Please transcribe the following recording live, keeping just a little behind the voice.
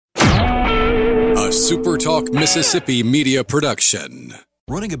a Super Talk Mississippi media production.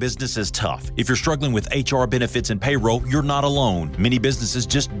 Running a business is tough. If you're struggling with HR, benefits, and payroll, you're not alone. Many businesses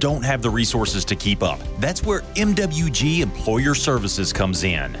just don't have the resources to keep up. That's where MWG Employer Services comes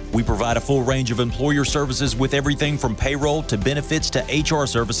in. We provide a full range of employer services with everything from payroll to benefits to HR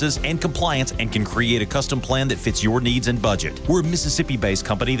services and compliance, and can create a custom plan that fits your needs and budget. We're a Mississippi-based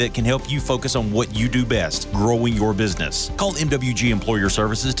company that can help you focus on what you do best, growing your business. Call MWG Employer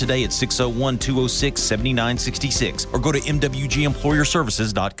Services today at 601-206-7966 or go to MWGEmployerServices.com.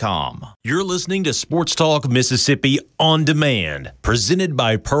 You're listening to Sports Talk Mississippi On Demand, presented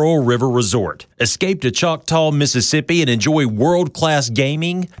by Pearl River Resort. Escape to Choctaw, Mississippi and enjoy world-class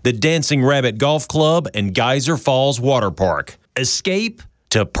gaming, the Dancing Rabbit Golf Club, and Geyser Falls Water Park. Escape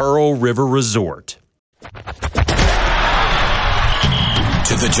to Pearl River Resort. To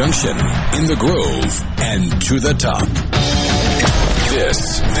the junction, in the Grove, and to the top.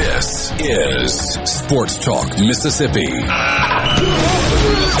 This is Sports Talk Mississippi.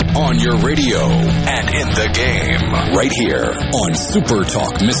 On your radio and in the game, right here on Super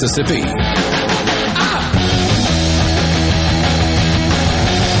Talk Mississippi.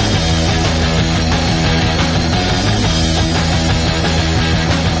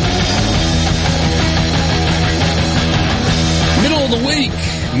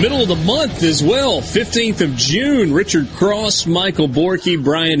 Middle of the month as well, 15th of June. Richard Cross, Michael Borky,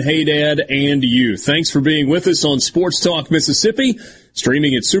 Brian Haydad, and you. Thanks for being with us on Sports Talk Mississippi,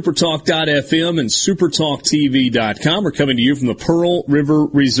 streaming at supertalk.fm and supertalktv.com. We're coming to you from the Pearl River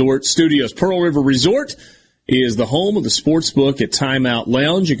Resort Studios. Pearl River Resort is the home of the sports book at Timeout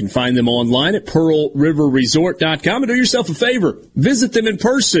Lounge. You can find them online at pearlriverresort.com. And do yourself a favor, visit them in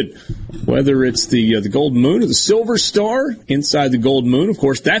person. Whether it's the Golden Moon or the Silver Star, inside the Golden Moon, of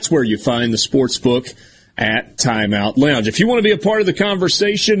course, that's where you find the sports book at Timeout Lounge. If you want to be a part of the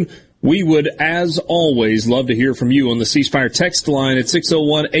conversation, we would, as always, love to hear from you on the C Spire text line at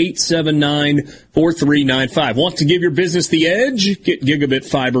 601-879-4395. Want to give your business the edge? Get gigabit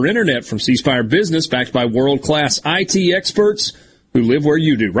fiber internet from C Spire Business, backed by world-class IT experts who live where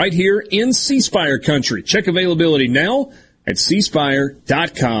you do, right here in C Spire country. Check availability now at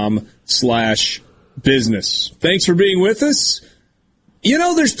cspire.com/business. Thanks for being with us. You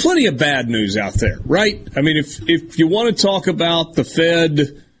know, there's plenty of bad news out there, right? I mean, if you want to talk about the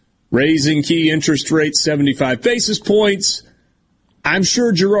Fed raising key interest rates 75 basis points, I'm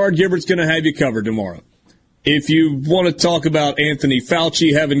sure Gerard Gibbert's going to have you covered tomorrow. If you want to talk about Anthony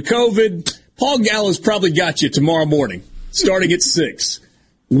Fauci having COVID, Paul Gallo's probably got you tomorrow morning, starting at 6.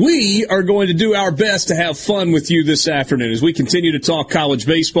 We are going to do our best to have fun with you this afternoon as we continue to talk college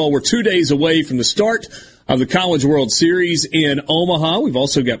baseball. We're 2 days away from the start of the College World Series in Omaha. We've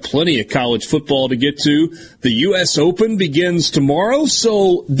also got plenty of college football to get to. The U.S. Open begins tomorrow,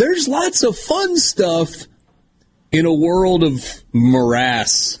 so there's lots of fun stuff in a world of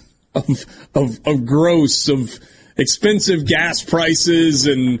morass, of gross, of expensive gas prices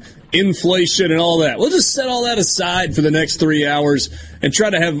and inflation and all that. We'll just set all that aside for the next 3 hours and try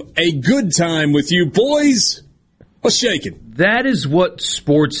to have a good time with you. Boys, what's shaking? That is what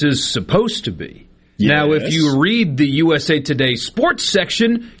sports is supposed to be. Yes. Now, if you read the USA Today sports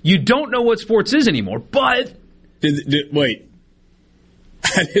section, you don't know what sports is anymore, but... Wait.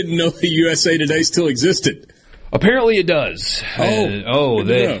 I didn't know the USA Today still existed. Apparently it does.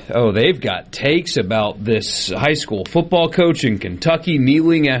 They've got takes about this high school football coach in Kentucky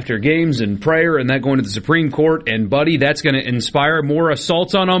kneeling after games in prayer and that going to the Supreme Court. And, buddy, that's going to inspire more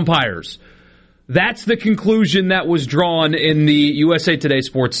assaults on umpires. That's the conclusion that was drawn in the USA Today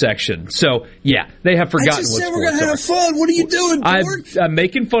sports section. So, yeah, they have forgotten what sports are. I just said we're going to have fun. What are you doing, Borg? I'm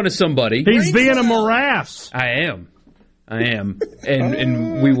making fun of somebody. He's being a morass. I am.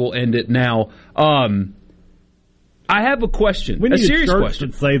 And we will end it now. I have a question. A serious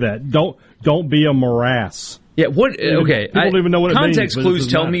question. Say that. Don't be a morass. Yeah. What? Okay. People don't even know what it means. Context clues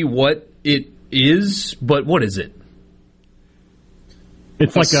tell me what it is, but what is it?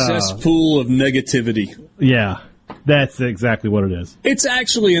 It's like a cesspool of negativity. Yeah, that's exactly what it is. It's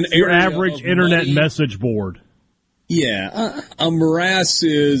actually your average internet message board. Yeah, a morass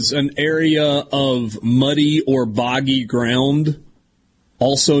is an area of muddy or boggy ground,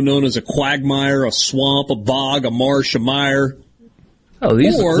 also known as a quagmire, a swamp, a bog, a marsh, a mire. Oh,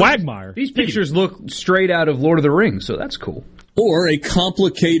 these quagmire. These pictures look straight out of Lord of the Rings, so that's cool. Or a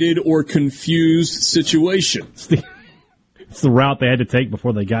complicated or confused situation. It's the route they had to take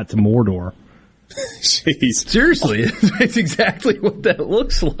before they got to Mordor. Jeez. Seriously, that's exactly what that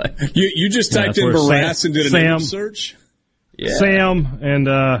looks like. You just typed in morass and did an image search? Yeah. Sam and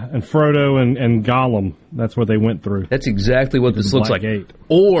Frodo and Gollum, that's what they went through. That's exactly what this looks like. Gate.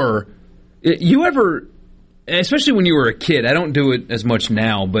 Or You ever, especially when you were a kid, I don't do it as much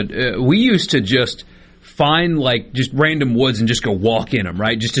now, but we used to just find just random woods and just go walk in them,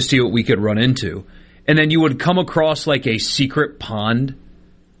 right? Just to see what we could run into. And then you would come across a secret pond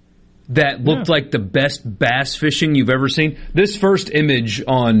that looked like the best bass fishing you've ever seen. This first image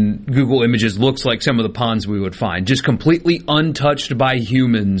on Google Images looks like some of the ponds we would find, just completely untouched by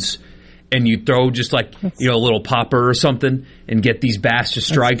humans. And you throw just a little popper or something and get these bass to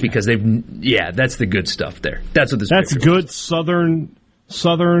strike because that's the good stuff there. That's what this. That's good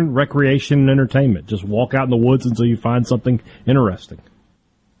southern recreation and entertainment. Just walk out in the woods until you find something interesting.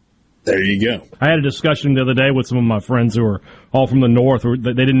 There you go. I had a discussion the other day with some of my friends who are all from the north.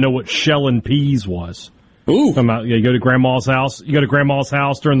 They didn't know what shelling peas was. Ooh. You go to Grandma's house. You go to Grandma's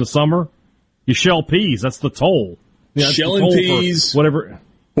house during the summer. You shell peas. That's the toll. Shelling peas, whatever,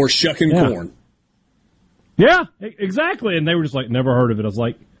 or shucking corn. Yeah, exactly. And they were just never heard of it. I was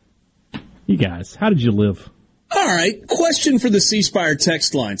like, you guys, how did you live? All right. Question for the C Spire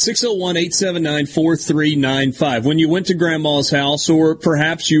text line, 601-879-4395. When you went to Grandma's house, or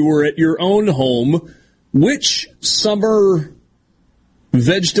perhaps you were at your own home, which summer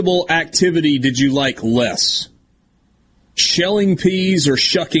vegetable activity did you like less? Shelling peas or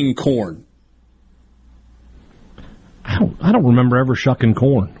shucking corn? I don't remember ever shucking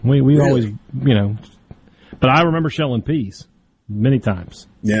corn. We really? Always, but I remember shelling peas many times.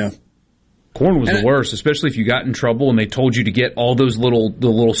 Yeah. Corn was the worst, especially if you got in trouble and they told you to get all those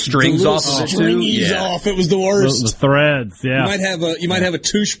little strings off of it too. Off, it was the worst. The threads, yeah. You might have a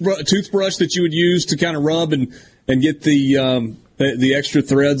toothbrush that you would use to kind of rub and get the extra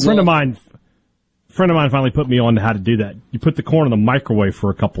threads. A friend of mine finally put me on to how to do that. You put the corn in the microwave for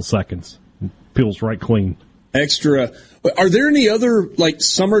a couple seconds. It peels right clean. Extra. Are there any other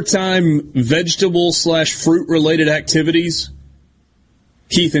summertime vegetable/fruit related activities?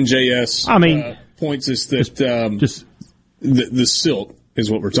 Keith and JS points us that just the silk is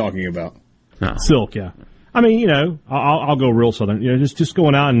what we're talking about. No. Silk, yeah. I'll go real southern. Just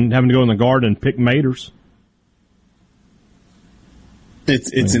going out and having to go in the garden and pick maters.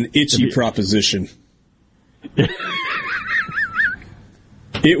 It's an itchy proposition.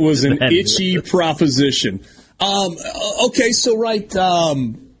 It was an itchy proposition. Okay, so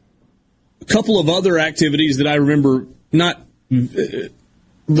a couple of other activities that I remember not.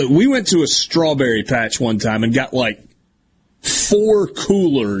 We went to a strawberry patch one time and got 4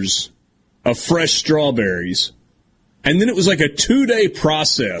 coolers of fresh strawberries. And then it was a 2-day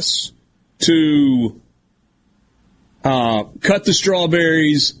process to cut the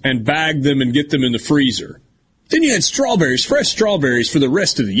strawberries and bag them and get them in the freezer. Then you had fresh strawberries for the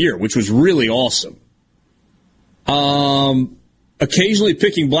rest of the year, which was really awesome. Occasionally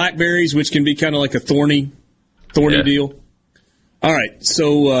picking blackberries, which can be kind of like a thorny deal. All right,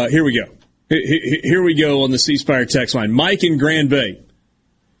 so here we go. Here we go on the C Spire text line. Mike in Grand Bay.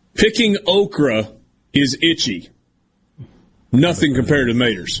 Picking okra is itchy. Nothing compared to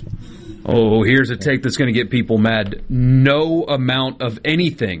maters. Oh, here's a take that's going to get people mad. No amount of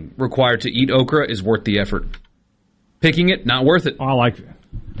anything required to eat okra is worth the effort. Picking it, not worth it. I like it.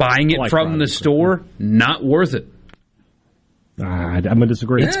 Buying it from the store, not worth it. I'm going to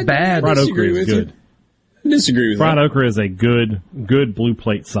disagree. It's bad. Fried okra is good. I disagree with that. Fried okra is a good blue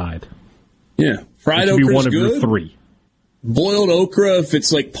plate side. Yeah. Fried okra is good. Be one of your 3. Boiled okra, if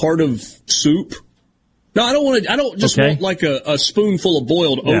it's part of soup. No, I don't want a spoonful of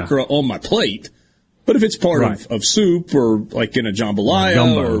boiled okra on my plate. But if it's part of soup or in a jambalaya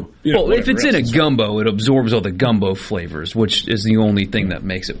gumbo. or if it's in a gumbo, it absorbs all the gumbo flavors, which is the only thing that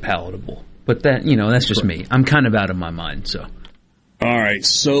makes it palatable. But that, that's just me. I'm kind of out of my mind, so. All right,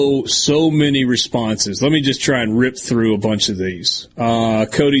 so many responses. Let me just try and rip through a bunch of these.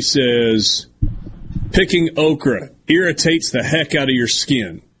 Cody says, picking okra irritates the heck out of your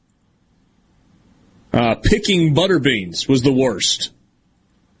skin. Picking butter beans was the worst.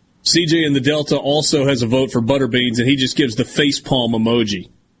 CJ in the Delta also has a vote for butter beans, and he just gives the facepalm emoji.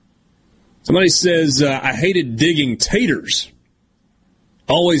 Somebody says, I hated digging taters.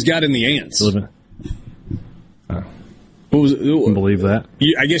 Always got in the ants. What was it? I can believe that.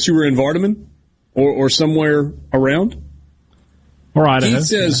 I guess you were in Vardaman or somewhere around? All right. He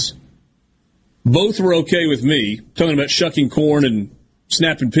says both were okay with me, talking about shucking corn and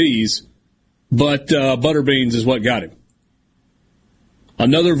snapping peas, but butter beans is what got him.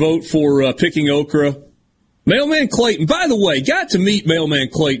 Another vote for picking okra. Mailman Clayton, by the way, got to meet Mailman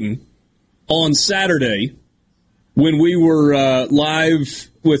Clayton on Saturday when we were live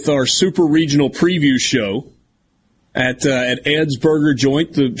with our Super Regional Preview show at Ed's Burger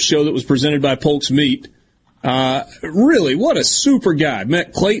Joint, the show that was presented by Polk's Meat. Really, what a super guy.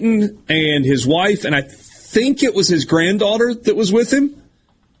 Met Clayton and his wife, and I think it was his granddaughter that was with him.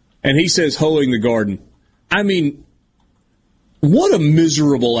 And he says hoeing the garden. I mean, what a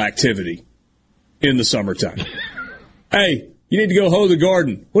miserable activity in the summertime. Hey, you need to go hoe the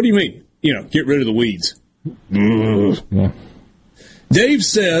garden. What do you mean? Get rid of the weeds. Yeah. Dave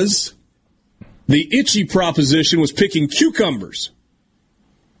says the itchy proposition was picking cucumbers.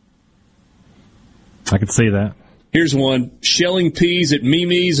 I could see that. Here's one. Shelling peas at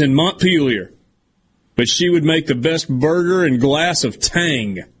Mimi's in Montpelier. But she would make the best burger and glass of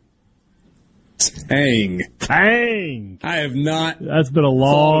Tang. Tang. I have not. That's been a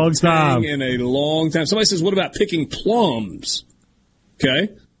long time. In a long time. Somebody says, what about picking plums?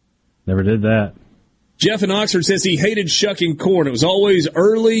 Okay. Never did that. Jeff in Oxford says he hated shucking corn. It was always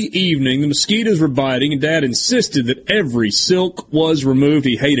early evening. The mosquitoes were biting, and Dad insisted that every silk was removed.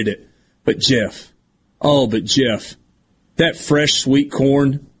 He hated it. But Jeff, that fresh sweet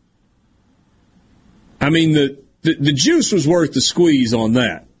corn, I mean, the juice was worth the squeeze on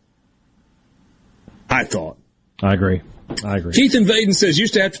that, I thought. I agree. Keith in Vaden says,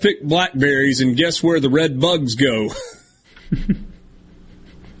 used to have to pick blackberries, and guess where the red bugs go?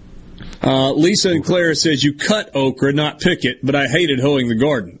 Lisa and Clara says, you cut okra, not pick it, but I hated hoeing the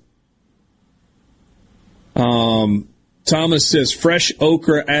garden. Thomas says, fresh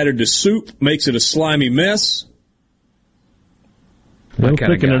okra added to soup makes it a slimy mess. They're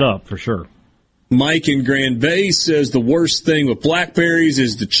picking it up, for sure. Mike in Grand Bay says the worst thing with blackberries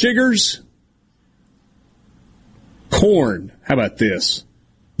is the chiggers. Corn, how about this?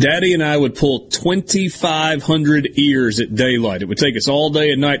 Daddy and I would pull 2,500 ears at daylight. It would take us all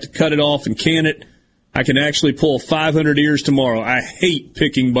day and night to cut it off and can it. I can actually pull 500 ears tomorrow. I hate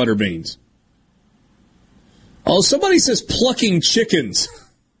picking butter beans. Oh, somebody says plucking chickens.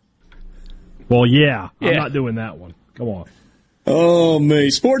 Well, yeah. I'm not doing that one. Come on. Oh, me.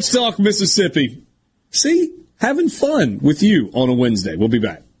 Sports Talk Mississippi. See? Having fun with you on a Wednesday. We'll be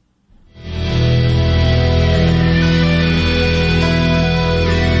back.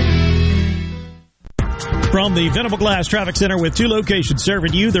 From the Venable Glass Traffic Center with two locations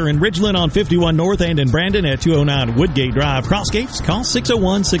serving you. They're in Ridgeland on 51 North and in Brandon at 209 Woodgate Drive. Crossgates, call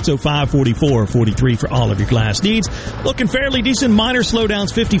 601-605-4443 for all of your glass needs. Looking fairly decent. Minor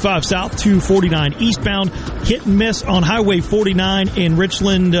slowdowns 55 south to 49 eastbound. Hit and miss on Highway 49 in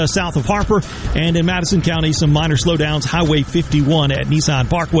Richland south of Harper. And in Madison County, some minor slowdowns. Highway 51 at Nissan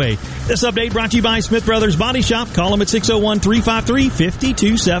Parkway. This update brought to you by Smith Brothers Body Shop. Call them at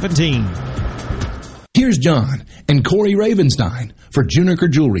 601-353-5217. Here's John and Corey Ravenstein for Juniker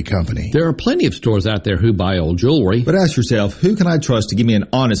Jewelry Company. There are plenty of stores out there who buy old jewelry. But ask yourself, who can I trust to give me an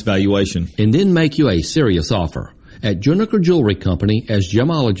honest valuation? And then make you a serious offer. At Juniker Jewelry Company, as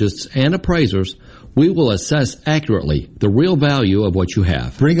gemologists and appraisers, we will assess accurately the real value of what you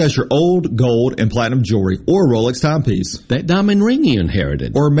have. Bring us your old gold and platinum jewelry or Rolex timepiece. That diamond ring you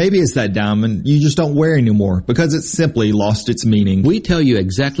inherited. Or maybe it's that diamond you just don't wear anymore because it's simply lost its meaning. We tell you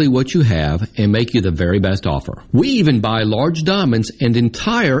exactly what you have and make you the very best offer. We even buy large diamonds and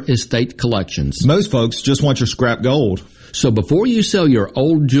entire estate collections. Most folks just want your scrap gold. So before you sell your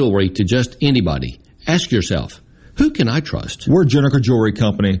old jewelry to just anybody, ask yourself, who can I trust? We're Juniker Jewelry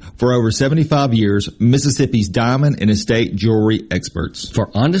Company. For over 75 years, Mississippi's diamond and estate jewelry experts. For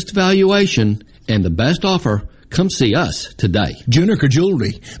honest valuation and the best offer, come see us today. Juniker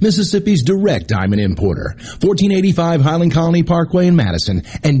Jewelry, Mississippi's direct diamond importer. 1485 Highland Colony Parkway in Madison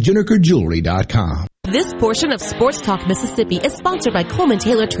and JunikerJewelry.com. This portion of Sports Talk Mississippi is sponsored by Coleman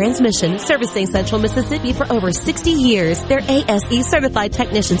Taylor Transmission, servicing Central Mississippi for over 60 years. Their ASE certified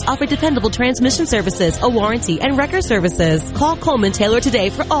technicians offer dependable transmission services, a warranty, and wrecker services. Call Coleman Taylor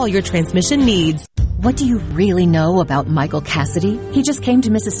today for all your transmission needs. What do you really know about Michael Cassidy? He just came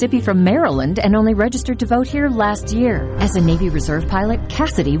to Mississippi from Maryland and only registered to vote here last year. As a Navy Reserve pilot,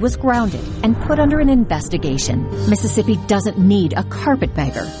 Cassidy was grounded and put under an investigation. Mississippi doesn't need a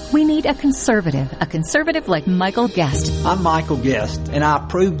carpetbagger. We need a conservative like Michael Guest. I'm Michael Guest, and I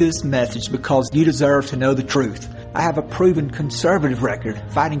approve this message because you deserve to know the truth. I have a proven conservative record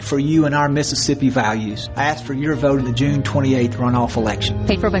fighting for you and our Mississippi values. I ask for your vote in the June 28th runoff election.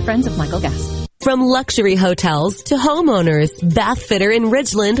 Paid for by friends of Michael Guest. From luxury hotels to homeowners, Bath Fitter in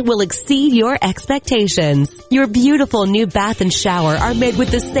Ridgeland will exceed your expectations. Your beautiful new bath and shower are made with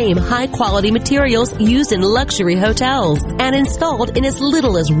the same high-quality materials used in luxury hotels and installed in as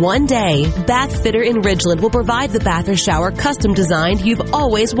little as 1 day. Bath Fitter in Ridgeland will provide the bath or shower custom designed you've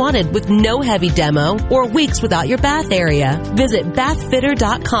always wanted with no heavy demo or weeks without your bath area. Visit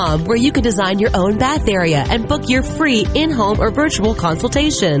bathfitter.com where you can design your own bath area and book your free in-home or virtual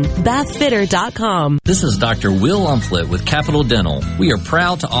consultation. Bathfitter.com. CapitalDental.com. This is Dr. Will Umflett with Capital Dental. We are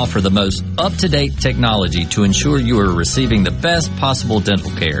proud to offer the most up-to-date technology to ensure you are receiving the best possible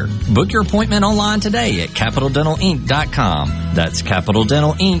dental care. Book your appointment online today at CapitalDentalInc.com. That's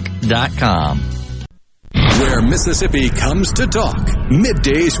CapitalDentalInc.com. Where Mississippi comes to talk.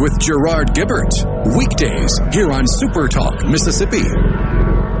 Middays with Gerard Gibbert. Weekdays here on Super Talk Mississippi.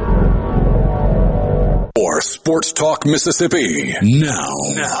 Or Sports Talk Mississippi. Now.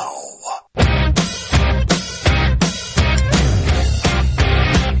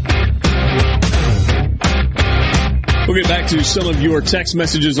 We'll get back to some of your text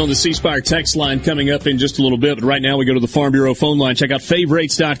messages on the C Spire text line coming up in just a little bit. But right now we go to the Farm Bureau phone line. Check out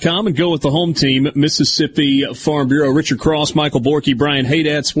favorites.com and go with the home team, Mississippi Farm Bureau. Richard Cross, Michael Borky, Brian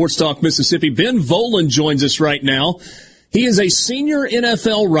Haydad, Sports Talk Mississippi. Ben Volen joins us right now. He is a senior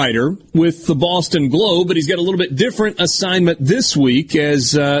NFL writer with the Boston Globe, but he's got a little bit different assignment this week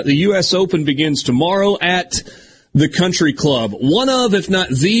as the U.S. Open begins tomorrow at the Country Club, one of, if not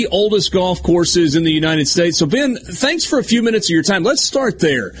the oldest golf courses in the United States. So, Ben, thanks for a few minutes of your time. Let's start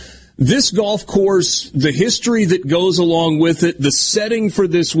there. This golf course, the history that goes along with it, the setting for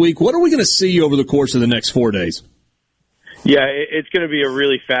this week, what are we going to see over the course of the next 4 days? Yeah, it's going to be a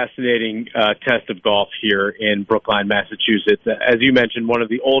really fascinating test of golf here in Brookline, Massachusetts. As you mentioned, one of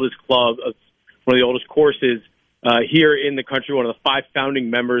the oldest clubs, one of the oldest courses here in the country, one of the 5 founding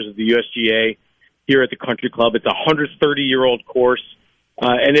members of the USGA here at the Country Club. It's a 130-year-old course,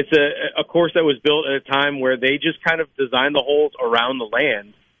 and it's a course that was built at a time where they just kind of designed the holes around the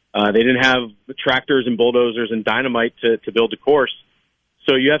land. They didn't have tractors and bulldozers and dynamite to build a course.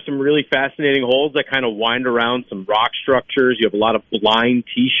 So you have some really fascinating holes that kind of wind around some rock structures. You have a lot of blind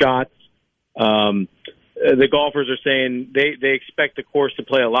tee shots. The golfers are saying they expect the course to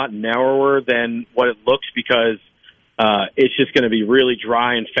play a lot narrower than what it looks because it's just going to be really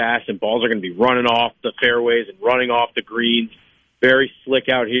dry and fast, and balls are going to be running off the fairways and running off the greens. Very slick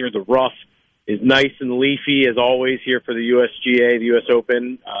out here. The rough is nice and leafy, as always, here for the USGA, the U.S.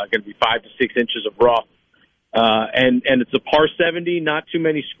 Open. Going to be 5 to 6 inches of rough. And it's a par 70, not too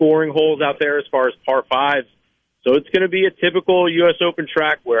many scoring holes out there as far as par 5s. So it's going to be a typical U.S. Open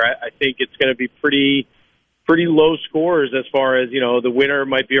track where I think it's going to be pretty low scores as far as, the winner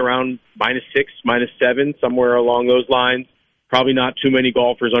might be around -6, -7, somewhere along those lines. Probably not too many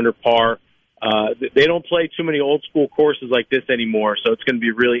golfers under par. They don't play too many old school courses like this anymore, so it's going to be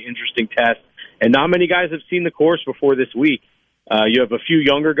a really interesting test. And not many guys have seen the course before this week. You have a few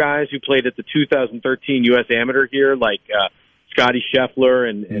younger guys who played at the 2013 U.S. Amateur here, like Scotty Scheffler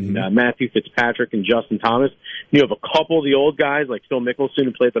and Matthew Fitzpatrick and Justin Thomas. You have a couple of the old guys like Phil Mickelson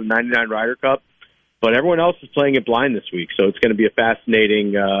who played at the 99 Ryder Cup. But everyone else is playing it blind this week, so it's going to be a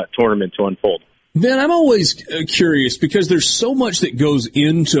fascinating tournament to unfold. Ben, I'm always curious because there's so much that goes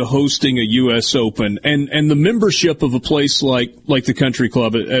into hosting a U.S. Open, and the membership of a place like the Country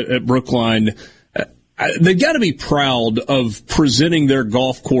Club at Brookline. They've got to be proud of presenting their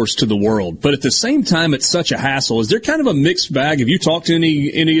golf course to the world, but at the same time, it's such a hassle. Is there kind of a mixed bag? Have you talked to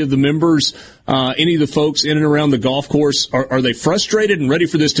any of the members, any of the folks in and around the golf course? Are they frustrated and ready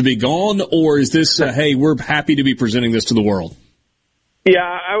for this to be gone, or is this, hey, we're happy to be presenting this to the world? Yeah,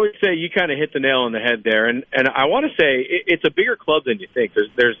 I would say you kind of hit the nail on the head there, and I want to say it's a bigger club than you think.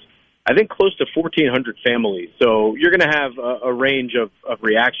 There's I think close to 1,400 families, so you're going to have a range of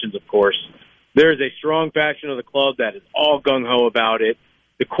reactions, of course. There's a strong faction of the club that is all gung-ho about it.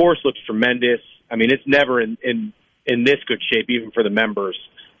 The course looks tremendous. I mean, it's never in this good shape, even for the members.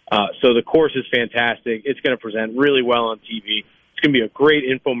 So the course is fantastic. It's going to present really well on TV. It's going to be a great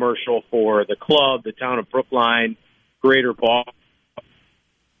infomercial for the club, the town of Brookline, Greater Boston,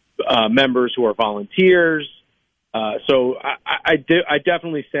 members who are volunteers. So I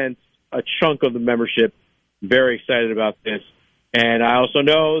definitely sense a chunk of the membership very excited about this. And I also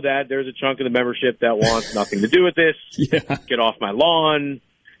know that there's a chunk of the membership that wants nothing to do with this. Yeah. Get off my lawn.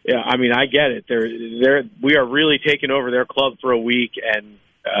 Yeah, I mean, I get it. We are really taking over their club for a week, and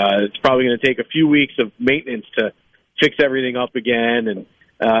it's probably going to take a few weeks of maintenance to fix everything up again. And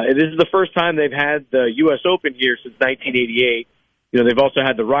this is the first time they've had the U.S. Open here since 1988. They've also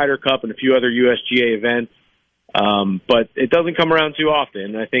had the Ryder Cup and a few other USGA events, but it doesn't come around too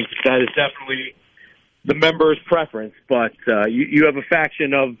often. I think that is definitely the members' preference, but you have a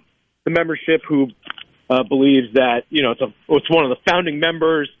faction of the membership who believes that it's one of the founding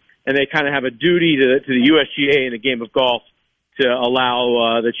members, and they kind of have a duty to the USGA in the game of golf to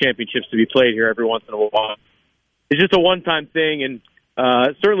allow the championships to be played here every once in a while. It's just a one-time thing, and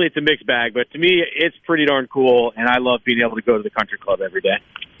certainly it's a mixed bag, but to me it's pretty darn cool, and I love being able to go to the Country Club every day.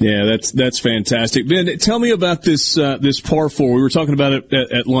 Yeah, that's fantastic. Ben, tell me about this par 4. We were talking about it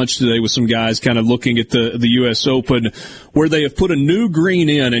at lunch today with some guys kind of looking at the U.S. Open, where they have put a new green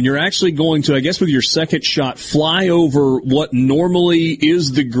in, and you're actually going to, I guess with your second shot, fly over what normally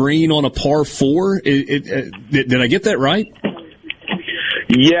is the green on a par 4. Did I get that right?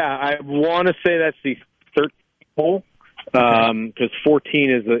 Yeah, I want to say that's the 13th hole, because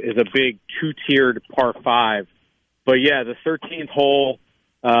 14 is a big two-tiered par 5. But yeah, the 13th hole.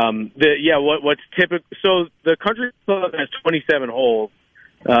 What's typical? So the country club has 27 holes,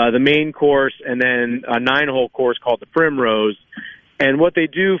 the main course, and then a 9-hole course called the Primrose. And what they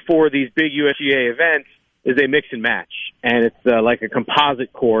do for these big USGA events is they mix and match, and it's like a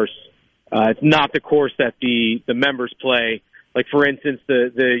composite course. It's not the course that the members play. Like for instance,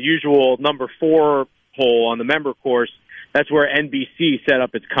 the usual number 4 hole on the member course. That's where NBC set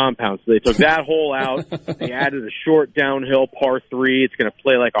up its compound. So they took that hole out. They added a short downhill par 3. It's going to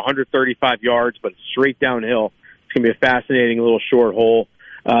play like 135 yards, but straight downhill. It's going to be a fascinating little short hole.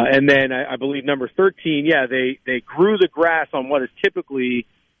 And then I believe number 13, they grew the grass on what is typically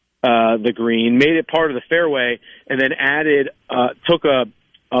the green, made it part of the fairway, and then took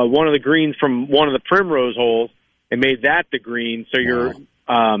one of the greens from one of the Primrose holes and made that the green. So you're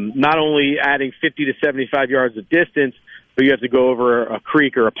not only adding 50 to 75 yards of distance, but you have to go over a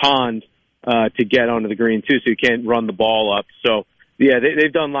creek or a pond to get onto the green, too, so you can't run the ball up. So, yeah,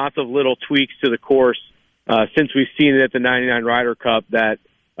 they've done lots of little tweaks to the course since we've seen it at the 99 Ryder Cup that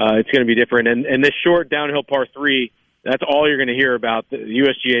it's going to be different. And this short downhill par 3, that's all you're going to hear about. The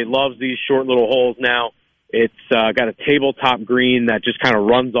USGA loves these short little holes now. It's got a tabletop green that just kind of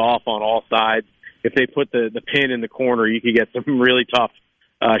runs off on all sides. If they put the pin in the corner, you could get some really tough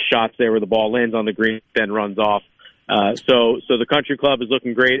shots there where the ball lands on the green then runs off. So the country club is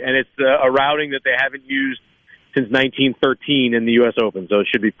looking great, and it's a routing that they haven't used since 1913 in the U.S. Open, so it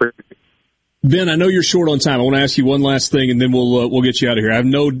should be pretty good. Ben, I know you're short on time. I want to ask you one last thing, and then we'll get you out of here. I have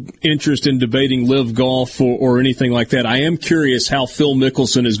no interest in debating LIV Golf or anything like that. I am curious how Phil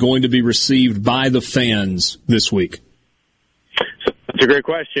Mickelson is going to be received by the fans this week. It's a great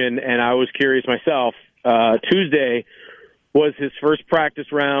question, and I was curious myself. Tuesday was his first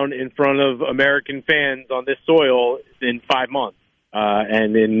practice round in front of American fans on this soil in 5 months.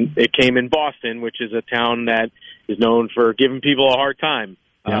 And it came in Boston, which is a town that is known for giving people a hard time.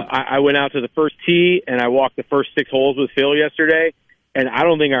 Yeah. I went out to the first tee, and I walked the first 6 holes with Phil yesterday, and I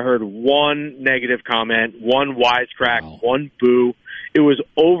don't think I heard one negative comment, one wisecrack, one boo. It was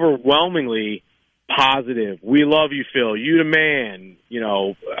overwhelmingly positive. We love you, Phil. You the man.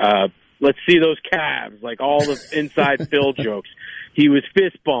 Let's see those calves, like all the inside Phil jokes. He was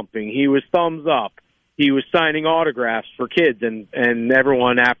fist bumping. He was thumbs up. He was signing autographs for kids and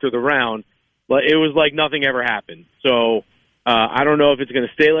everyone after the round. But it was like nothing ever happened. So I don't know if it's going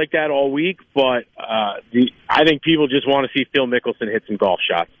to stay like that all week, but I think people just want to see Phil Mickelson hit some golf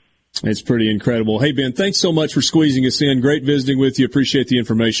shots. It's pretty incredible. Hey, Ben, thanks so much for squeezing us in. Great visiting with you. Appreciate the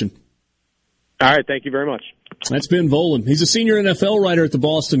information. All right. Thank you very much. That's Ben Volen. He's a senior NFL writer at the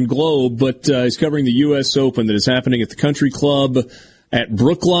Boston Globe, but he's covering the U.S. Open that is happening at the Country Club at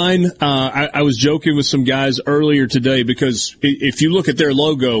Brookline. I was joking with some guys earlier today because if you look at their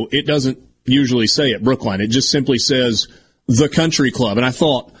logo, it doesn't usually say at Brookline. It just simply says the Country Club. And I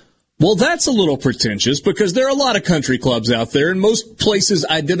thought, well, that's a little pretentious because there are a lot of country clubs out there, and most places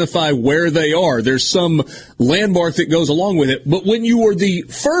identify where they are. There's some landmark that goes along with it. But when you were the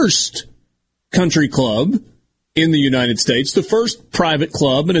first country club in the United States, the first private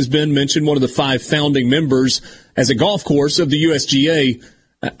club, and has been mentioned one of the 5 founding members as a golf course of the USGA,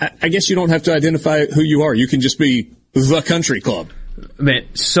 I guess you don't have to identify who you are. You can just be the country club. Man,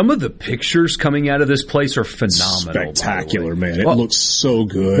 some of the pictures coming out of this place are phenomenal. Spectacular, man. It looks so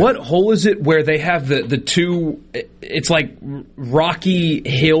good. What hole is it where they have the two, it's like rocky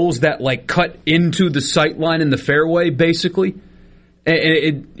hills that like cut into the sight line in the fairway, basically?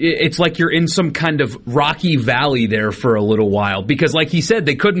 It's like you're in some kind of rocky valley there for a little while because, like he said,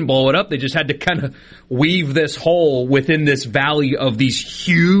 they couldn't blow it up. They just had to kind of weave this hole within this valley of these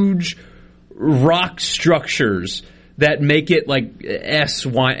huge rock structures that make it like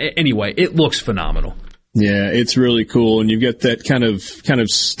Anyway, it looks phenomenal. Yeah, it's really cool, and you've got that kind of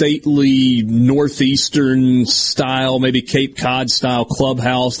stately northeastern style, maybe Cape Cod style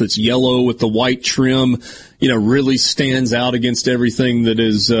clubhouse that's yellow with the white trim. Really stands out against everything that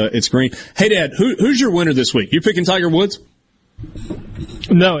is it's green. Hey, Dad, who's your winner this week? You picking Tiger Woods?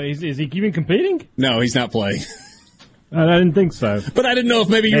 No, is he even competing? No, he's not playing. I didn't think so. But I didn't know if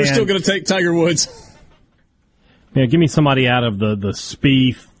maybe you were still going to take Tiger Woods. Yeah, give me somebody out of the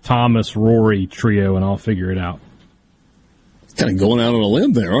Spieth, Thomas, Rory trio, and I'll figure it out. Kind of going out on a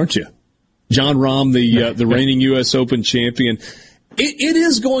limb there, aren't you? Jon Rahm, the reigning U.S. Open champion. It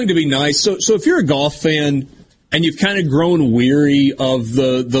is going to be nice. So if you're a golf fan and you've kind of grown weary of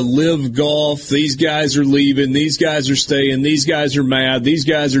the live golf, these guys are leaving, these guys are staying, these guys are mad, these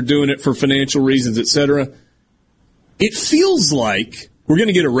guys are doing it for financial reasons, etc. It feels like we're going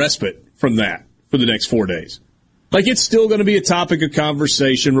to get a respite from that for the next 4 days. Like, it's still going to be a topic of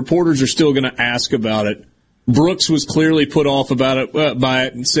conversation. Reporters are still going to ask about it. Brooks was clearly put off about it by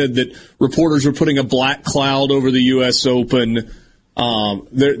it and said that reporters were putting a black cloud over the U.S. Open.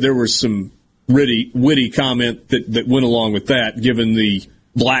 There was some witty comment that went along with that, given the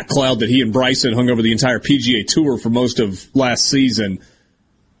black cloud that he and Bryson hung over the entire PGA Tour for most of last season.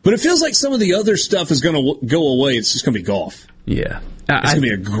 But it feels like some of the other stuff is going to go away. It's just going to be golf. Yeah. It's going to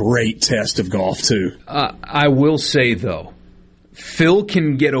be a great test of golf, too. I will say, though, Phil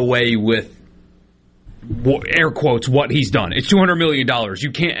can get away with, air quotes, what he's done. It's $200 million.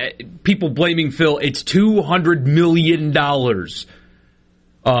 You can't. People blaming Phil. It's $200 million.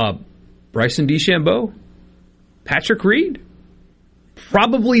 Bryson DeChambeau, Patrick Reed,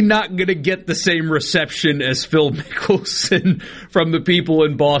 probably not going to get the same reception as Phil Mickelson from the people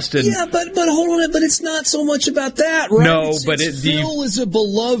in Boston. Yeah, but hold on, but it's not so much about that, right? No, Phil is a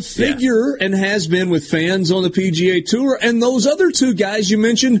beloved figure and has been with fans on the PGA Tour, and those other two guys you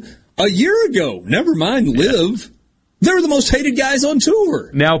mentioned a year ago, never mind Liv, they're the most hated guys on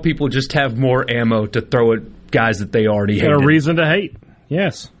tour. Now people just have more ammo to throw at guys that they already hate. A reason to hate,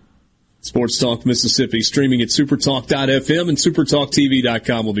 yes. Sports Talk Mississippi, streaming at supertalk.fm and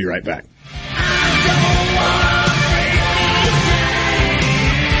supertalktv.com. We'll be right back.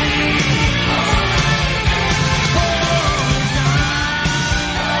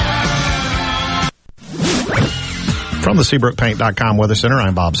 From the SeabrookPaint.com Weather Center,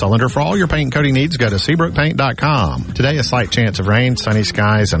 I'm Bob Sullender. For all your paint and coating needs, go to SeabrookPaint.com. Today, a slight chance of rain, sunny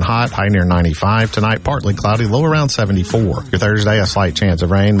skies and hot, high near 95. Tonight, partly cloudy, low around 74. Your Thursday, a slight chance of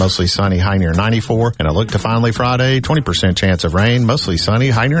rain, mostly sunny, high near 94. And a look to finally Friday, 20% chance of rain, mostly sunny,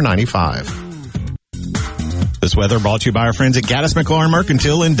 high near 95. This weather brought to you by our friends at Gaddis McLaurin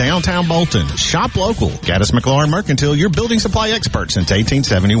Mercantile in downtown Bolton. Shop local. Gaddis McLaurin Mercantile, your building supply expert since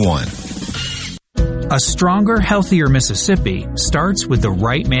 1871. A stronger, healthier Mississippi starts with the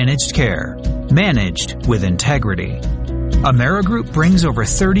right managed care. Managed with integrity. AmeriGroup brings over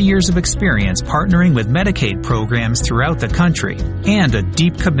 30 years of experience partnering with Medicaid programs throughout the country and a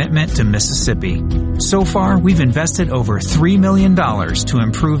deep commitment to Mississippi. So far, we've invested over $3 million to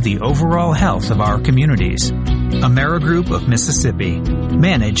improve the overall health of our communities. AmeriGroup of Mississippi.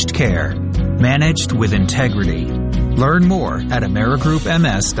 Managed care. Managed with integrity. Learn more at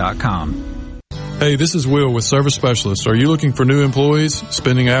AmeriGroupMS.com. Hey, this is Will with Service Specialists. Are you looking for new employees,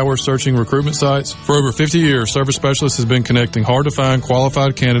 spending hours searching recruitment sites? For over 50 years, Service Specialists has been connecting hard-to-find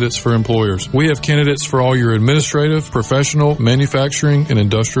qualified candidates for employers. We have candidates for all your administrative, professional, manufacturing, and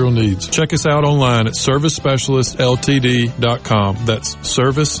industrial needs. Check us out online at ServiceSpecialistLTD.com. That's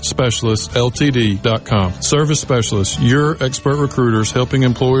ServiceSpecialistLTD.com. Service Specialists, your expert recruiters helping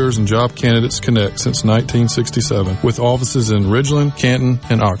employers and job candidates connect since 1967 with offices in Ridgeland, Canton,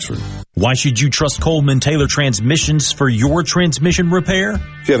 and Oxford. Why should you trust Coleman Taylor Transmissions for your transmission repair?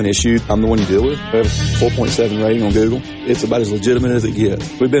 If you have an issue, I'm the one you deal with. I have a 4.7 rating on Google. It's about as legitimate as it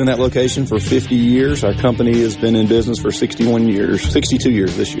gets. We've been in that location for 50 years. Our company has been in business for 62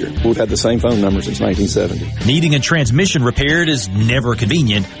 years this year. We've had the same phone number since 1970. Needing a transmission repaired is never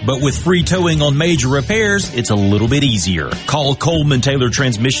convenient, but with free towing on major repairs, it's a little bit easier. Call Coleman Taylor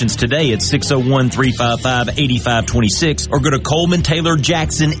Transmissions today at 601-355-8526 or go to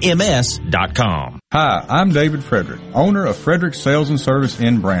ColemanTaylorJacksonMS.com. Hi, I'm David Frederick, owner of Frederick Sales and Service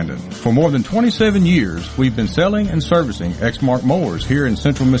in Brandon. For more than 27 years, we've been selling and servicing Exmark mowers here in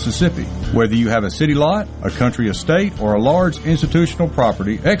central Mississippi. Whether you have a city lot, a country estate, or a large institutional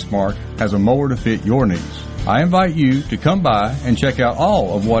property, Exmark has a mower to fit your needs. I invite you to come by and check out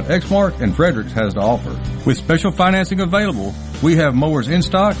all of what Exmark and Fredericks has to offer. With special financing available, we have mowers in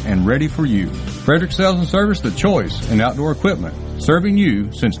stock and ready for you. Frederick Sales and Service, the choice in outdoor equipment, serving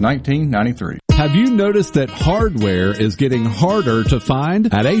you since 1993. Have you noticed that hardware is getting harder to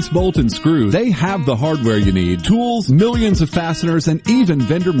find? At Ace Bolt & Screw, they have the hardware you need. Tools, millions of fasteners, and even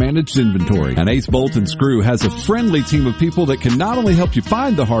vendor-managed inventory. And Ace Bolt & Screw has a friendly team of people that can not only help you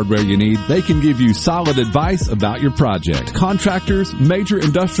find the hardware you need, they can give you solid advice about your project. Contractors, major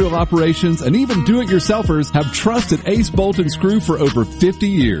industrial operations, and even do-it-yourselfers have trusted Ace Bolt & Screw for over 50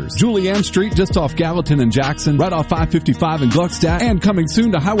 years. Julianne Street, just off Gallatin and Jackson, right off 555 in Gluckstadt, and coming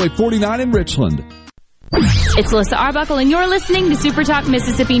soon to Highway 49 in Richland. It's Alyssa Arbuckle, and you're listening to Super Talk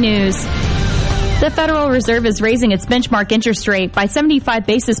Mississippi News. The Federal Reserve is raising its benchmark interest rate by 75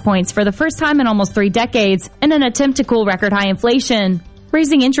 basis points for the first time in almost 3 decades in an attempt to cool record high inflation.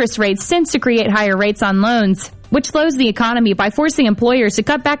 Raising interest rates tends to create higher rates on loans, which slows the economy by forcing employers to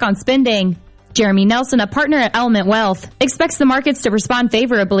cut back on spending. Jeremy Nelson, a partner at Element Wealth, expects the markets to respond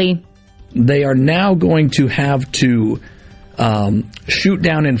favorably. They are now going to have to shoot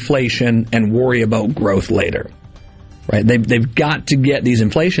down inflation and worry about growth later. Right? They've got to get these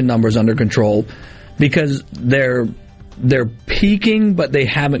inflation numbers under control because they're peaking, but they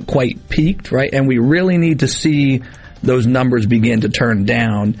haven't quite peaked, right? And we really need to see those numbers begin to turn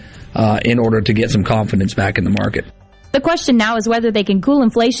down in order to get some confidence back in the market. The question now is whether they can cool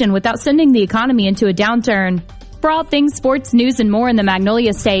inflation without sending the economy into a downturn. For all things sports, news, and more in the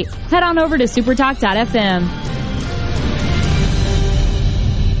Magnolia State, head on over to supertalk.fm.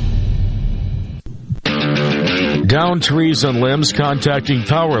 Downed trees and limbs contacting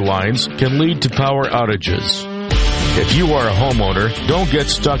power lines can lead to power outages. If you are a homeowner, don't get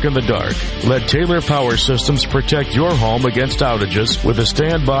stuck in the dark. Let Taylor Power Systems protect your home against outages with a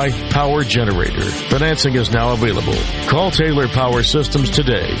standby power generator. Financing is now available. Call Taylor Power Systems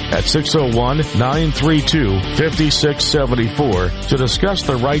today at 601-932-5674 to discuss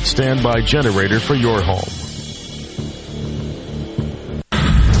the right standby generator for your home.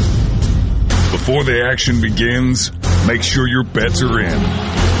 Before the action begins, make sure your bets are in.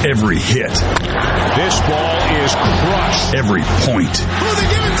 Every hit. This ball is crushed. Every point. Who they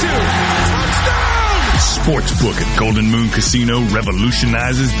give it to? Touchdown! Sportsbook at Golden Moon Casino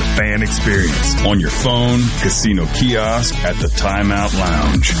revolutionizes the fan experience. On your phone, casino kiosk, at the Timeout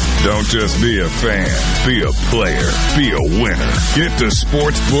Lounge. Don't just be a fan. Be a player. Be a winner. Get to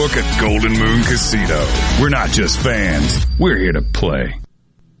Sportsbook at Golden Moon Casino. We're not just fans. We're here to play.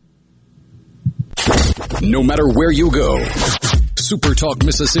 No matter where you go, Super Talk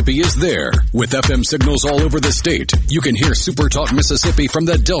Mississippi is there. With FM signals all over the state, you can hear Super Talk Mississippi from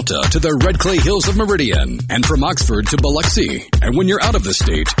the Delta to the Red Clay Hills of Meridian and from Oxford to Biloxi. And when you're out of the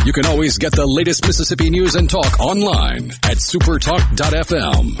state, you can always get the latest Mississippi news and talk online at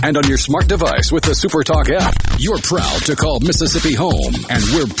supertalk.fm and on your smart device with the Super Talk app. You're proud to call Mississippi home, and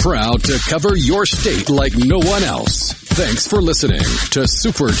we're proud to cover your state like no one else. Thanks for listening to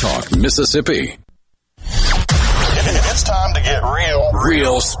Super Talk Mississippi. It's time to get real.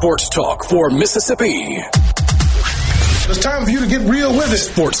 Real sports talk for Mississippi. It's time for you to get real with it.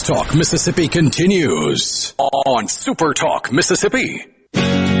 Sports Talk Mississippi continues on Super Talk Mississippi.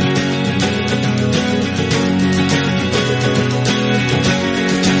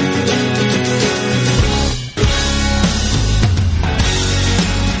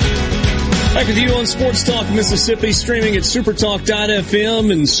 Back with you on Sports Talk Mississippi, streaming at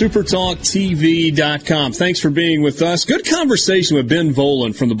supertalk.fm and supertalktv.com. Thanks for being with us. Good conversation with Ben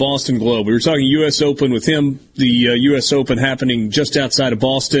Volen from the Boston Globe. We were talking U.S. Open with him, the U.S. Open happening just outside of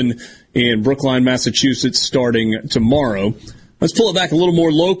Boston in Brookline, Massachusetts, starting tomorrow. Let's pull it back a little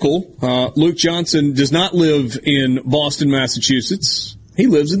more local. Luke Johnson does not live in Boston, Massachusetts. He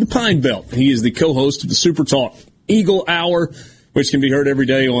lives in the Pine Belt. He is the co-host of the Super Talk Eagle Hour, which can be heard every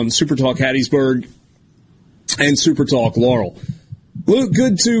day on Super Talk Hattiesburg and Super Talk Laurel. Luke,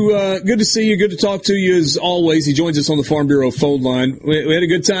 good to see you. Good to talk to you as always. He joins us on the Farm Bureau phone line. We had a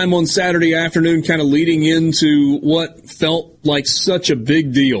good time on Saturday afternoon, kind of leading into what felt like such a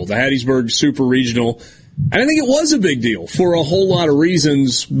big deal, the Hattiesburg Super Regional. And I think it was a big deal for a whole lot of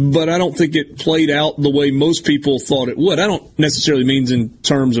reasons, but I don't think it played out the way most people thought it would. I don't necessarily mean in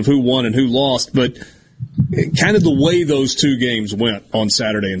terms of who won and who lost, but kind of the way those two games went on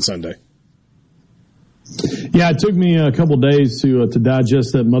Saturday and Sunday. Yeah, it took me a couple of days to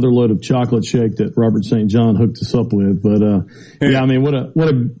digest that mother load of chocolate shake that Robert St. John hooked us up with. But yeah, I mean, what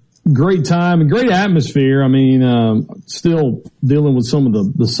a great time and great atmosphere. I mean, still dealing with some of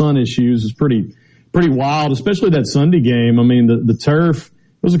the sun issues is pretty wild, especially that Sunday game. I mean, the turf.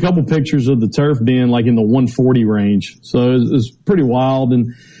 There's a couple pictures of the turf being like in the 140 range, so it was pretty wild.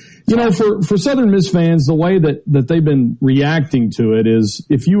 And you know, for Southern Miss fans, the way that they've been reacting to it is,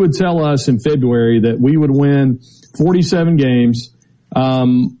 if you would tell us in February that we would win 47 games,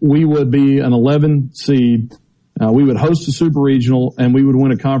 we would be an 11 seed, we would host a Super Regional, and we would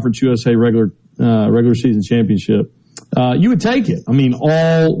win a Conference USA regular season championship, you would take it. I mean,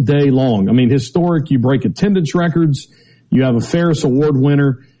 all day long. I mean, historic. You break attendance records. You have a Ferris Award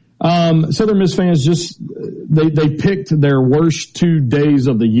winner. Southern Miss fans they picked their worst 2 days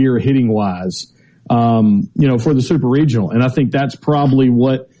of the year hitting wise, for the Super Regional. And I think that's probably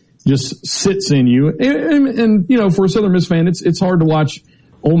what just sits in you. And for a Southern Miss fan, it's hard to watch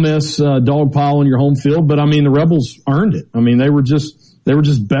Ole Miss, dogpile on your home field, but I mean, the Rebels earned it. I mean, they were just They were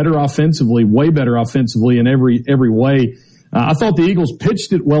just better offensively, way better offensively in every way. I thought the Eagles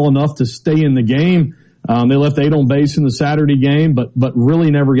pitched it well enough to stay in the game. They left 8 on base in the Saturday game, but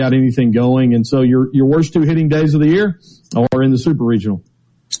really never got anything going. And so your worst 2 hitting days of the year are in the Super Regional.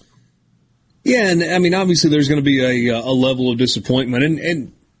 Yeah, and I mean, obviously there's going to be a level of disappointment.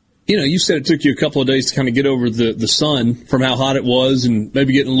 And you know, you said it took you a couple of days to kind of get over the sun from how hot it was and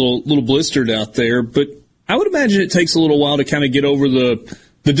maybe getting a little blistered out there. But I would imagine it takes a little while to kind of get over the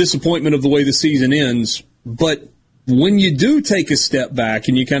disappointment of the way the season ends. But when you do take a step back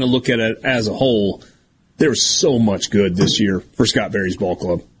and you kind of look at it as a whole, there was so much good this year for Scott Berry's ball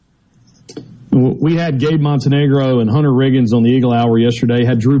club. We had Gabe Montenegro and Hunter Riggins on the Eagle Hour yesterday,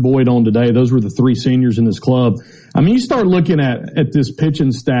 had Drew Boyd on today. Those were the 3 seniors in this club. I mean, you start looking at this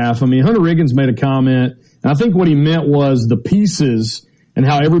pitching staff. I mean, Hunter Riggins made a comment, and I think what he meant was the pieces and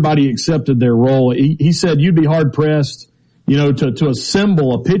how everybody accepted their role. He said you'd be hard-pressed, you know, to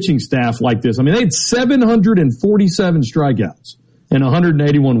assemble a pitching staff like this. I mean, they had 747 strikeouts and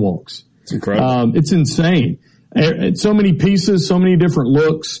 181 walks. It's incredible. It's insane. So many pieces, so many different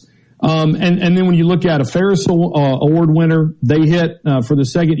looks. And then when you look at a Ferris Award winner, they hit, for the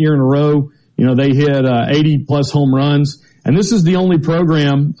second year in a row, you know, they hit, 80 plus home runs. And this is the only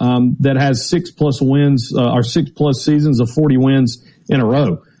program, that has 6+ wins, or 6+ seasons of 40 wins in a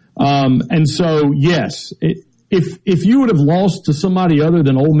row. And so, yes, if you would have lost to somebody other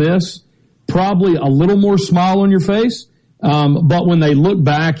than Ole Miss, probably a little more smile on your face. But when they look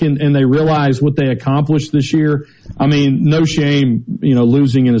back and they realize what they accomplished this year, I mean, no shame, you know,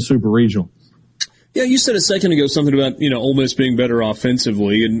 losing in a Super Regional. Yeah, you said a second ago something about, you know, Ole Miss being better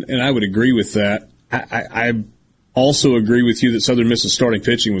offensively, and I would agree with that. I also agree with you that Southern Miss's starting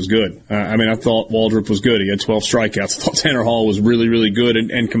pitching was good. I mean, I thought Waldrop was good. He had 12 strikeouts. I thought Tanner Hall was really, really good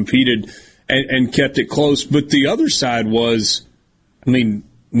and competed and kept it close. But the other side was, I mean,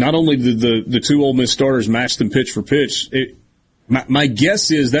 not only did the 2 Ole Miss starters match them pitch for pitch, my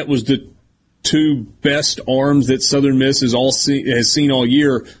guess is that was the 2 best arms that Southern Miss has seen all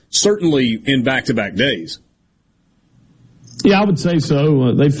year, certainly in back-to-back days. Yeah, I would say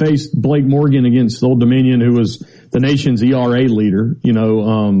so. They faced Blake Morgan against Old Dominion, who was the nation's ERA leader, you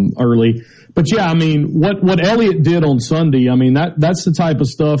know, early. But yeah, I mean, what Elliott did on Sunday, I mean, that's the type of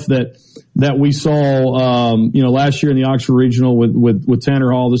stuff that we saw, you know, last year in the Oxford Regional with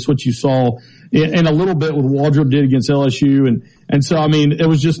Tanner Hall. This is what you saw and a little bit with Waldrop did against LSU. And so, I mean, it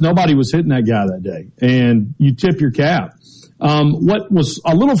was just nobody was hitting that guy that day. And you tip your cap. What was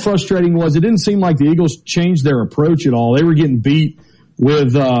a little frustrating was it didn't seem like the Eagles changed their approach at all. They were getting beat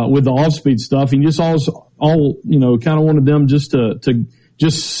with the off-speed stuff. And just all, you know, kind of wanted them just to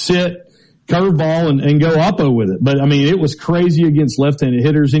just sit curveball and go oppo with it. But I mean, it was crazy against left-handed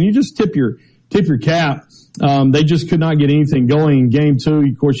hitters, and you just tip your cap. They just could not get anything going in game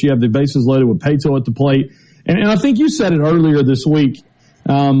 2. Of course, you have the bases loaded with Pato at the plate. And I think you said it earlier this week.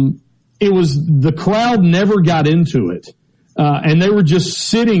 It was the crowd never got into it. And they were just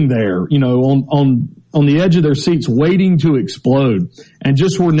sitting there, you know, on the edge of their seats waiting to explode and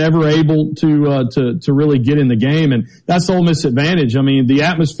just were never able to really get in the game. And that's the Ole Miss advantage. I mean, the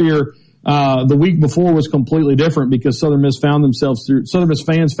atmosphere, the week before was completely different because Southern Miss fans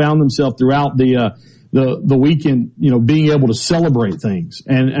found themselves throughout the weekend, you know, being able to celebrate things.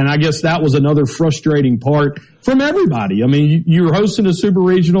 And I guess that was another frustrating part from everybody. I mean, you're hosting a Super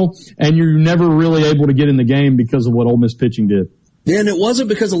Regional and you're never really able to get in the game because of what Ole Miss pitching did. Yeah, and it wasn't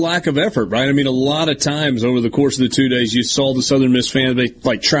because of lack of effort, right? I mean, a lot of times over the course of the 2 days, you saw the Southern Miss fans, they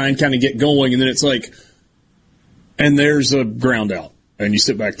like try and kind of get going, and then it's like, and there's a ground out, and you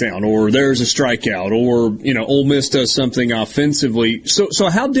sit back down, or there's a strikeout, or, you know, Ole Miss does something offensively. So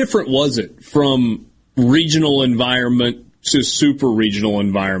how different was it from regional environment to super regional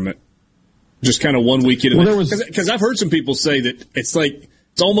environment? Just kind of 1 week into because I've heard some people say that it's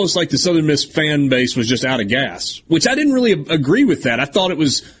almost like the Southern Miss fan base was just out of gas, which I didn't really agree with that. I thought it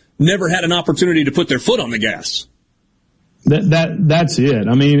was never had an opportunity to put their foot on the gas. That's it.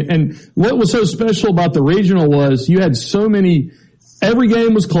 I mean, and what was so special about the regional was you had so many, every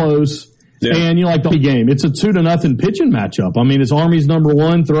game was close. Yeah. And you like the game. It's a 2-0 pitching matchup. I mean, it's Army's number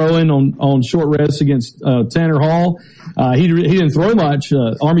 1 throwing on short rest against Tanner Hall. He didn't throw much.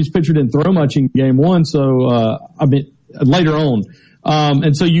 Army's pitcher didn't throw much in game 1. So I mean later on,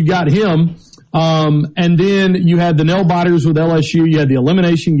 and so you got him. And then you had the nail biters with LSU. You had the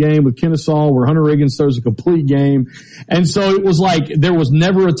elimination game with Kennesaw where Hunter Riggins throws a complete game. And so it was like there was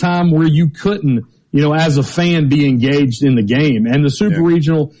never a time where you couldn't, you know, as a fan, be engaged in the game. And the Super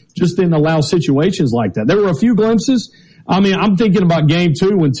Regional just didn't allow situations like that. There were a few glimpses. I mean, I'm thinking about game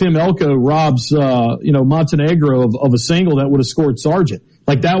 2 when Tim Elko robs, Montenegro of a single that would have scored Sargent.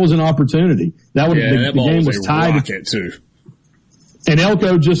 Like, that was an opportunity. That would the game was tied. Too. And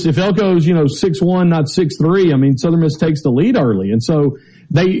Elko if Elko's, 6'1", not 6'3", I mean, Southern Miss takes the lead early. And so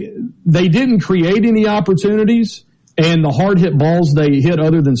they didn't create any opportunities, and the hard hit balls they hit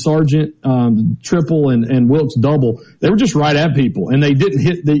other than Sargent, triple and Wilkes double, they were just right at people. And they didn't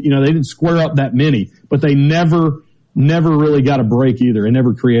hit they didn't square up that many, but they never really got a break either and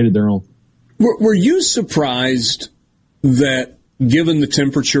never created their own. Were you surprised that given the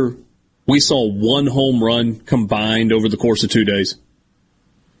temperature, we saw 1 home run combined over the course of 2 days?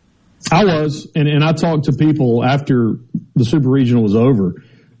 I was, and I talked to people after the Super Regional was over.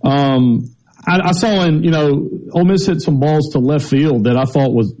 I saw Ole Miss hit some balls to left field that I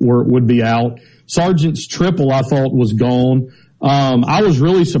thought would be out. Sargent's triple I thought was gone. I was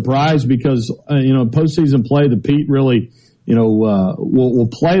really surprised because, postseason play, the Pete really, will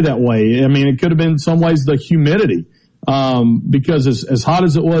play that way. I mean, it could have been in some ways the humidity. Because as hot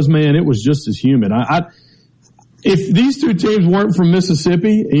as it was, man, it was just as humid. If these two teams weren't from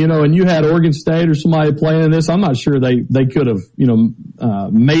Mississippi, and you had Oregon State or somebody playing in this, I'm not sure they could have,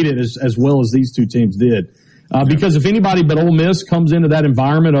 made it as well as these two teams did. Because if anybody but Ole Miss comes into that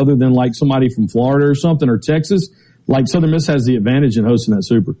environment other than like somebody from Florida or something or Texas, like Southern Miss has the advantage in hosting that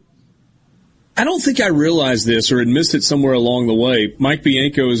Super. I don't think I realized this or had missed it somewhere along the way. Mike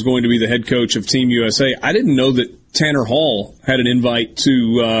Bianco is going to be the head coach of Team USA. I didn't know that Tanner Hall had an invite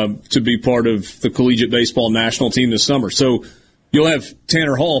to be part of the collegiate baseball national team this summer. So you'll have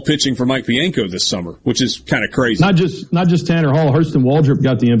Tanner Hall pitching for Mike Bianco this summer, which is kind of crazy. Not just Tanner Hall. Hurston Waldrop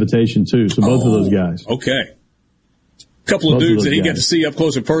got the invitation too. So both of those guys. Okay. A couple of dudes that he got to see up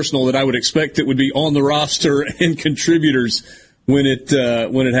close and personal that I would expect that would be on the roster and contributors when it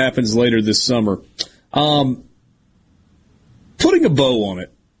happens later this summer. Putting a bow on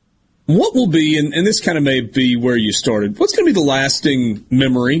it, what will be, and this kind of may be where you started, what's going to be the lasting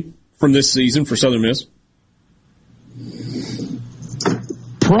memory from this season for Southern Miss?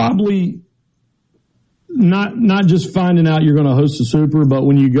 Probably not just finding out you're going to host a Super, but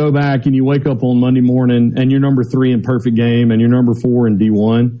when you go back and you wake up on Monday morning and you're number 3 in perfect game and you're number 4 in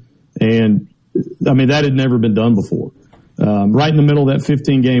D1. And, I mean, that had never been done before. Right in the middle of that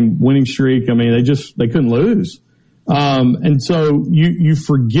 15-game winning streak, I mean, they couldn't lose. And so you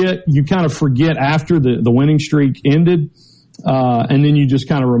kind of forget after the winning streak ended, and then you just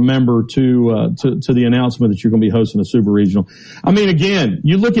kind of remember to the announcement that you're going to be hosting a Super Regional. I mean, again,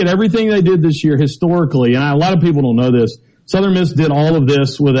 you look at everything they did this year historically, and a lot of people don't know this. Southern Miss did all of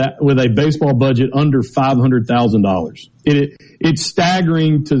this with a baseball budget under $500,000. It's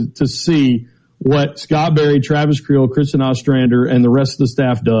staggering to see what Scott Berry, Travis Creel, Kristen Ostrander, and the rest of the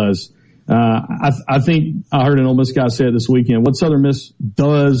staff does. I think I heard an Ole Miss guy say it this weekend. What Southern Miss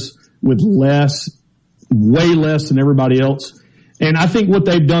does with way less than everybody else. And I think what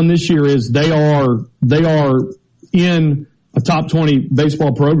they've done this year is they are in a top 20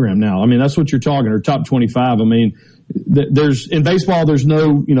 baseball program now. I mean, that's what you're talking, or top 25. I mean, in baseball, there's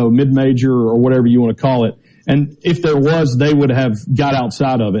no, mid-major or whatever you want to call it. And if there was, they would have got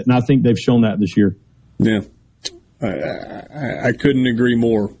outside of it. And I think they've shown that this year. Yeah. I couldn't agree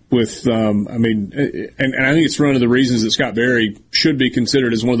more with, and I think it's one of the reasons that Scott Berry should be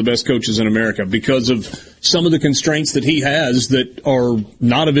considered as one of the best coaches in America, because of some of the constraints that he has that are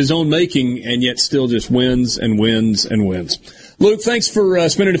not of his own making and yet still just wins and wins and wins. Luke, thanks for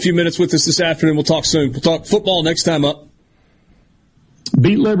spending a few minutes with us this afternoon. We'll talk soon. We'll talk football next time up.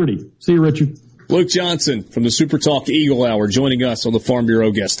 Beat Liberty. See you, Richard. Luke Johnson from the Super Talk Eagle Hour joining us on the Farm Bureau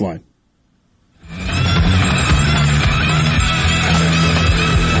guest line.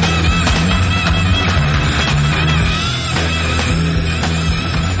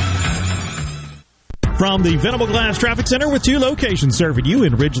 From the Venable Glass Traffic Center with 2 locations serving you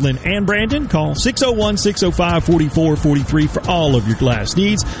in Ridgeland and Brandon, call 601-605-4443 for all of your glass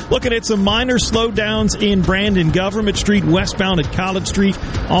needs. Looking at some minor slowdowns in Brandon, Government Street, westbound at College Street.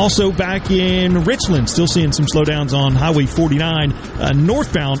 Also back in Richland, still seeing some slowdowns on Highway 49,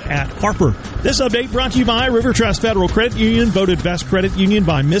 northbound at Harper. This update brought to you by River Trust Federal Credit Union, voted best credit union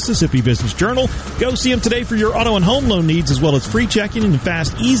by Mississippi Business Journal. Go see them today for your auto and home loan needs, as well as free checking and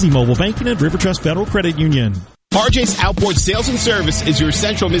fast, easy mobile banking at River Trust Federal Credit Union. RJ's Outboard Sales and Service is your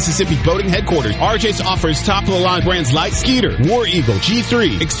central Mississippi boating headquarters. RJ's offers top-of-the-line brands like Skeeter, War Eagle,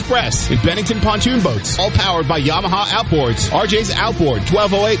 G3, Express, and Bennington pontoon boats, all powered by Yamaha Outboards. RJ's Outboard,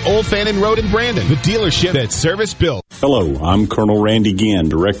 1208 Old Fannin Road in Brandon, the dealership that's service built. Hello, I'm Colonel Randy Ginn,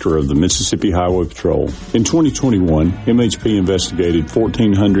 Director of the Mississippi Highway Patrol. In 2021, MHP investigated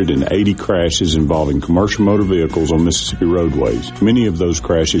 1,480 crashes involving commercial motor vehicles on Mississippi roadways. Many of those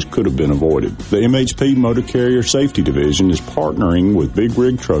crashes could have been avoided. The MHP Motor Carrier Safety Division is partnering with big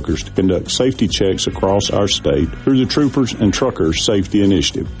rig truckers to conduct safety checks across our state through the Troopers and Truckers Safety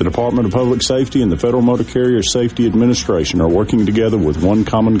Initiative. The Department of Public Safety and the Federal Motor Carrier Safety Administration are working together with one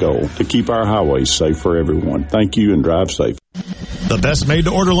common goal: to keep our highways safe for everyone. Thank you, and drive safe. The best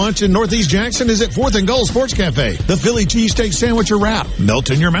made-to-order lunch in Northeast Jackson is at 4th and Gold Sports Cafe. The Philly cheesesteak sandwich or wrap,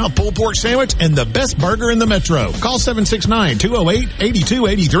 melt-in-your-mouth pulled pork sandwich, and the best burger in the metro. Call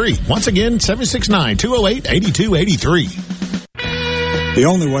 769-208-8283. Once again, 769-208-8283. The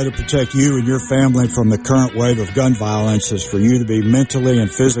only way to protect you and your family from the current wave of gun violence is for you to be mentally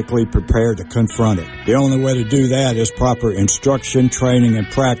and physically prepared to confront it. The only way to do that is proper instruction, training, and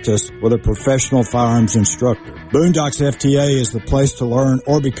practice with a professional firearms instructor. Boondocks FTA is the place to learn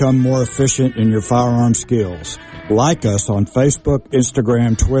or become more efficient in your firearm skills. Like us on Facebook,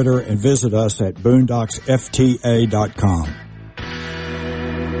 Instagram, Twitter, and visit us at boondocksfta.com.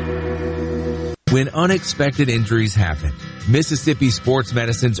 When unexpected injuries happen, Mississippi Sports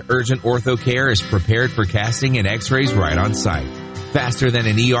Medicine's Urgent Ortho Care is prepared for casting and x-rays right on site. Faster than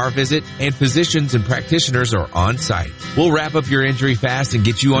an ER visit, and physicians and practitioners are on site. We'll wrap up your injury fast and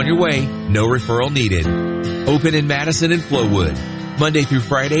get you on your way. No referral needed. Open in Madison and Flowood. Monday through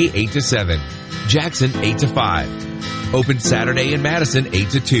Friday, 8 to 7. Jackson, 8 to 5. Open Saturday in Madison, 8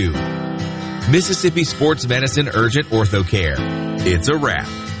 to 2. Mississippi Sports Medicine Urgent Ortho Care. It's a wrap.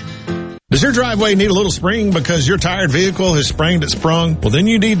 Does your driveway need a little spring because your tired vehicle has sprained its sprung? Well, then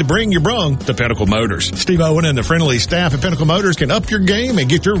you need to bring your brung to Pinnacle Motors. Steve Owen and the friendly staff at Pinnacle Motors can up your game and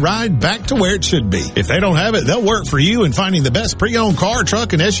get your ride back to where it should be. If they don't have it, they'll work for you in finding the best pre-owned car,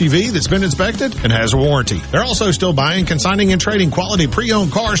 truck, and SUV that's been inspected and has a warranty. They're also still buying, consigning, and trading quality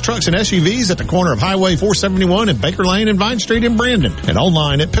pre-owned cars, trucks, and SUVs at the corner of Highway 471 and Baker Lane and Vine Street in Brandon, and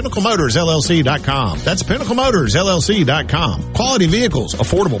online at PinnacleMotorsLLC.com. That's PinnacleMotorsLLC.com. Quality vehicles,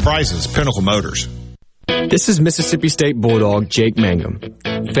 affordable prices, Pinnacle Motors. This is Mississippi State Bulldog Jake Mangum.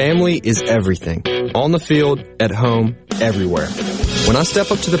 Family is everything. On the field, at home, everywhere. When I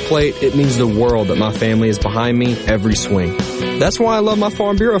step up to the plate, it means the world that my family is behind me every swing. That's why I love my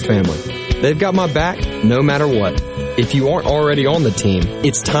Farm Bureau family. They've got my back no matter what. If you aren't already on the team,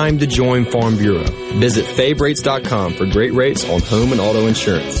 it's time to join Farm Bureau. Visit favrates.com for great rates on home and auto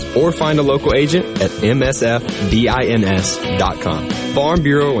insurance, or find a local agent at msfbins.com. Farm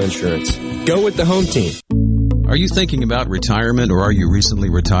Bureau Insurance. Go with the home team. Are you thinking about retirement, or are you recently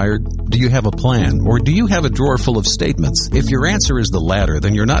retired? Do you have a plan, or do you have a drawer full of statements? If your answer is the latter,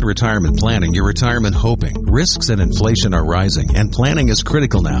 then you're not retirement planning, you're retirement hoping. Risks and inflation are rising, and planning is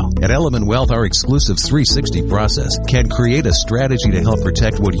critical now. At Element Wealth, our exclusive 360 process can create a strategy to help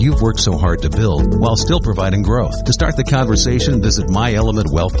protect what you've worked so hard to build while still providing growth. To start the conversation, visit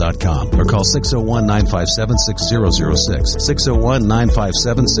myelementwealth.com or call 601-957-6006.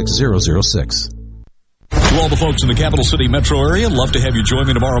 601-957-6006. To all the folks in the Capital City metro area, love to have you join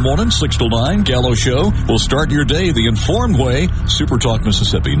me tomorrow morning, 6 till 9, Gallo Show. We'll start your day the informed way. Super Talk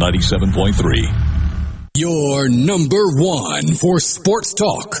Mississippi 97.3. Your number one for sports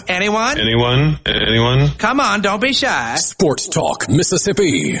talk. Anyone? Come on, don't be shy. Sports Talk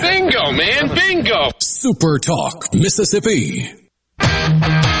Mississippi. Bingo, man, bingo. Super Talk Mississippi.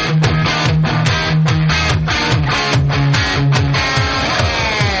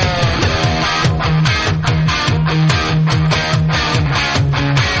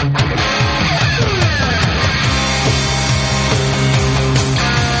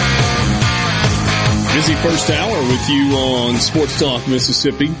 Busy first hour with you on Sports Talk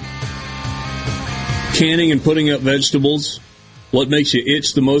Mississippi. Canning and putting up vegetables. What makes you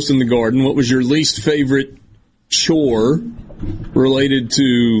itch the most in the garden? What was your least favorite chore related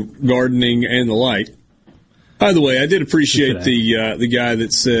to gardening and the like? By the way, I did appreciate the guy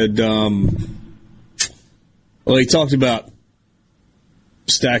that said, he talked about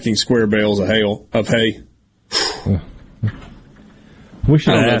stacking square bales of hay. We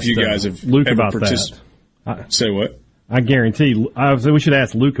should I don't know ask if you guys have Luke ever about that. Say what? I guarantee. We should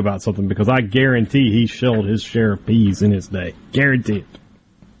ask Luke about something, because I guarantee he shelled his share of peas in his day. Guarantee it.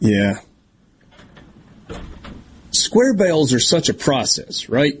 Yeah. Square bales are such a process,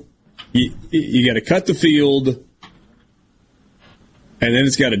 right? You got to cut the field, and then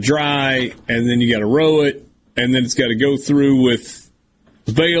it's got to dry, and then you got to row it, and then it's got to go through with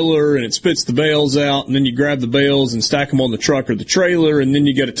the baler, and it spits the bales out, and then you grab the bales and stack them on the truck or the trailer, and then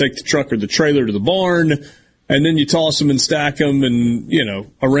you got to take the truck or the trailer to the barn, and then you toss them and stack them and,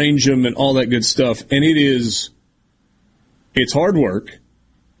 arrange them and all that good stuff. And it is It's hard work.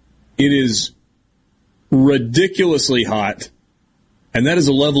 It is ridiculously hot. And that is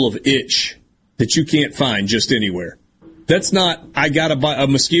a level of itch that you can't find just anywhere. That's not, I got a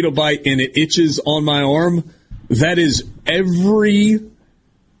mosquito bite and it itches on my arm. That is every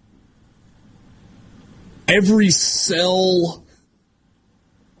cell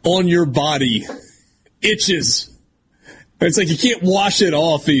on your body itches. It's like you can't wash it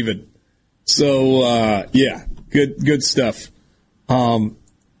off even. So, yeah, good stuff.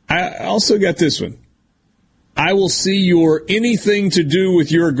 I also got this one. I will see your anything to do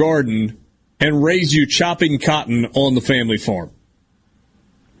with your garden and raise you chopping cotton on the family farm.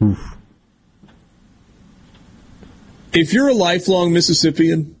 Oof. If you're a lifelong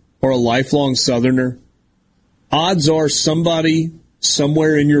Mississippian or a lifelong Southerner, odds are somebody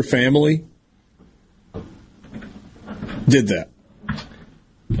somewhere in your family did that.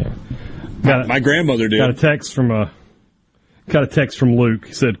 Okay. My grandmother did. Got a text from Luke.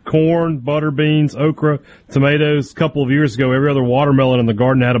 He said corn, butter beans, okra, tomatoes. A couple of years ago, every other watermelon in the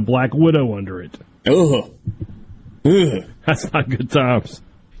garden had a black widow under it. Ugh. That's not good times.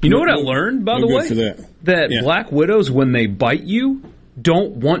 You know what I learned, by the way? That black widows, when they bite you,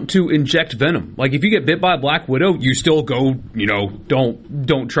 don't want to inject venom. Like, if you get bit by a black widow, you still go,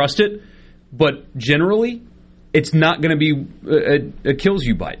 don't trust it. But generally, it's not going to be a kills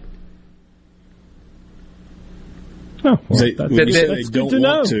you bite. Oh, well, they don't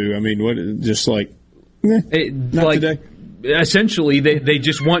want to. I mean, what? Just like, not today. Essentially, they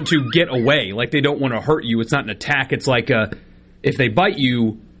just want to get away. Like, they don't want to hurt you. It's not an attack. It's like if they bite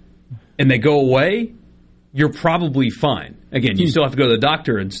you and they go away, you're probably fine. Again, you still have to go to the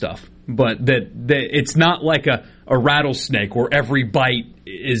doctor and stuff. But that it's not like a rattlesnake where every bite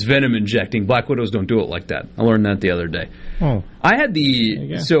is venom injecting. Black widows don't do it like that. I learned that the other day. Oh. I had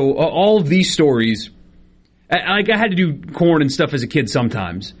all of these stories. I had to do corn and stuff as a kid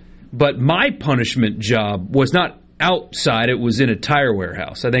sometimes, but my punishment job was not outside. It was in a tire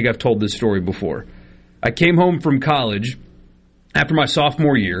warehouse. I think I've told this story before. I came home from college after my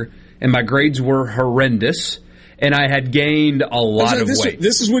sophomore year, and my grades were horrendous, and I had gained a lot of weight.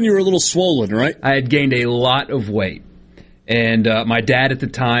 This is when you were a little swollen, right? I had gained a lot of weight, and my dad at the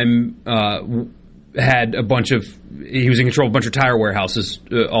time had he was in control of a bunch of tire warehouses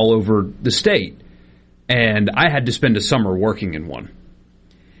all over the state. And I had to spend a summer working in one.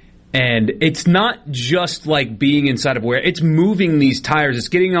 And it's not just like being inside of it's moving these tires. It's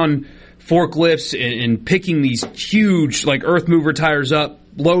getting on forklifts and picking these huge, like, earth mover tires up,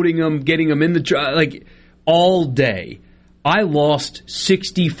 loading them, getting them in the truck, like, all day. I lost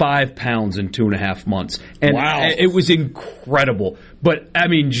 65 pounds in 2.5 months. And wow. It was incredible. But, I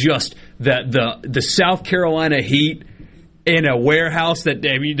mean, just the South Carolina heat, in a warehouse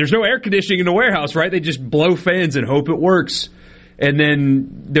there's no air conditioning in the warehouse, right? They just blow fans and hope it works. And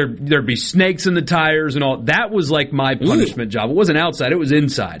then there'd be snakes in the tires and all. That was like my punishment job. It wasn't outside, it was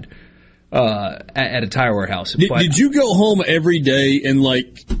inside at a tire warehouse. Did you go home every day and,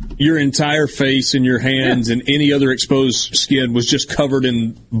 like, your entire face and your hands and any other exposed skin was just covered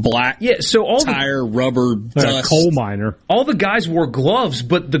in black so all tire, rubber, dust? Coal miner. All the guys wore gloves,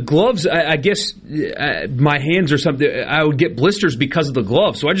 but the gloves, I guess my hands or something, I would get blisters because of the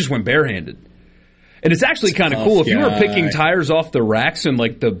gloves, so I just went barehanded. And it's actually kind of cool. If you were picking tires off the racks in,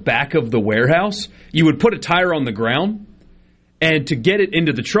 like, the back of the warehouse, you would put a tire on the ground, and to get it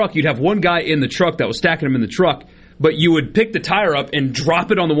into the truck, you'd have one guy in the truck that was stacking them in the truck, but you would pick the tire up and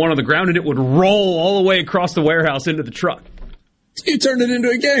drop it on the one on the ground, and it would roll all the way across the warehouse into the truck. You turned it into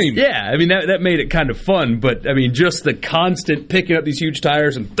a game. Yeah, I mean, that made it kind of fun, but, I mean, just the constant picking up these huge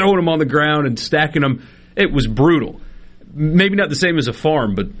tires and throwing them on the ground and stacking them, it was brutal. Maybe not the same as a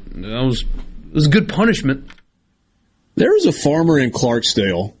farm, but it was good punishment. There was a farmer in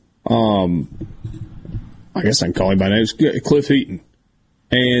Clarksdale, I guess I can call him by name, Cliff Heaton,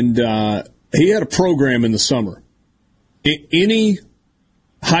 and he had a program in the summer. Any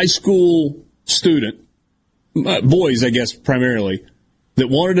high school student, boys, I guess primarily, that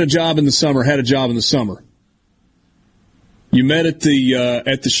wanted a job in the summer had a job in the summer. You met at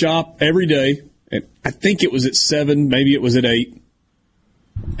the shop every day. And I think it was at 7, maybe it was at 8,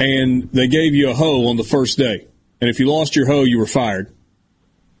 and they gave you a hoe on the first day. And if you lost your hoe, you were fired.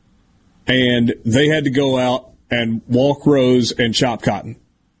 And they had to go out and walk rows and chop cotton.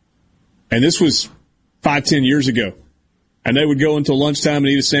 And this was 5-10 years ago. And they would go until lunchtime and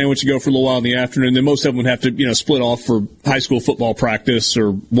eat a sandwich and go for a little while in the afternoon. Then most of them would have to, split off for high school football practice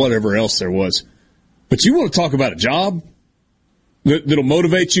or whatever else there was. But you want to talk about a job that'll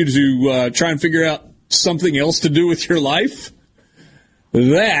motivate you to try and figure out something else to do with your life?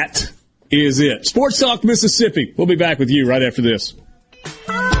 That is it. Sports Talk Mississippi. We'll be back with you right after this.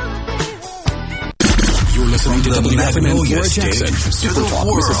 You're listening to WFMN Jackson, Super Talk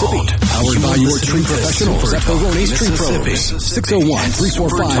Mississippi. Powered by your tree professionals at Barone's Tree Pros.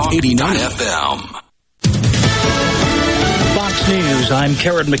 601-345-89FM. Fox News, I'm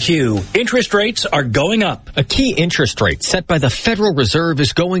Karen McHugh. Interest rates are going up. A key interest rate set by the Federal Reserve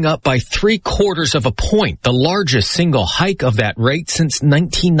is going up by 0.75 of a point, the largest single hike of that rate since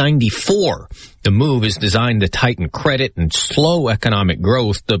 1994. The move is designed to tighten credit and slow economic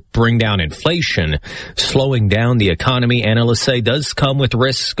growth to bring down inflation. Slowing down the economy, analysts say, does come with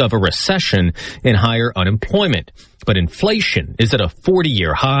risk of a recession and higher unemployment. But inflation is at a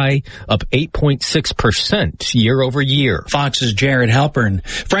 40-year high, up 8.6% year over year. Fox's Jared Halpern.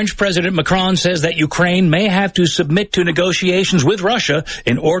 French President Macron says that Ukraine may have to submit to negotiations with Russia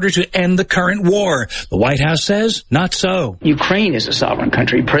in order to end the current war. The White House says not so. Ukraine is a sovereign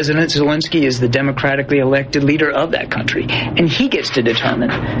country. President Zelensky is the democratically elected leader of that country, and he gets to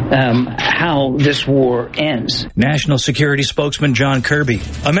determine how this war ends. National Security spokesman John Kirby.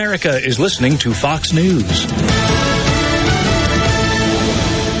 America is listening to Fox News.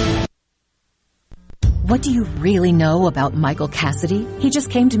 What do you really know about Michael Cassidy? He just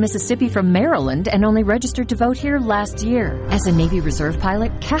came to Mississippi from Maryland and only registered to vote here last year. As a Navy Reserve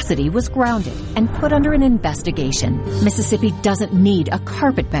pilot, Cassidy was grounded and put under an investigation. Mississippi doesn't need a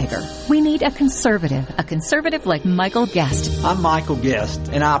carpetbagger. We need a conservative like Michael Guest. I'm Michael Guest,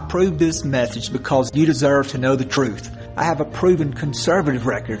 and I approve this message because you deserve to know the truth. I have a proven conservative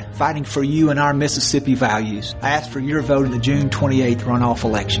record fighting for you and our Mississippi values. I ask for your vote in the June 28th runoff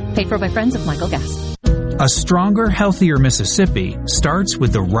election. Paid for by friends of Michael Guest. A stronger, healthier Mississippi starts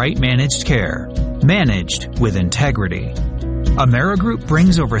with the right managed care, managed with integrity. AmeriGroup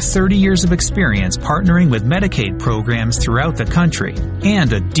brings over 30 years of experience partnering with Medicaid programs throughout the country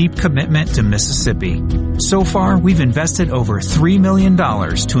and a deep commitment to Mississippi. So far, we've invested over $3 million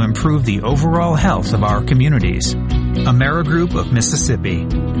to improve the overall health of our communities. AmeriGroup of Mississippi.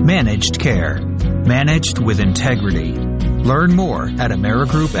 Managed care. Managed with integrity. Learn more at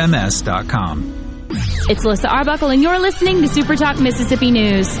AmeriGroupMS.com. It's Alyssa Arbuckle, and you're listening to Super Talk Mississippi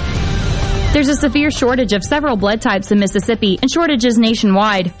News. There's a severe shortage of several blood types in Mississippi and shortages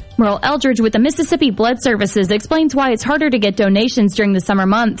nationwide. Merle Eldridge with the Mississippi Blood Services explains why it's harder to get donations during the summer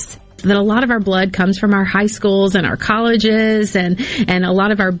months. That a lot of our blood comes from our high schools and our colleges and a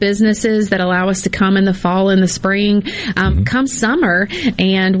lot of our businesses that allow us to come in the fall and the spring. Come summer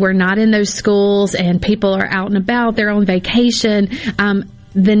and we're not in those schools and people are out and about, they're on vacation.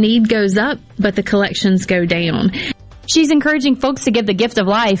 The need goes up, but the collections go down. She's encouraging folks to give the gift of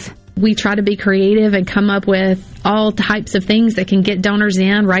life. We try to be creative and come up with all types of things that can get donors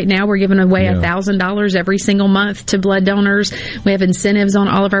in. Right now, we're giving away $1,000 every single month to blood donors. We have incentives on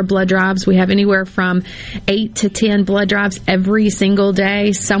all of our blood drives. We have anywhere from 8 to 10 blood drives every single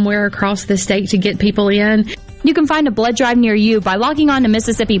day somewhere across the state to get people in. You can find a blood drive near you by logging on to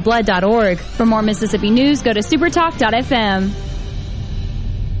MississippiBlood.org. For more Mississippi news, go to supertalk.fm.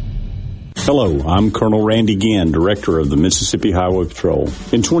 Hello, I'm Colonel Randy Ginn, Director of the Mississippi Highway Patrol.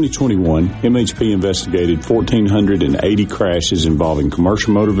 In 2021, MHP investigated 1,480 crashes involving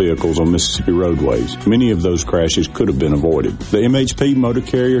commercial motor vehicles on Mississippi roadways. Many of those crashes could have been avoided. The MHP Motor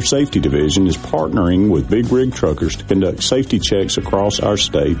Carrier Safety Division is partnering with big rig truckers to conduct safety checks across our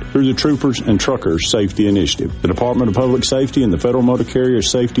state through the Troopers and Truckers Safety Initiative. The Department of Public Safety and the Federal Motor Carrier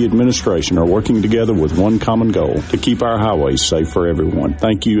Safety Administration are working together with one common goal: to keep our highways safe for everyone.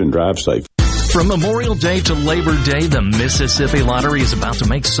 Thank you and drive safe. From Memorial Day to Labor Day, the Mississippi Lottery is about to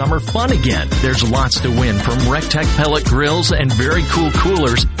make summer fun again. There's lots to win, from RecTech pellet grills and very cool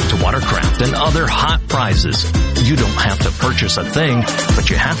coolers to watercraft and other hot prizes. You don't have to purchase a thing, but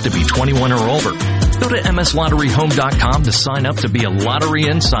you have to be 21 or older. Go to mslotteryhome.com to sign up to be a lottery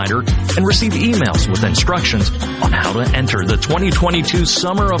insider and receive emails with instructions on how to enter the 2022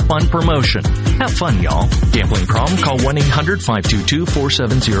 Summer of Fun promotion. Have fun, y'all. Gambling problem? Call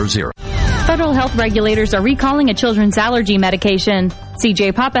 1-800-522-4700. Federal health regulators are recalling a children's allergy medication.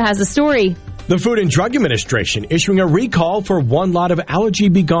 CJ Papa has a story. The Food and Drug Administration issuing a recall for one lot of Allergy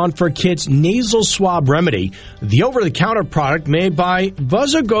Be Gone for Kids nasal swab remedy, the over-the-counter product made by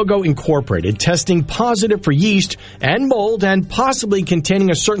Buzzagogo Incorporated, testing positive for yeast and mold and possibly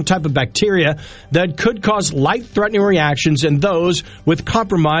containing a certain type of bacteria that could cause life-threatening reactions in those with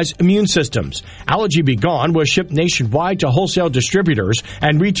compromised immune systems. Allergy Be Gone was shipped nationwide to wholesale distributors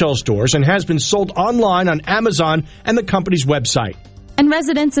and retail stores and has been sold online on Amazon and the company's website. And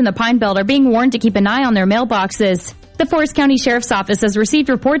residents in the Pine Belt are being warned to keep an eye on their mailboxes. The Forest County Sheriff's Office has received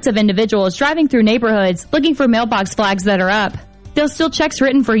reports of individuals driving through neighborhoods looking for mailbox flags that are up. They'll steal checks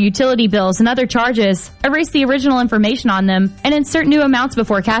written for utility bills and other charges, erase the original information on them, and insert new amounts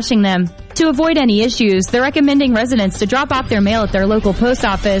before cashing them. To avoid any issues, they're recommending residents to drop off their mail at their local post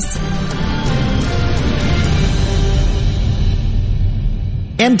office.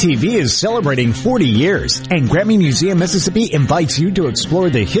 MTV is celebrating 40 years, and Grammy Museum Mississippi invites you to explore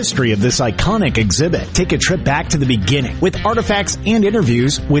the history of this iconic exhibit. Take a trip back to the beginning with artifacts and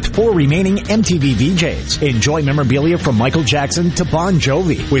interviews with 4 remaining MTV VJs. Enjoy memorabilia from Michael Jackson to Bon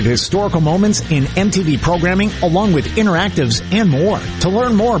Jovi with historical moments in MTV programming along with interactives and more. To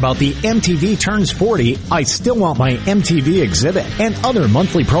learn more about the MTV Turns 40, I Still Want My MTV exhibit and other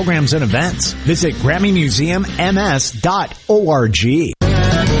monthly programs and events, visit GrammyMuseumMS.org.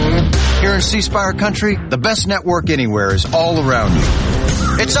 Here in C Spire country, the best network anywhere is all around you.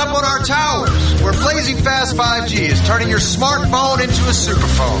 It's up on our towers, where blazing fast 5G is turning your smartphone into a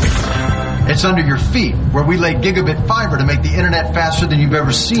superphone. It's under your feet, where we lay gigabit fiber to make the internet faster than you've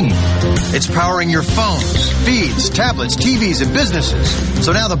ever seen. It's powering your phones, feeds, tablets, TVs, and businesses.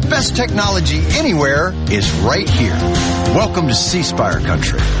 So now the best technology anywhere is right here. Welcome to C Spire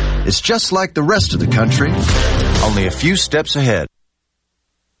country. It's just like the rest of the country, only a few steps ahead.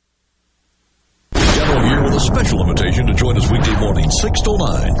 Here with a special invitation to join us weekday morning, 6 to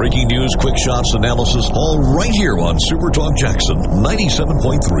 9. Breaking news, quick shots, analysis, all right here on Super Talk Jackson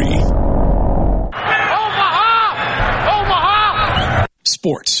 97.3. Omaha!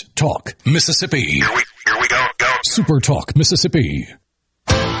 Sports Talk Mississippi. Here we go. Super Talk Mississippi.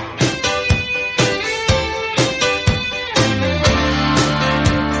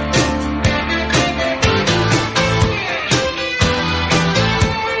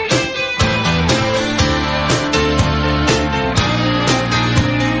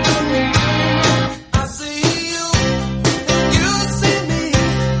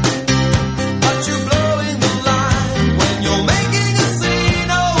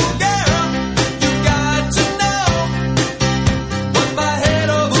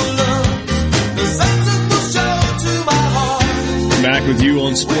 With you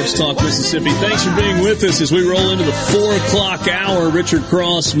on Sports Talk Mississippi. Thanks for being with us as we roll into the 4 o'clock hour. Richard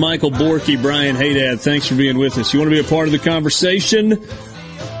Cross, Michael Borky, Brian Haydad, thanks for being with us. You want to be a part of the conversation?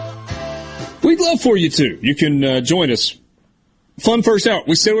 We'd love for you to. You can join us. Fun first hour.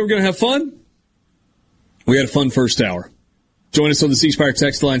 We said we were going to have fun. We had a fun first hour. Join us on the C Spire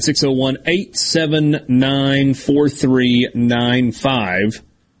text line 601-879-4395.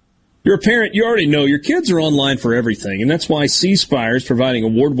 You're a parent, you already know your kids are online for everything, and that's why C Spire is providing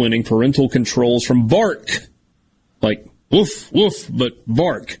award-winning parental controls from Bark. Like, woof, woof, but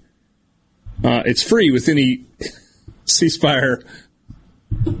Bark. It's free with any C Spire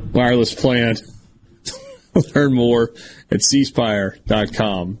wireless plan. Learn more at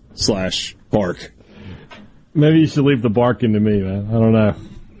cspire.com/bark. Maybe you should leave the barking to me, man. I don't know.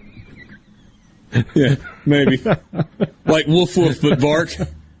 Yeah, maybe. Like woof, woof, but bark.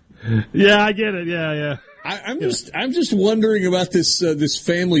 Yeah, I get it. Yeah. I'm just wondering about this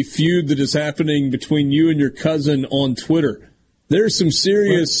family feud that is happening between you and your cousin on Twitter. There's some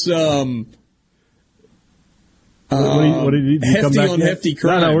serious what did you hefty on hefty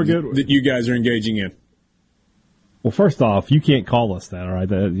crime we're good. That you guys are engaging in. Well, first off, you can't call us that, all right?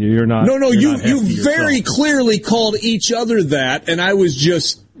 You're not. No, you very clearly called each other that, and I was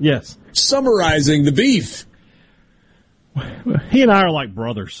just summarizing the beef. He and I are like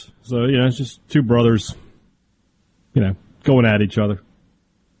brothers. So, it's just two brothers, going at each other.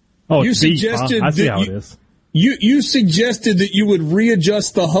 Oh, you suggested I see how it is. You suggested that you would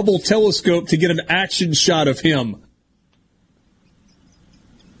readjust the Hubble telescope to get an action shot of him.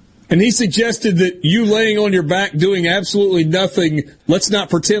 And he suggested that you laying on your back doing absolutely nothing, let's not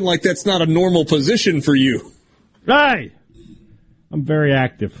pretend like that's not a normal position for you. Hey! I'm very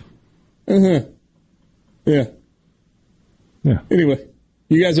active. Uh-huh. Yeah. Yeah. Anyway,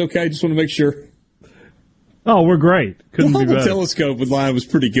 you guys okay? Just want to make sure. Oh, we're great. Couldn't be better. The telescope with line was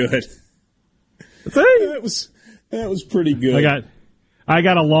pretty good. That was pretty good. I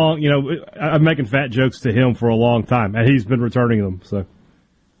got a long, I'm making fat jokes to him for a long time, and he's been returning them. So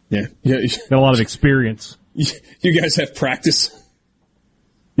yeah, got a lot of experience. You guys have practice.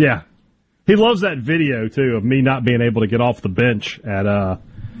 Yeah, he loves that video too of me not being able to get off the bench at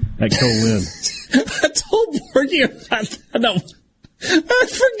Colin. I told Borky about that. I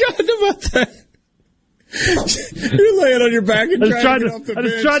forgot about that. You're laying on your back and trying to get off the bench. I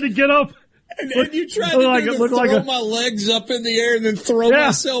just tried to get up. And you tried to throw my legs up in the air and then throw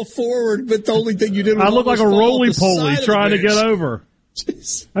myself forward, but the only thing you did was I look like a roly-poly trying to get over.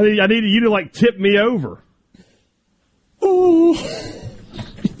 Jeez. I needed you to, tip me over. Oh.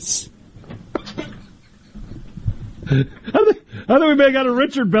 I think we may have got a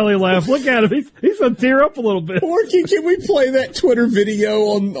Richard belly laugh. Look at him. He's going to tear up a little bit. Orky, can we play that Twitter video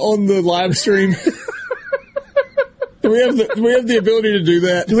on the live stream? Do we have the ability to do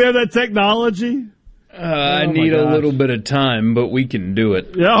that? Do we have that technology? I need a little bit of time, but we can do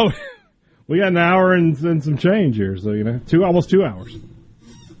it. Yeah, we got an hour and some change here, so almost 2 hours.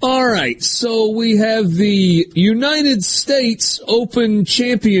 All right, so we have the United States Open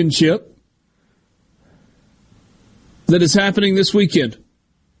Championship that is happening this weekend.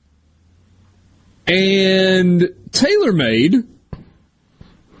 And TaylorMade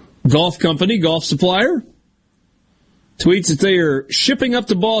Golf Company, golf supplier, tweets that they are shipping up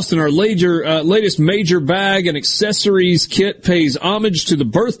to Boston. Our latest major bag and accessories kit pays homage to the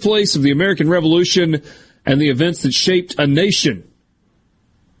birthplace of the American Revolution and the events that shaped a nation.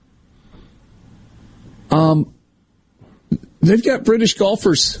 They've got British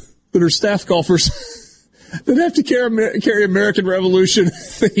golfers that are staff golfers that have to carry American Revolution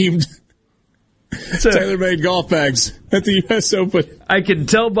themed TaylorMade golf bags at the U.S. Open. I can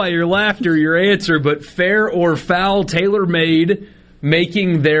tell by your laughter your answer, but fair or foul, TaylorMade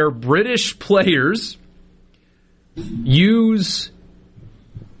making their British players use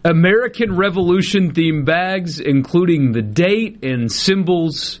American Revolution themed bags, including the date and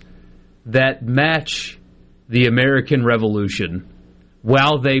symbols that match the American Revolution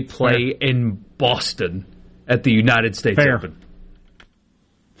while they play in Boston at the United States Open.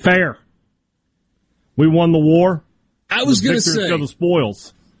 Fair. We won the war. I was going to say, the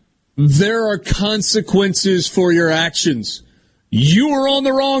spoils. There are consequences for your actions. You were on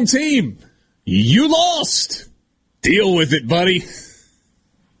the wrong team. You lost. Deal with it, buddy.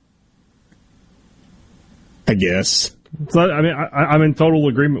 I guess. So, I'm in total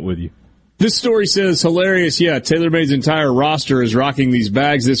agreement with you. This story says, hilarious, yeah, TaylorMade's entire roster is rocking these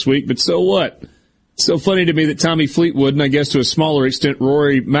bags this week, but so what? It's so funny to me that Tommy Fleetwood, and I guess to a smaller extent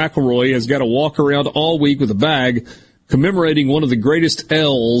Rory McIlroy, has got to walk around all week with a bag commemorating one of the greatest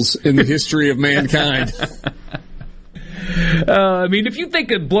L's in the history of mankind. If you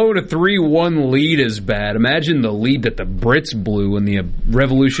think of blowing a 3-1 lead is bad, imagine the lead that the Brits blew in the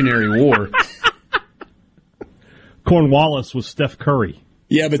Revolutionary War. Cornwallis was Steph Curry.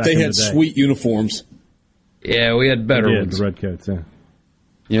 Yeah, but they had sweet uniforms. Yeah, we had better ones. The Redcoats, yeah.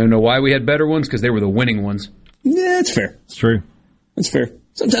 You know why we had better ones? Because they were the winning ones. Yeah, it's fair. It's true. That's fair.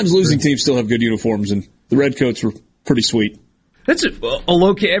 Sometimes losing teams still have good uniforms, and the Redcoats were pretty sweet. That's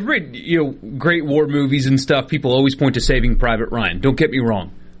every great war movies and stuff. People always point to Saving Private Ryan. Don't get me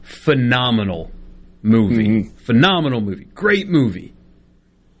wrong, phenomenal movie, phenomenal movie, great movie.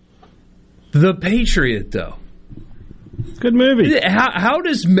 The Patriot, though, good movie. How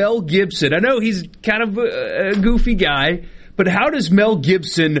does Mel Gibson? I know he's kind of a goofy guy, but how does Mel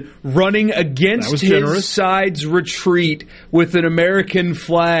Gibson running against his side's retreat with an American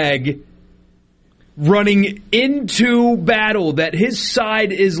flag? Running into battle that his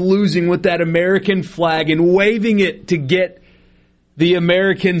side is losing with that American flag and waving it to get the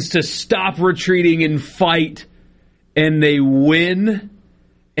Americans to stop retreating and fight, and they win,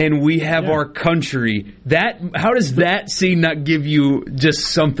 and we have our country. How does that scene not give you just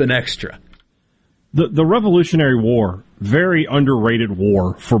something extra? The Revolutionary War, very underrated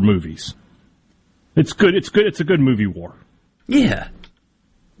war for movies. It's good. It's good. It's a good movie war. Yeah.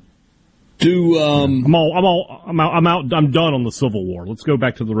 I'm out. I'm done on the Civil War. Let's go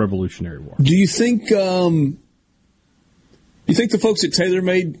back to the Revolutionary War. Do you think? You think the folks at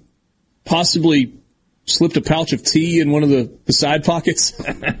TaylorMade possibly slipped a pouch of tea in one of the side pockets?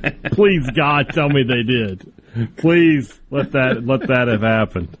 Please, God, tell me they did. Please let that have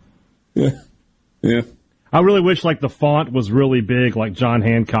happened. Yeah. I really wish the font was really big, like John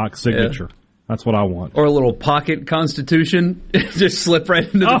Hancock's signature. Yeah. That's what I want. Or a little pocket Constitution. Just slip right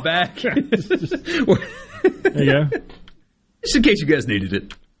into the back. There you go. Just in case you guys needed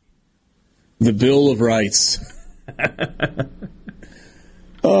it. The Bill of Rights.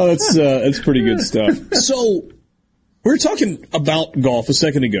 Oh, that's pretty good stuff. So, we were talking about golf a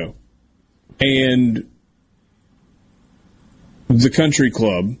second ago. And the country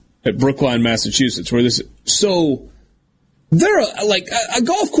club at Brookline, Massachusetts, where this... So... There are, a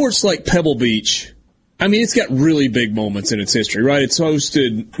golf course like Pebble Beach. I mean, it's got really big moments in its history, right? It's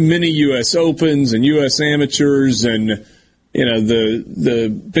hosted many U.S. Opens and U.S. Amateurs and,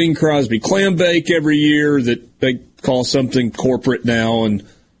 the Bing Crosby Clam Bake every year that they call something corporate now. And,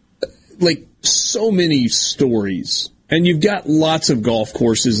 so many stories. And you've got lots of golf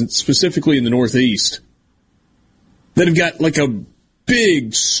courses, specifically in the Northeast, that have got, a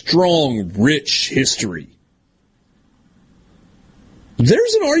big, strong, rich history.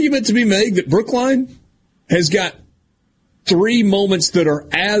 There's an argument to be made that Brookline has got three moments that are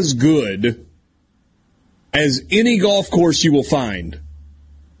as good as any golf course you will find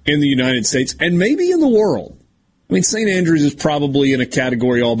in the United States and maybe in the world. I mean, St. Andrews is probably in a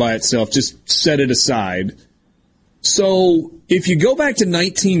category all by itself. Just set it aside. So if you go back to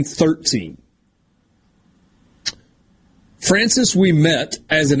 1913, Francis Ouimet,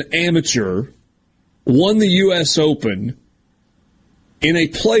 as an amateur, won the U.S. Open in a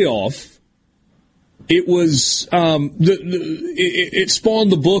playoff. It was it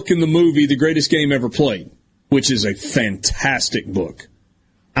spawned the book and the movie The Greatest Game Ever Played, which is a fantastic book.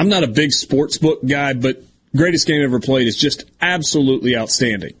 I'm not a big sports book guy, but Greatest Game Ever Played is just absolutely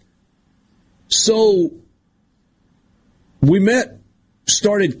outstanding. So Ouimet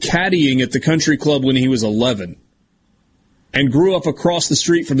started caddying at the country club when he was 11 and grew up across the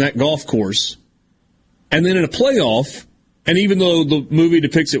street from that golf course. And then in a playoff, and even though the movie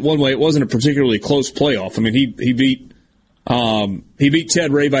depicts it one way, it wasn't a particularly close playoff. I mean, he beat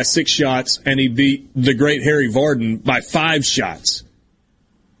Ted Ray by 6 shots, and he beat the great Harry Varden by 5 shots.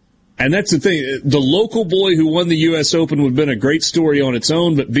 And that's the thing. The local boy who won the U.S. Open would have been a great story on its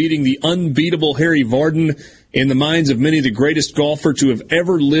own, but beating the unbeatable Harry Varden in the minds of many of the greatest golfers to have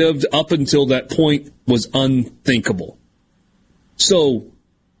ever lived up until that point was unthinkable. So,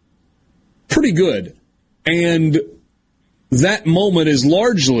 pretty good. And that moment is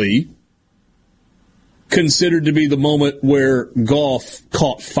largely considered to be the moment where golf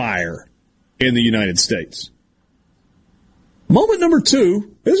caught fire in the United States. Moment number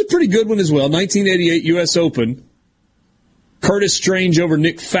 2, it was a pretty good one as well. 1988 U.S. Open. Curtis Strange over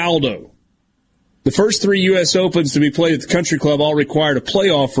Nick Faldo. The first 3 U.S. Opens to be played at the country club all required a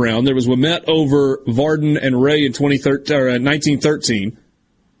playoff round. There was Ouimet over Varden and Ray in 1913.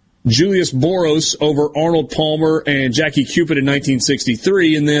 Julius Boros over Arnold Palmer and Jackie Cupid in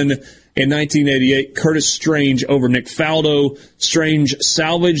 1963. And then in 1988, Curtis Strange over Nick Faldo. Strange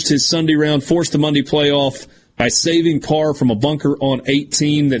salvaged his Sunday round, forced the Monday playoff by saving par from a bunker on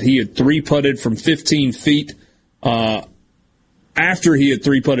 18 that he had 3-putted from 15 feet after he had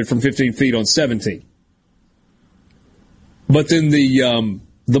 3-putted from 15 feet on 17. But then the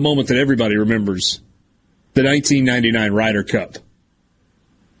moment that everybody remembers, the 1999 Ryder Cup.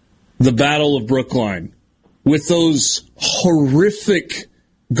 The Battle of Brookline, with those horrific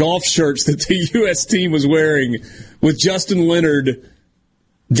golf shirts that the U.S. team was wearing, with Justin Leonard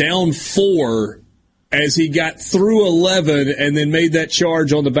down 4 as he got through 11 and then made that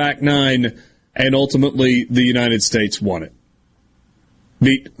charge on the back 9, and ultimately the United States won it.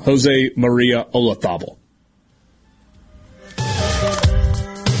 Beat Jose Maria Olazabal.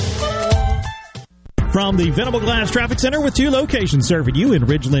 From the Venable Glass Traffic Center with 2 locations serving you in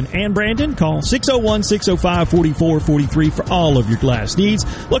Ridgeland and Brandon. Call 601-605-4443 for all of your glass needs.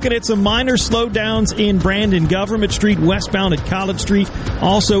 Looking at some minor slowdowns in Brandon, Government Street, westbound at College Street.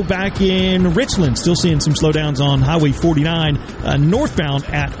 Also back in Richland, still seeing some slowdowns on Highway 49 northbound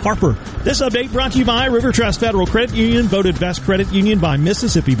at Harper. This update brought to you by River Trust Federal Credit Union, voted best credit union by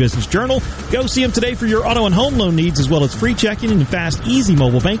Mississippi Business Journal. Go see them today for your auto and home loan needs, as well as free checking and fast, easy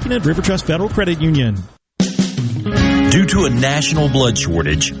mobile banking at River Trust Federal Credit Union. Due to a national blood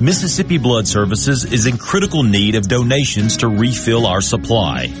shortage, Mississippi Blood Services is in critical need of donations to refill our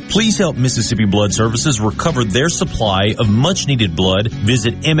supply. Please help Mississippi Blood Services recover their supply of much-needed blood.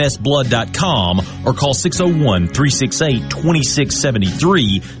 Visit msblood.com or call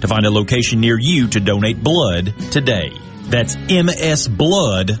 601-368-2673 to find a location near you to donate blood today. That's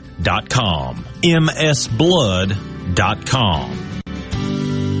msblood.com. msblood.com.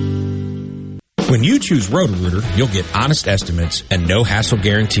 When you choose Roto-Rooter, you'll get honest estimates and no hassle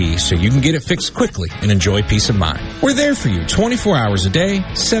guarantees, so you can get it fixed quickly and enjoy peace of mind. We're there for you 24 hours a day,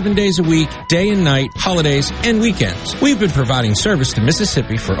 7 days a week, day and night, holidays, and weekends. We've been providing service to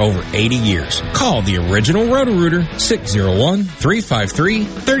Mississippi for over 80 years. Call the original Roto-Rooter,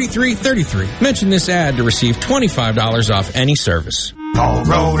 601-353-3333. Mention this ad to receive $25 off any service. Call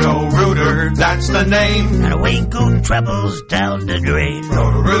Roto-Rooter, that's the name. And away go troubles down the drain.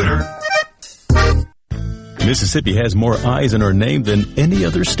 Roto-Rooter. Mississippi has more eyes in our name than any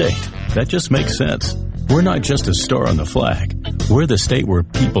other state. That just makes sense. We're not just a star on the flag. We're the state where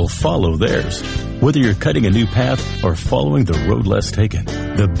people follow theirs. Whether you're cutting a new path or following the road less taken,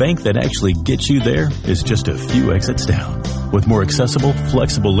 the bank that actually gets you there is just a few exits down. With more accessible,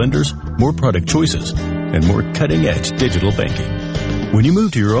 flexible lenders, more product choices, and more cutting-edge digital banking. When you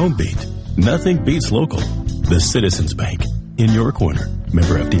move to your own beat, nothing beats local. The Citizens Bank. In your corner.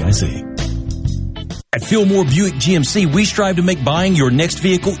 Member FDIC. At Fillmore Buick GMC, we strive to make buying your next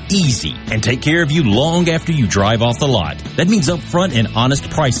vehicle easy and take care of you long after you drive off the lot. That means upfront and honest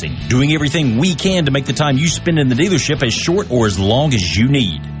pricing, doing everything we can to make the time you spend in the dealership as short or as long as you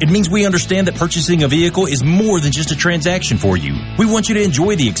need. It means we understand that purchasing a vehicle is more than just a transaction for you. We want you to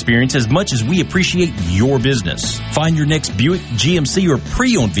enjoy the experience as much as we appreciate your business. Find your next Buick, GMC, or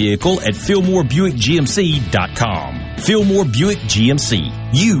pre-owned vehicle at FillmoreBuickGMC.com. Fillmore Buick GMC.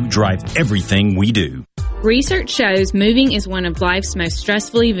 You drive everything we do. Research shows moving is one of life's most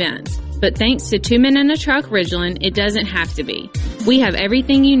stressful events, but thanks to 2 Men and a Truck Ridgeland, it doesn't have to be. We have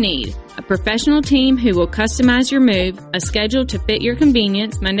everything you need. A professional team who will customize your move, a schedule to fit your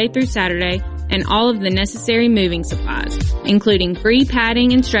convenience Monday through Saturday, and all of the necessary moving supplies, including free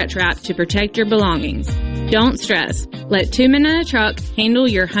padding and stretch wrap to protect your belongings. Don't stress. Let 2 Men and a Truck handle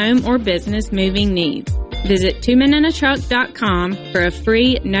your home or business moving needs. Visit 2menandatruck.com for a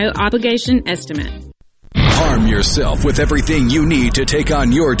free, no-obligation estimate. Arm yourself with everything you need to take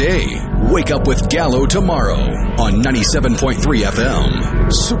on your day. Wake up with Gallo tomorrow on 97.3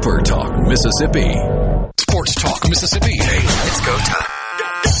 FM. Super Talk, Mississippi. Sports Talk, Mississippi. Hey, it's go time.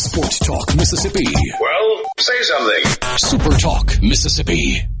 Sports Talk, Mississippi. Well, say something. Super Talk,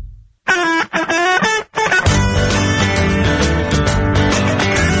 Mississippi.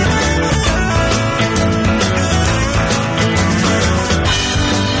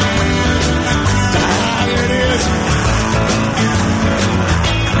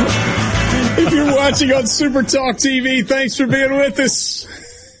 Watching on Super Talk TV, thanks for being with us.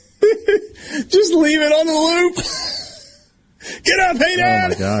 Just leave it on the loop. Get up, hey Dad. Oh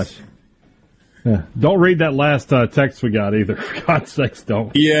my gosh. Yeah. Don't read that last text we got either. For God's sakes,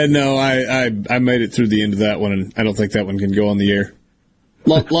 don't. Yeah, no, I made it through the end of that one, and I don't think that one can go on the air.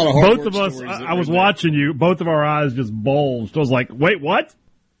 Lot of hard both of us. I was watching you. Both of our eyes just bulged. I was like, wait, what?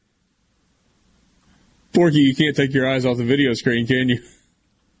 Porky, you can't take your eyes off the video screen, can you?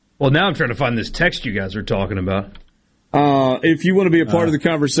 Well, now I'm trying to find this text you guys are talking about. If you want to be a part of the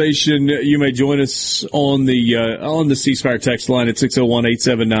conversation, you may join us on the C Spire text line at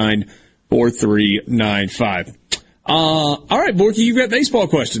 601-879-4395. All right, Borky, you've got baseball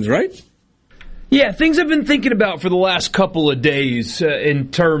questions, right? Yeah, things I've been thinking about for the last couple of days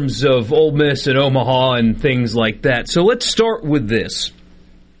in terms of Ole Miss and Omaha and things like that. So let's start with this.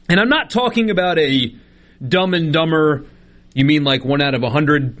 And I'm not talking about a Dumb and Dumber. You mean like 1 out of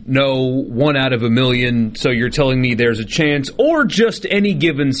 100? No, 1 out of 1,000,000. So you're telling me there's a chance, or just any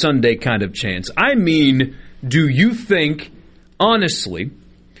given Sunday kind of chance? I mean, do you think, honestly,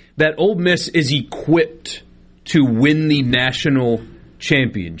 that Ole Miss is equipped to win the national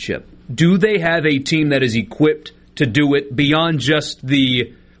championship? Do they have a team that is equipped to do it beyond just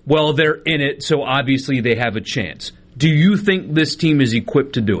well, they're in it, so obviously they have a chance? Do you think this team is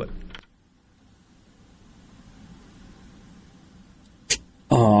equipped to do it?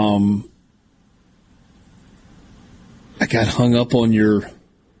 I got hung up on your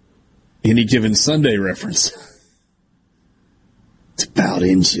any given Sunday reference. It's about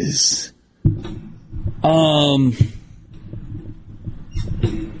inches.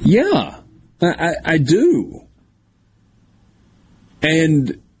 Yeah, I do.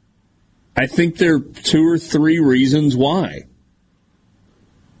 And I think there are 2 or 3 reasons why.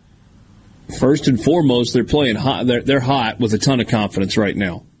 First and foremost, they're playing hot. They're hot with a ton of confidence right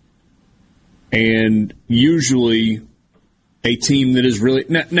now. And usually a team that is really...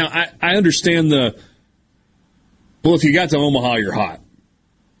 Now I understand if you got to Omaha, you're hot.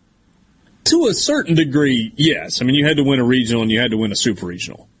 To a certain degree, yes. I mean, you had to win a regional and you had to win a super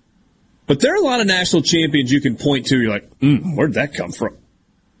regional. But there are a lot of national champions you can point to. You're like, where'd that come from?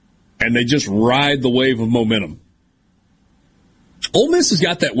 And they just ride the wave of momentum. Ole Miss has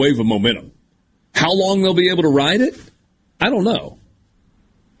got that wave of momentum. How long they'll be able to ride it, I don't know.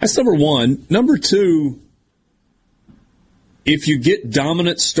 That's number one. Number two, if you get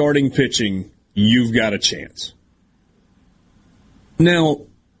dominant starting pitching, you've got a chance. Now,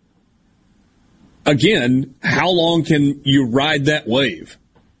 again, how long can you ride that wave?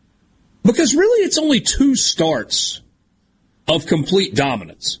 Because really it's only 2 starts of complete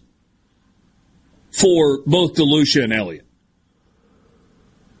dominance for both DeLucia and Elliott.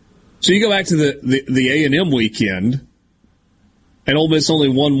 So you go back to the A&M weekend, and Ole Miss only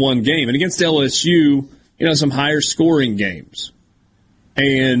won 1 game. And against LSU, some higher scoring games.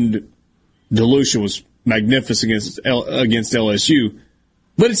 And DeLucia was magnificent against LSU.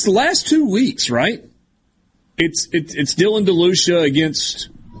 But it's the last 2 weeks, right? It's Dylan DeLucia against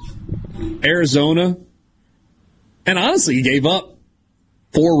Arizona. And honestly, he gave up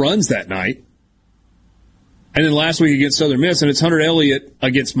 4 runs that night. And then last week against Southern Miss, and it's Hunter Elliott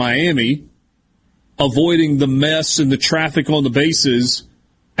against Miami. avoiding the mess and the traffic on the bases,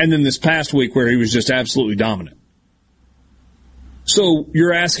 and then this past week where he was just absolutely dominant. So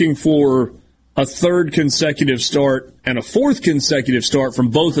you're asking for a third consecutive start and a fourth consecutive start from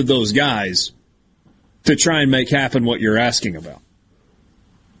both of those guys to try and make happen what you're asking about.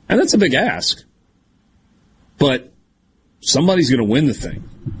 And that's a big ask. But somebody's going to win the thing.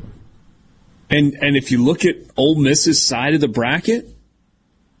 And if you look at Ole Miss's side of the bracket,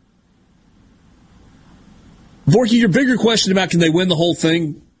 Vorky, your bigger question about can they win the whole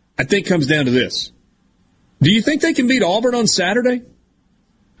thing, I think comes down to this. Do you think they can beat Auburn on Saturday?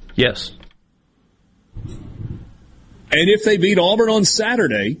 Yes. And if they beat Auburn on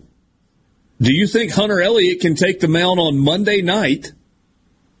Saturday, do you think Hunter Elliott can take the mound on Monday night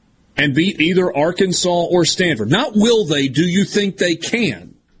and beat either Arkansas or Stanford? Not will they, do you think they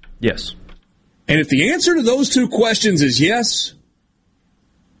can? Yes. And if the answer to those two questions is yes,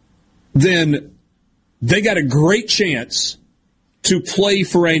 then they got a great chance to play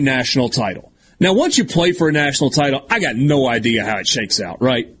for a national title. Now, once you play for a national title, I got no idea how it shakes out,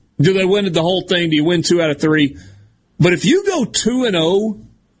 right? Do they win the whole thing? Do you win 2 out of 3? But if you go 2-0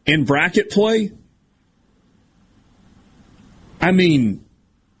 in bracket play, I mean,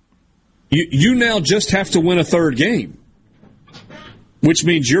 you now just have to win a third game, which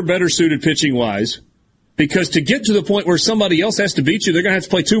means you're better suited pitching-wise, because to get to the point where somebody else has to beat you, they're going to have to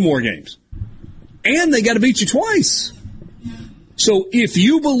play 2 more games. And they got to beat you twice. So if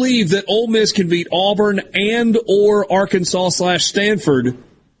you believe that Ole Miss can beat Auburn and or Arkansas/Stanford,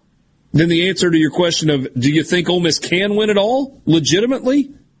 then the answer to your question of do you think Ole Miss can win it all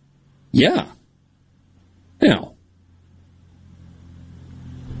legitimately? Yeah. Now,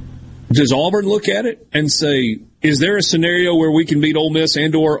 does Auburn look at it and say, is there a scenario where we can beat Ole Miss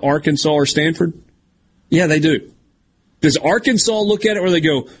and or Arkansas or Stanford? Yeah, they do. Does Arkansas look at it where they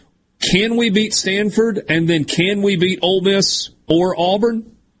go, can we beat Stanford and then can we beat Ole Miss or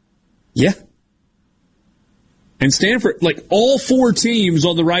Auburn? Yeah. And Stanford, like all 4 teams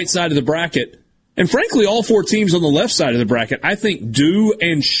on the right side of the bracket, and frankly all 4 teams on the left side of the bracket, I think do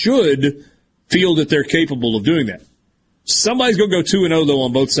and should feel that they're capable of doing that. Somebody's going to go 2-0 though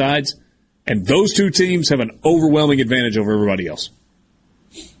on both sides, and those 2 teams have an overwhelming advantage over everybody else.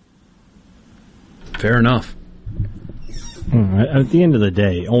 Fair enough. At the end of the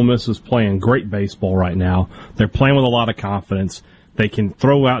day, Ole Miss is playing great baseball right now. They're playing with a lot of confidence. They can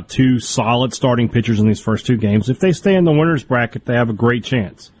throw out 2 solid starting pitchers in these first 2 games. If they stay in the winner's bracket, they have a great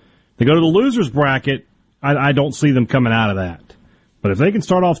chance. They go to the loser's bracket, I don't see them coming out of that. But if they can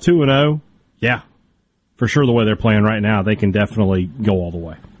start off 2-0, yeah, for sure the way they're playing right now, they can definitely go all the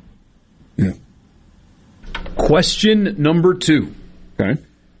way. Yeah. Question number 2. Okay.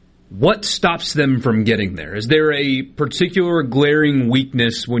 What stops them from getting there? Is there a particular glaring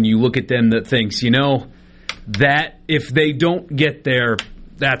weakness when you look at them that thinks, that if they don't get there,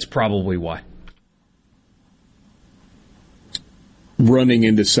 that's probably why? Running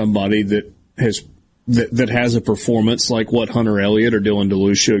into somebody that has a performance like what Hunter Elliott or Dylan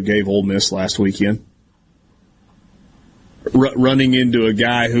DeLucia gave Ole Miss last weekend. Running into a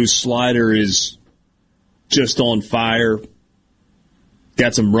guy whose slider is just on fire,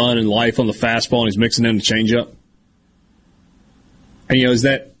 got some run and life on the fastball, and he's mixing in the changeup. And, is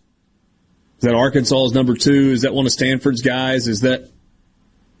that Arkansas's number 2? Is that one of Stanford's guys? Is that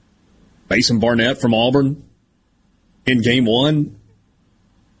Mason Barnett from Auburn in game 1?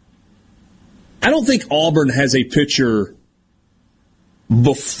 I don't think Auburn has a pitcher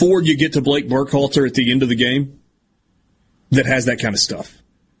before you get to Blake Burkhalter at the end of the game that has that kind of stuff.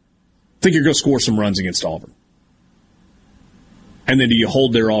 I think you're going to score some runs against Auburn. And then do you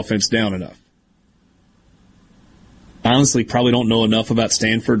hold their offense down enough? Honestly, probably don't know enough about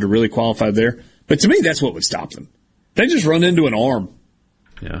Stanford to really qualify there. But to me, that's what would stop them. They just run into an arm.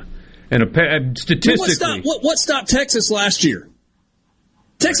 Yeah. And statistically... What stopped Texas last year?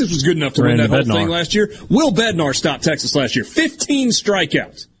 Texas was good enough to win that whole thing last year. Will Bednar stopped Texas last year. 15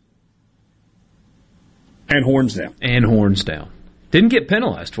 strikeouts. And horns down. Didn't get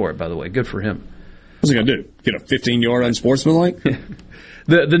penalized for it, by the way. Good for him. What's he going to do? Get a 15-yard unsportsmanlike?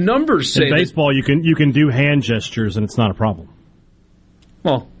 The numbers say in baseball you can do hand gestures and it's not a problem.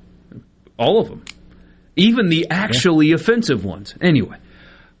 Well, all of them, even the actually offensive ones. Anyway,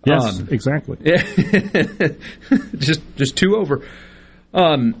 yes, exactly. just 2 over.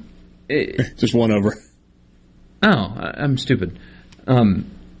 Just 1 over. Oh, I'm stupid.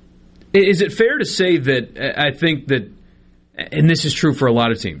 Is it fair to say that I think that? And this is true for a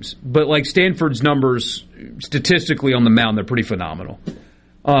lot of teams, but like Stanford's numbers statistically on the mound, they're pretty phenomenal.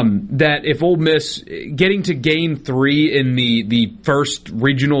 That if Ole Miss getting to game 3 in the first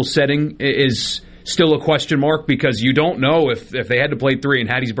regional setting is still a question mark because you don't know if they had to play 3 in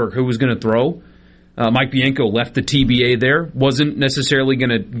Hattiesburg, who was going to throw. Mike Bianco left the TBA there, wasn't necessarily going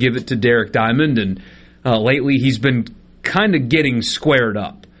to give it to Derek Diamond, and lately he's been kind of getting squared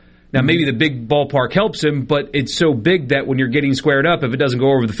up. Now, maybe the big ballpark helps him, but it's so big that when you're getting squared up, if it doesn't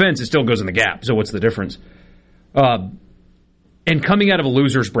go over the fence, it still goes in the gap. So what's the difference? And coming out of a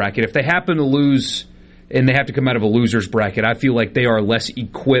loser's bracket, if they happen to lose and they have to come out of a loser's bracket, I feel like they are less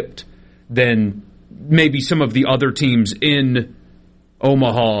equipped than maybe some of the other teams in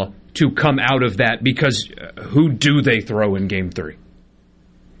Omaha to come out of that, because who do they throw in Game 3?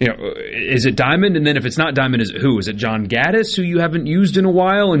 Is it Diamond? And then if it's not Diamond, is it who? Is it John Gaddis, who you haven't used in a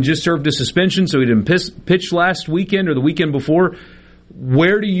while and just served a suspension, so he didn't pitch last weekend or the weekend before?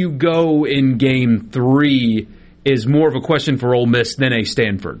 Where do you go in Game 3 is more of a question for Ole Miss than a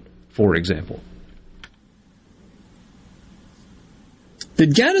Stanford, for example.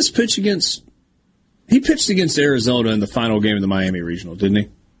 Did Gaddis pitch against... He pitched against Arizona in the final game of the Miami Regional, didn't he?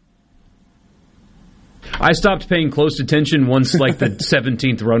 I stopped paying close attention once the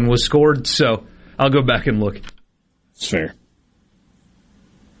 17th run was scored, so I'll go back and look. It's fair.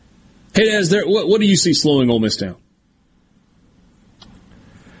 Hey, Daz, what do you see slowing Ole Miss down?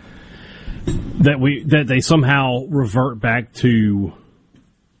 That they somehow revert back to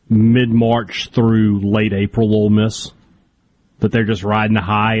mid-March through late April Ole Miss. That they're just riding the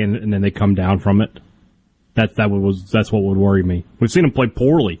high and then they come down from it. That's what would worry me. We've seen them play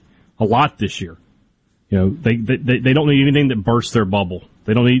poorly a lot this year. They don't need anything that bursts their bubble.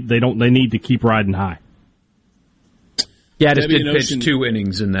 They need to keep riding high. Gaddis did pitch 2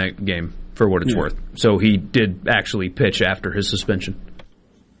 innings in that game, for what it's worth. So he did actually pitch after his suspension.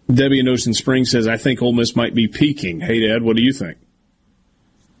 Debbie in Ocean Springs says, I think Ole Miss might be peaking. Hey, Dad, what do you think?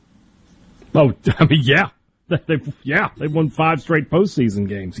 Oh, I mean, yeah. They've won 5 straight postseason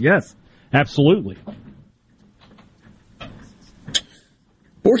games. Yes, absolutely.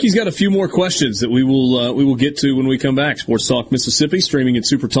 Borky's got a few more questions that we will get to when we come back. Sports Talk Mississippi, streaming at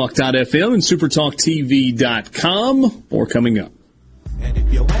supertalk.fm and supertalktv.com. More coming up. And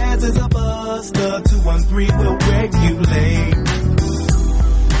if your ass is a buster, 213 will regulate.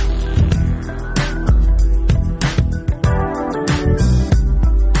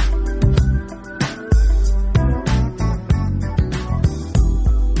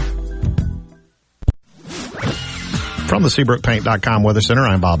 From the SeabrookPaint.com Weather Center,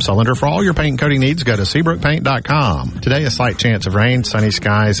 I'm Bob Sullender. For all your paint and coating needs, go to SeabrookPaint.com. Today, a slight chance of rain, sunny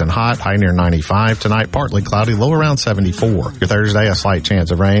skies, and hot, high near 95. Tonight, partly cloudy, low around 74. Your Thursday, a slight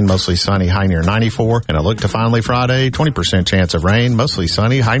chance of rain, mostly sunny, high near 94. And a look to finally Friday, 20% chance of rain, mostly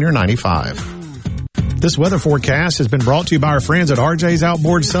sunny, high near 95. This weather forecast has been brought to you by our friends at RJ's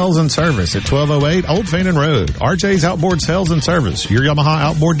Outboard Sales and Service at 1208 Old Fannin Road. RJ's Outboard Sales and Service, your Yamaha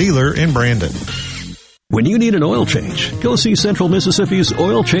outboard dealer in Brandon. When you need an oil change, go see Central Mississippi's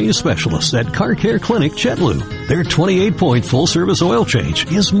oil change specialists at Car Care Clinic Chetloo. Their 28-point full-service oil change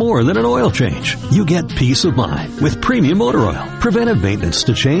is more than an oil change. You get peace of mind with premium motor oil, preventive maintenance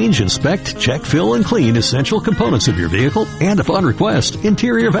to change, inspect, check, fill, and clean essential components of your vehicle, and upon request,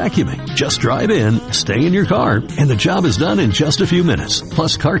 interior vacuuming. Just drive in, stay in your car, and the job is done in just a few minutes.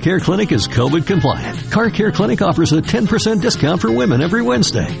 Plus, Car Care Clinic is COVID compliant. Car Care Clinic offers a 10% discount for women every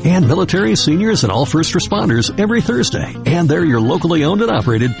Wednesday, and military, seniors, and all first responders every Thursday. And they're your locally owned and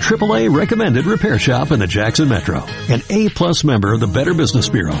operated AAA recommended repair shop in the Jackson Metro. An A-plus member of the Better Business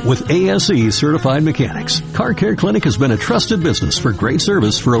Bureau with ASE certified mechanics. Car Care Clinic has been a trusted business for great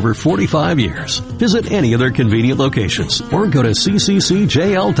service for over 45 years. Visit any of their convenient locations or go to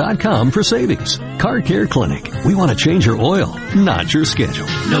cccjl.com for savings. Car Care Clinic. We want to change your oil, not your schedule.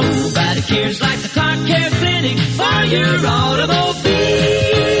 Nobody cares like the Car Care Clinic for your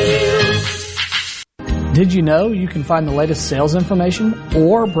automobile. Did you know you can find the latest sales information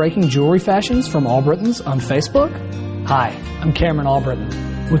or breaking jewelry fashions from Albritton's on Facebook? Hi, I'm Cameron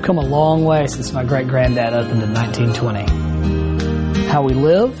Albritton. We've come a long way since my great-granddad opened in 1920. How we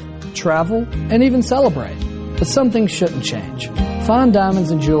live, travel, and even celebrate. But some things shouldn't change. Fine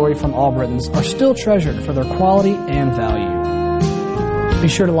diamonds and jewelry from Albritton's are still treasured for their quality and value. Be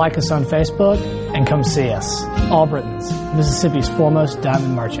sure to like us on Facebook and come see us. Albritton's, Mississippi's foremost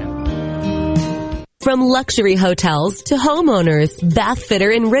diamond merchant. From luxury hotels to homeowners, Bath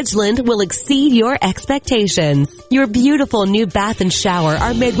Fitter in Ridgeland will exceed your expectations. Your beautiful new bath and shower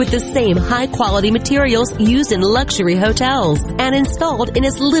are made with the same high-quality materials used in luxury hotels and installed in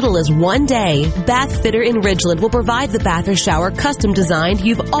as little as 1 day. Bath Fitter in Ridgeland will provide the bath or shower custom designed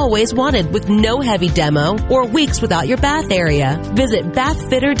you've always wanted with no heavy demo or weeks without your bath area. Visit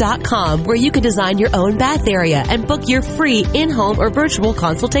bathfitter.com where you can design your own bath area and book your free in-home or virtual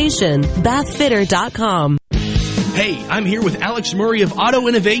consultation. Bathfitter.com. Hey, I'm here with Alex Murray of Auto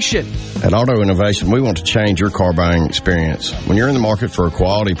Innovation. At Auto Innovation, we want to change your car buying experience. When you're in the market for a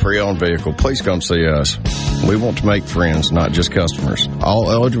quality pre-owned vehicle, please come see us. We want to make friends, not just customers.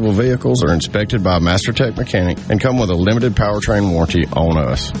 All eligible vehicles are inspected by a MasterTech mechanic and come with a limited powertrain warranty on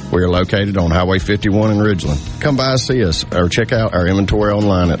us. We are located on Highway 51 in Ridgeland. Come by and see us or check out our inventory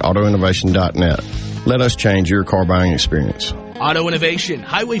online at autoinnovation.net. Let us change your car buying experience. Auto Innovation,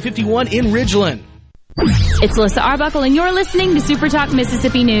 Highway 51 in Ridgeland. It's Alyssa Arbuckle, and you're listening to Super Talk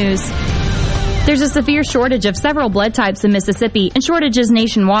Mississippi News. There's a severe shortage of several blood types in Mississippi and shortages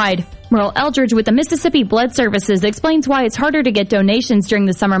nationwide. Merle Eldridge with the Mississippi Blood Services explains why it's harder to get donations during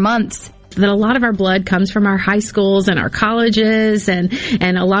the summer months. That a lot of our blood comes from our high schools and our colleges and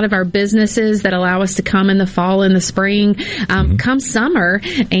a lot of our businesses that allow us to come in the fall and the spring. Come summer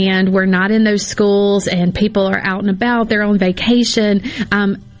and we're not in those schools and people are out and about, they're on vacation.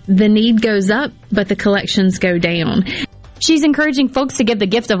 The need goes up, but the collections go down. She's encouraging folks to give the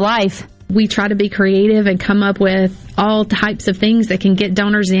gift of life. We try to be creative and come up with all types of things that can get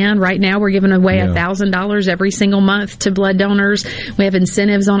donors in. Right now, we're giving away $1,000 every single month to blood donors. We have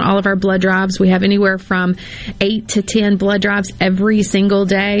incentives on all of our blood drives. We have anywhere from 8 to 10 blood drives every single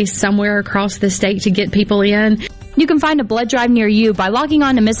day somewhere across the state to get people in. You can find a blood drive near you by logging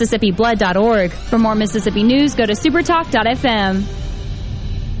on to MississippiBlood.org. For more Mississippi news, go to supertalk.fm.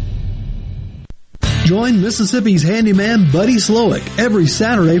 Join Mississippi's handyman Buddy Slowick every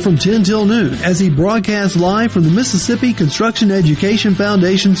Saturday from 10 till noon as he broadcasts live from the Mississippi Construction Education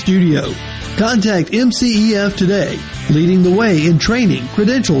Foundation studio. Contact MCEF today, leading the way in training,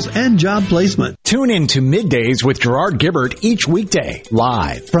 credentials, and job placement. Tune in to Middays with Gerard Gibbert each weekday,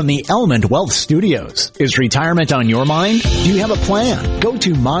 live from the Element Wealth Studios. Is retirement on your mind? Do you have a plan? Go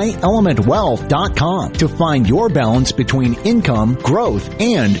to myelementwealth.com to find your balance between income, growth,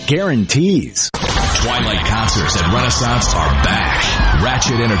 and guarantees. Twilight Concerts at Renaissance are back.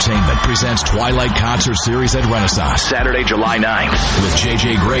 Ratchet Entertainment presents Twilight Concert Series at Renaissance, Saturday, July 9th, with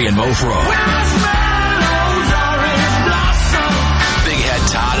J.J. Gray and Mofro. Big Head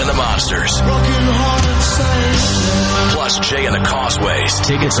Todd and the Monsters. Plus Jay and the Causeways.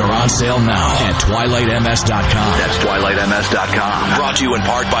 Tickets are on sale now at twilightms.com. That's twilightms.com. Brought to you in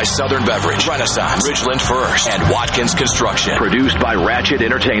part by Southern Beverage, Renaissance, Ridgeland First, and Watkins Construction. Produced by Ratchet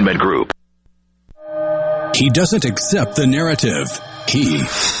Entertainment Group. He doesn't accept the narrative. He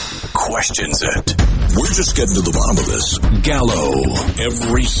questions it. We're just getting to the bottom of this. Gallo.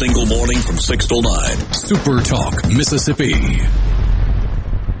 Every single morning from 6 till 9. Super Talk, Mississippi.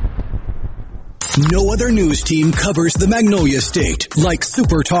 No other news team covers the Magnolia State like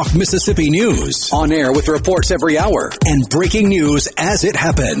Super Talk Mississippi News. On air with reports every hour and breaking news as it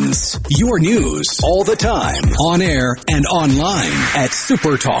happens. Your news all the time. On air and online at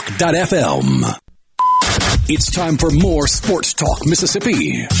supertalk.fm. It's time for more Sports Talk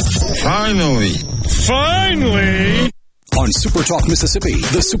Mississippi. Finally. On Super Talk Mississippi,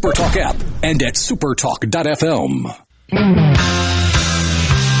 the Super Talk app, and at supertalk.fm.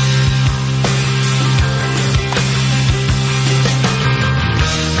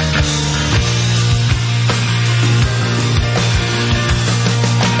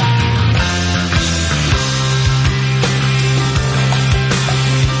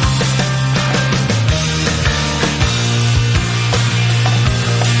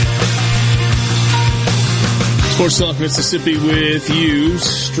 Sports Talk Mississippi with you,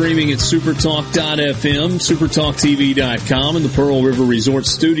 streaming at supertalk.fm, supertalktv.com, and the Pearl River Resort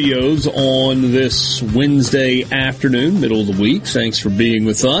Studios on this Wednesday afternoon, middle of the week. Thanks for being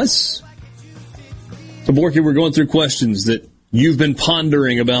with us. So, Borky, we're going through questions that you've been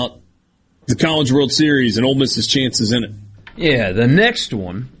pondering about the College World Series and Ole Miss's chances in it. Yeah, the next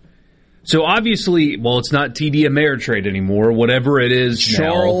one. So obviously, well, it's not TD Ameritrade anymore, whatever it is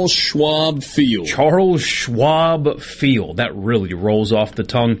Charles Schwab Field. Charles Schwab Field. That really rolls off the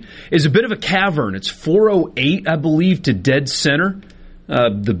tongue. It's a bit of a cavern. It's 408, I believe, to dead center.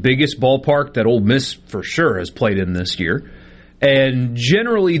 The biggest ballpark that Ole Miss for sure has played in this year. And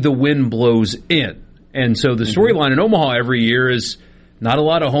generally the wind blows in. And so the storyline in Omaha every year is not a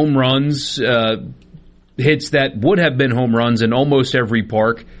lot of home runs, hits that would have been home runs in almost every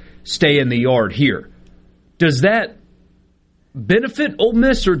park. Stay in the yard here. Does that benefit Ole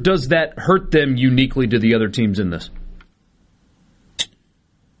Miss, or does that hurt them uniquely to the other teams in this?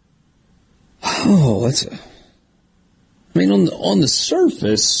 Oh, I mean, on the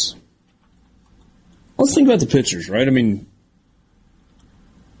surface, let's think about the pitchers, right? I mean,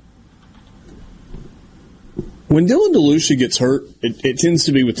 when Dylan DeLucia gets hurt, it tends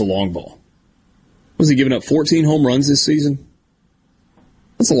to be with the long ball. Was he giving up 14 home runs this season?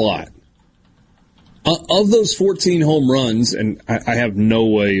 That's a lot. Of those 14 home runs, and I have no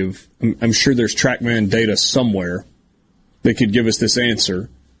way of, I'm sure there's TrackMan data somewhere that could give us this answer,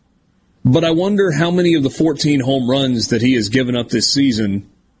 but I wonder how many of the 14 home runs that he has given up this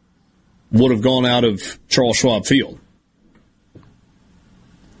season would have gone out of Charles Schwab Field.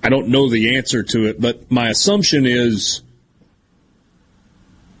 I don't know the answer to it, but my assumption is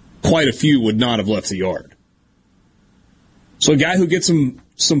quite a few would not have left the yard. So a guy who gets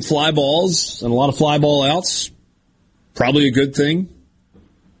some fly balls and a lot of fly ball outs, probably a good thing.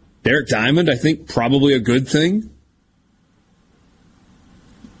 Derek Diamond, I think, probably a good thing.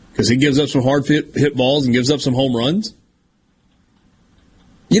 Because he gives up some hard hit balls and gives up some home runs.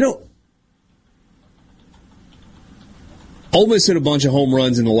 You know, Ole Miss hit a bunch of home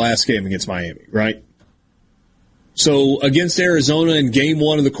runs in the last game against Miami, right? So against Arizona in Game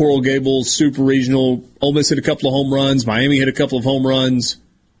 1 of the Coral Gables Super Regional, Ole Miss hit a couple of home runs. Miami hit a couple of home runs.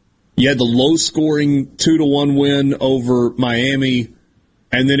 You had the low-scoring 2-1 win over Miami,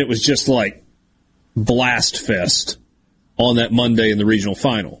 and then it was just like blast fest on that Monday in the regional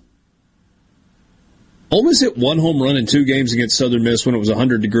final. Ole Miss hit one home run in 2 games against Southern Miss when it was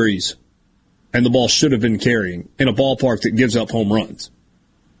 100 degrees, and the ball should have been carrying in a ballpark that gives up home runs.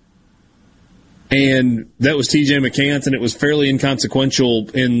 And that was T.J. McCanth, and it was fairly inconsequential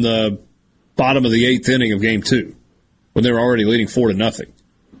in the bottom of the 8th inning of Game 2 when they were already leading 4-0.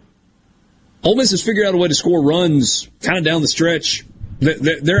 Ole Miss has figured out a way to score runs kind of down the stretch.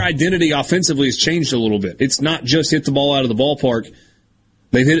 Their identity offensively has changed a little bit. It's not just hit the ball out of the ballpark.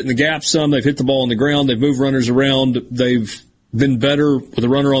 They've hit it in the gap some. They've hit the ball on the ground. They've moved runners around. They've been better with a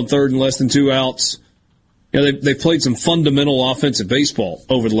runner on third and less than 2 outs. You know, they've played some fundamental offensive baseball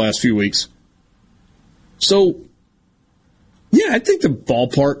over the last few weeks. So, yeah, I think the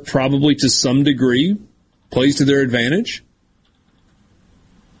ballpark probably to some degree plays to their advantage.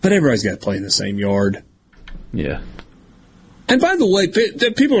 But everybody's got to play in the same yard. Yeah. And by the way,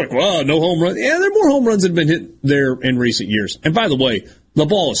 people are like, well, no home runs. Yeah, there are more home runs that have been hit there in recent years. And by the way, the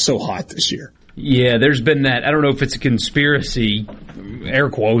ball is so hot this year. Yeah, there's been that. I don't know if it's a conspiracy,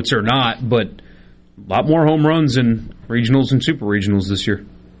 air quotes, or not, but a lot more home runs in regionals and super regionals this year.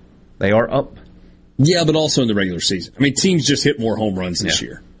 They are up. Yeah, but also in the regular season. I mean, teams just hit more home runs this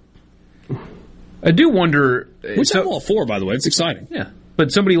year. I do wonder. Which I'm all for, by the way. It's exciting. Yeah.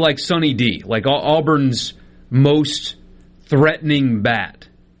 But somebody like Sonny D, like Auburn's most threatening bat.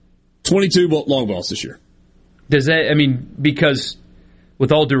 22 long balls this year. Does that, I mean, because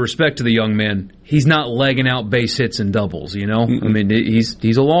with all due respect to the young man, he's not legging out base hits and doubles, you know? Mm-mm. I mean,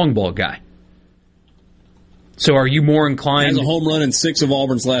 he's a long ball guy. So are you more inclined? He has a home run in 6 of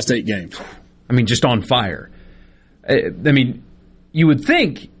Auburn's last 8 games. I mean, just on fire. I mean, you would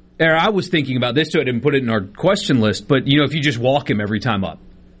think, or I was thinking about this too, I didn't put it in our question list, but, you know, if you just walk him every time up.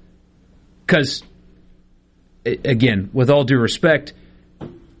 Because, again, with all due respect,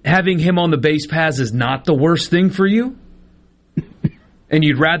 having him on the base paths is not the worst thing for you. And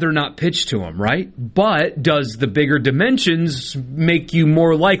you'd rather not pitch to him, right? But does the bigger dimensions make you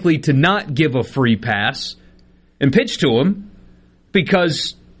more likely to not give a free pass and pitch to him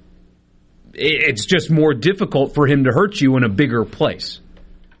because it's just more difficult for him to hurt you in a bigger place?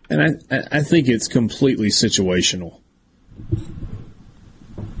 And I think it's completely situational.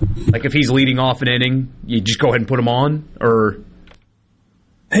 Like if he's leading off an inning, you just go ahead and put him on? Or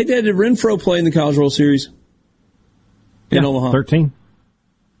hey, Dad, did Renfroe play in the College World Series in Omaha? 13.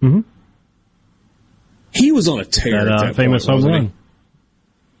 Mm-hmm. He was on a tear at that famous point, home run.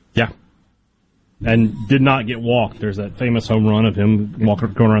 Yeah. And did not get walked. There's that famous home run of him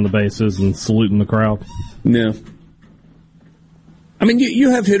walking, going around the bases and saluting the crowd. Yeah. I mean,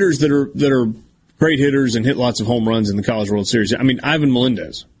 you have hitters that are great hitters and hit lots of home runs in the College World Series. I mean, Ivan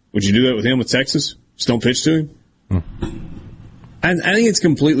Melendez. Would you do that with him with Texas? Just don't pitch to him? I think it's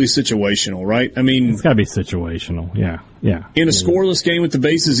completely situational, right? I mean, it's got to be situational. Yeah. In a scoreless game with the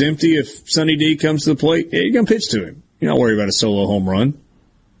bases empty, if Sonny D comes to the plate, yeah, you're going to pitch to him. You're not worried about a solo home run.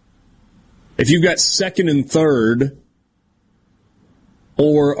 If you've got second and third,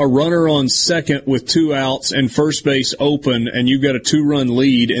 or a runner on second with 2 outs and first base open, and you've got a 2-run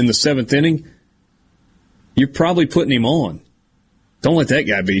lead in the 7th inning, you're probably putting him on. Don't let that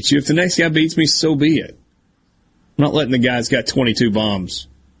guy beat you. If the next guy beats me, so be it. I'm not letting the guy's got 22 bombs.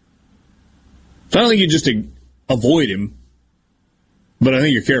 So I don't think you just avoid him, but I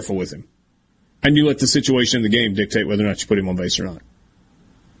think you're careful with him. And you let the situation in the game dictate whether or not you put him on base or not.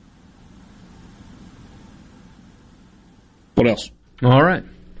 What else? All right.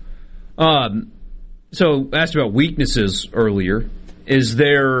 So, asked about weaknesses earlier. Is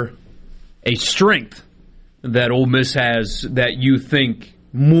there a strength that Ole Miss has that you think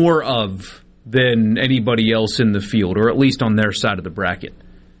more of than anybody else in the field, or at least on their side of the bracket?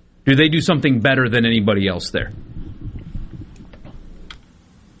 Do they do something better than anybody else there?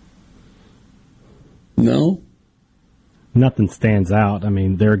 No. Nothing stands out. I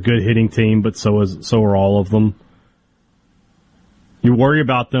mean, they're a good hitting team, but so are all of them. You worry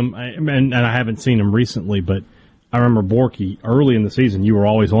about them, and I haven't seen them recently, but I remember Borky, early in the season, you were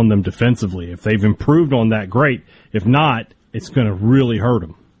always on them defensively. If they've improved on that, great. If not, it's going to really hurt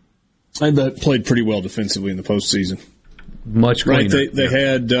them. And they played pretty well defensively in the postseason. Much cleaner. Right,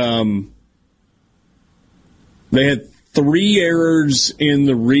 they had 3 errors in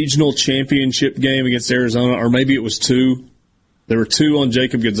the regional championship game against Arizona, or maybe it was 2. There were 2 on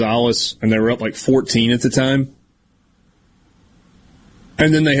Jacob Gonzalez, and they were up like 14 at the time.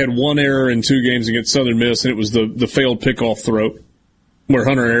 And then they had 1 error in 2 games against Southern Miss, and it was the failed pickoff throw where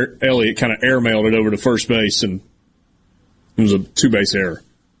Hunter Elliott kind of airmailed it over to first base, and it was a 2-base error.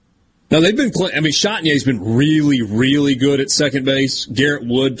 Now, they've been Chatnier's been really, really good at second base. Garrett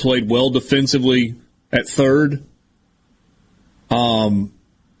Wood played well defensively at third.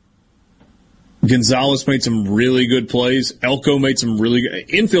 Gonzalez made some really good plays. Elko made some really good.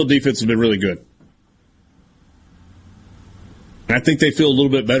 Infield defense has been really good. And I think they feel a little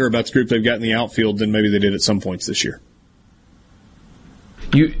bit better about the group they've got in the outfield than maybe they did at some points this year.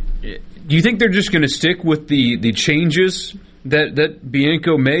 Do you think they're just going to stick with the changes that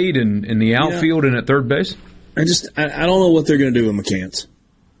Bianco made in the outfield and at third base? I don't know what they're going to do with McCants.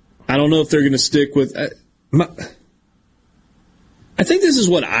 I don't know if they're going to stick with. I think this is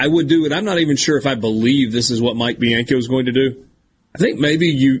what I would do, and I'm not even sure if I believe this is what Mike Bianco is going to do. I think maybe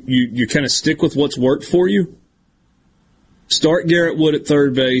you kind of stick with what's worked for you. Start Garrett Wood at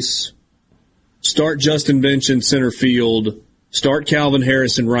third base. Start Justin Bench in center field. Start Calvin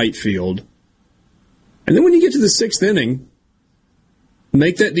Harris in right field. And then when you get to the 6th inning,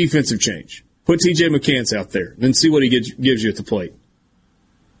 make that defensive change. Put T.J. McCants out there. Then see what he gives you at the plate.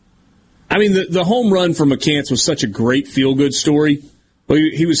 I mean, the home run for McCants was such a great feel-good story. Well,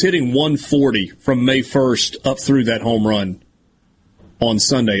 he was hitting 140 from May 1st up through that home run on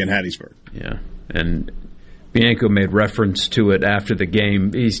Sunday in Hattiesburg. Yeah, and Bianco made reference to it after the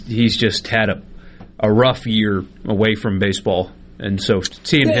game. He's just had a rough year away from baseball, and so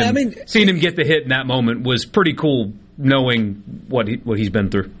seeing him get the hit in that moment was pretty cool, knowing what he's been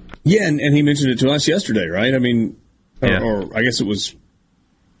through. Yeah, and he mentioned it to us yesterday, right? I mean, or I guess it was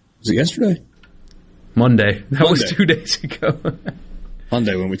it yesterday? Monday. That was 2 days ago.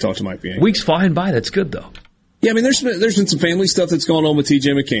 Monday when we talked to Mike Bianco. Weeks flying by. That's good though. Yeah, I mean, there's been some family stuff that's gone on with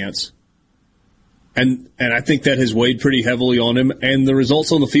T.J. McCants. And I think that has weighed pretty heavily on him, and the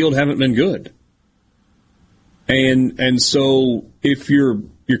results on the field haven't been good. And so if you're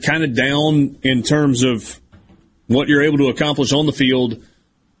kind of down in terms of what you're able to accomplish on the field,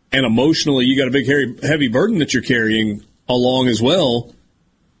 and emotionally you got a big heavy burden that you're carrying along as well,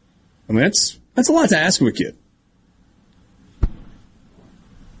 I mean that's a lot to ask of a kid.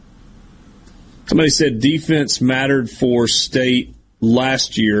 Somebody said defense mattered for State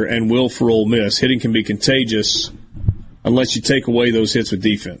last year and will for Ole Miss. Hitting can be contagious unless you take away those hits with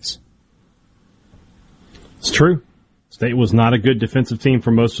defense. It's true. State was not a good defensive team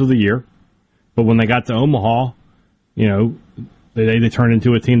for most of the year, but when they got to Omaha, they turned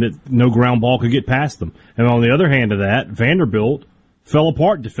into a team that no ground ball could get past them. And on the other hand of that, Vanderbilt fell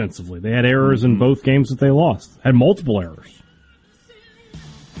apart defensively. They had errors in both games that they lost. Had multiple errors.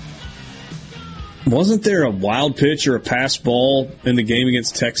 Wasn't there a wild pitch or a pass ball in the game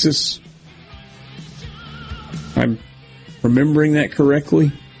against Texas? I'm remembering that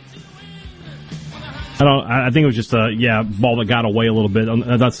correctly. I think it was just a ball that got away a little bit.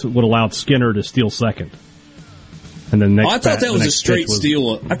 That's what allowed Skinner to steal second. And then I thought that was a straight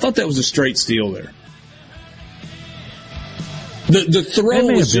steal. I thought that was a straight steal there. The throw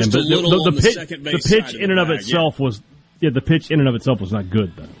was just a little on the second base side. The pitch in and of itself was the pitch in and of itself was not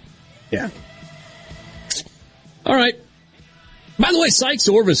good though. Yeah. All right. By the way, Sykes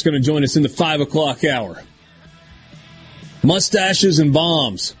Orvis is going to join us in the 5 o'clock hour. Mustaches and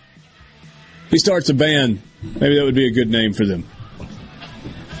Bombs. If he starts a band, maybe that would be a good name for them.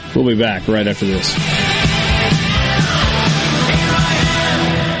 We'll be back right after this.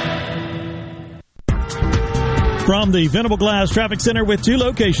 From the Venable Glass Traffic Center with 2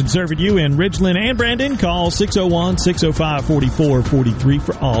 locations serving you in Ridgeland and Brandon, call 601-605-4443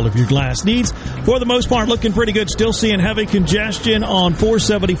 for all of your glass needs. For the most part, looking pretty good. Still seeing heavy congestion on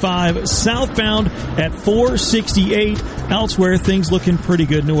 475 southbound at 468. Elsewhere, things looking pretty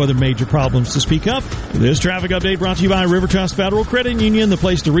good. No other major problems to speak of. This traffic update brought to you by River Trust Federal Credit Union, the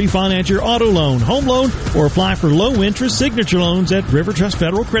place to refinance your auto loan, home loan, or apply for low-interest signature loans at River Trust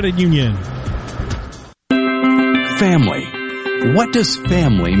Federal Credit Union. Family. What does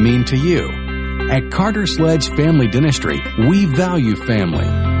family mean to you? At Carter Sledge Family Dentistry, we value family.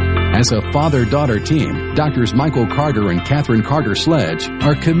 As a father-daughter team, Doctors Michael Carter and Catherine Carter Sledge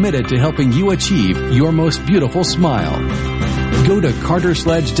are committed to helping you achieve your most beautiful smile. Go to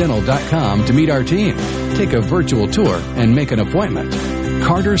CarterSledgeDental.com to meet our team, take a virtual tour, and make an appointment.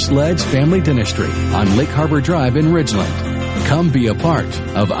 Carter Sledge Family Dentistry on Lake Harbor Drive in Ridgeland. Come be a part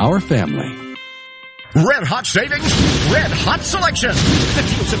of our family. Red hot savings, red hot selection.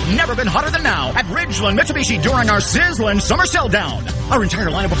 The deals have never been hotter than now at Ridgeland Mitsubishi during our sizzling summer sell down. Our entire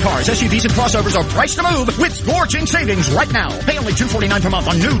lineup of cars, SUVs, and crossovers are priced to move with scorching savings right now. Pay only $249 per month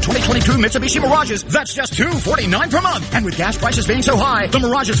on new 2022 Mitsubishi Mirages. That's just $249 per month. And with gas prices being so high, the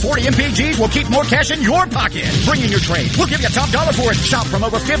Mirage's 40 MPGs will keep more cash in your pocket. Bring in your trade. We'll give you top dollar for it. Shop from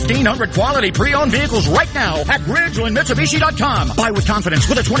over 1,500 quality pre-owned vehicles right now at RidgelandMitsubishi.com. Buy with confidence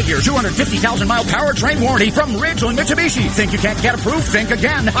with a 20-year, 250,000-mile powertrain warranty from Ridgeland Mitsubishi. Think you can't get approved? Think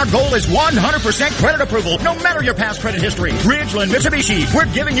again. Our goal is 100% credit approval, no matter your past credit history. Ridgeland Mitsubishi.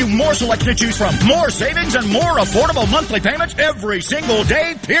 We're giving you more selection to choose from, more savings, and more affordable monthly payments every single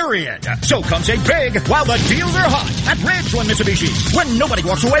day, period. So come save big while the deals are hot at Ridgeland Mitsubishi, when nobody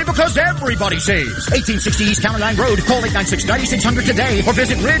walks away because everybody saves. 1860 East County Line Road. Call 896-9600 today or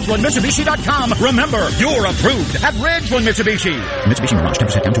visit RidgelandMitsubishi.com. Remember, you're approved at Ridgeland Mitsubishi. Mitsubishi Mirage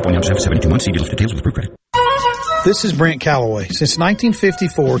 10% down, 2.9% for 72 months. See deals for details with approved credit. This is Brent Calloway. Since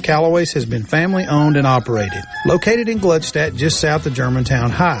 1954, Calloway's has been family-owned and operated. Located in Gluckstadt, just south of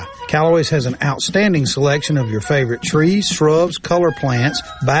Germantown High, Calloway's has an outstanding selection of your favorite trees, shrubs, color plants,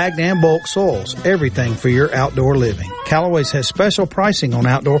 bagged and bulk soils, everything for your outdoor living. Calloway's has special pricing on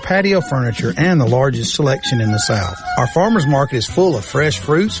outdoor patio furniture and the largest selection in the South. Our farmers market is full of fresh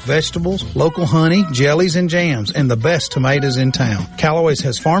fruits, vegetables, local honey, jellies, and jams, and the best tomatoes in town. Calloway's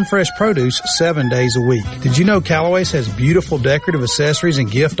has farm fresh produce 7 days a week. Did you know Calloway's has beautiful decorative accessories and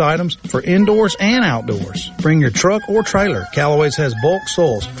gift items for indoors and outdoors? Bring your truck or trailer. Calloway's has bulk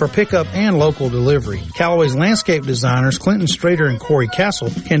soils for pickup and local delivery. Calloway's landscape designers, Clinton Strader and Corey Castle,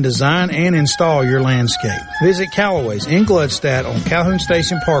 can design and install your landscape. Visit Calloway's in Gluckstadt on Calhoun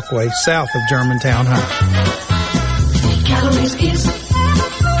Station Parkway, south of Germantown High. Calloway's is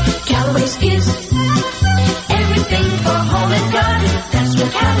everything for home and garden. That's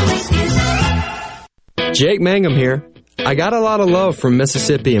what Calloway's is. Jake Mangum here. I got a lot of love from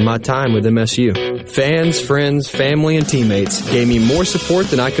Mississippi in my time with MSU. Fans, friends, family, and teammates gave me more support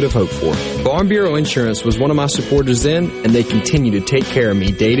than I could have hoped for. Farm Bureau Insurance was one of my supporters then, and they continue to take care of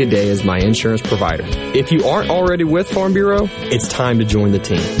me day to day as my insurance provider. If you aren't already with Farm Bureau, it's time to join the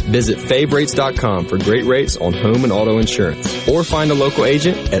team. Visit favrates.com for great rates on home and auto insurance, or find a local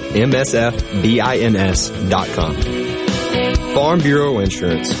agent at msfbins.com. Farm Bureau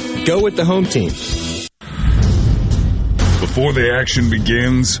Insurance. Go with the home team. Before the action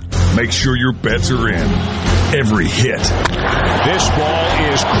begins, make sure your bets are in. Every hit. This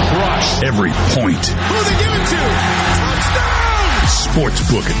ball is crushed. Every point. Who they give it to? Touchdown!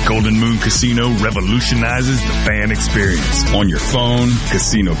 Sportsbook at Golden Moon Casino revolutionizes the fan experience. On your phone,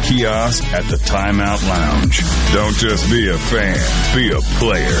 casino kiosk, at the Timeout Lounge. Don't just be a fan. Be a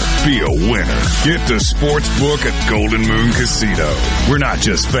player. Be a winner. Get to Sportsbook at Golden Moon Casino. We're not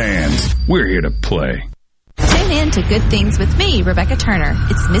just fans. We're here to play. Tune in to Good Things with me, Rebecca Turner.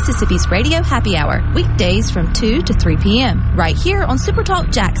 It's Mississippi's Radio Happy Hour, weekdays from 2 to 3 p.m., right here on Super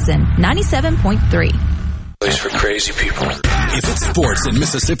Talk Jackson 97.3. Place for crazy people. If it's sports in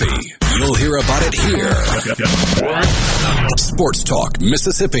Mississippi, you'll hear about it here. Sports Talk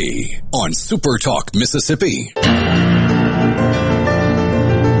Mississippi on Super Talk Mississippi.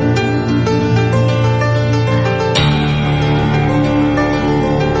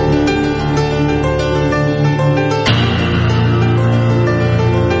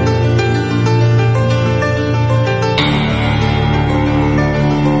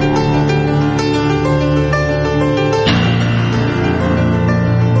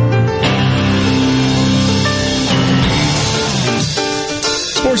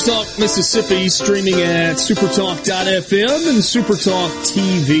 Sports Talk Mississippi, streaming at supertalk.fm and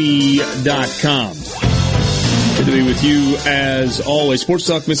supertalktv.com. Good to be with you as always. Sports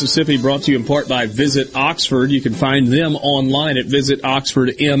Talk Mississippi brought to you in part by Visit Oxford. You can find them online at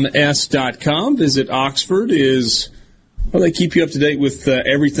visitoxfordms.com. Visit Oxford is, well, they keep you up to date with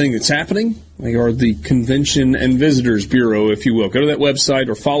everything that's happening. They are the Convention and Visitors Bureau, if you will. Go to that website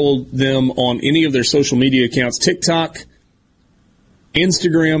or follow them on any of their social media accounts, TikTok,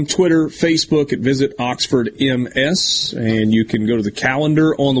 Instagram, Twitter, Facebook at Visit Oxford MS. And you can go to the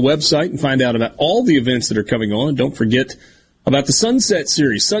calendar on the website and find out about all the events that are coming on. And don't forget about the Sunset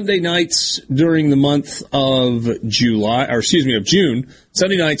Series, Sunday nights during the month of June.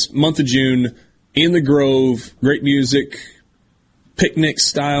 Sunday nights, month of June, in the Grove. Great music, picnic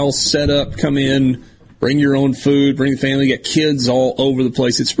style setup. Come in, bring your own food, bring the family. You got kids all over the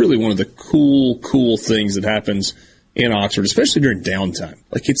place. It's really one of the cool things that happens in Oxford, especially during downtime.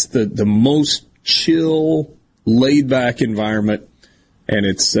 Like, it's the most chill, laid-back environment, and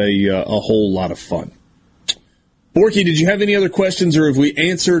it's a whole lot of fun. Borky, did you have any other questions, or have we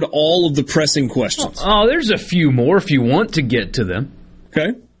answered all of the pressing questions? Oh, there's a few more if you want to get to them.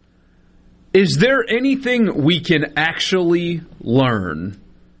 Okay. Is there anything we can actually learn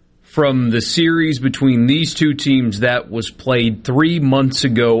from the series between these two teams that was played 3 months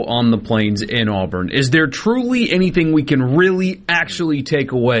ago on the Plains in Auburn? Is there truly anything we can really actually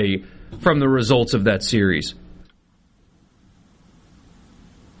take away from the results of that series?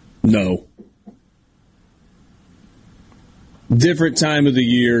 No. Different time of the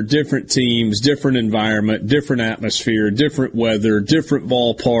year, different teams, different environment, different atmosphere, different weather, different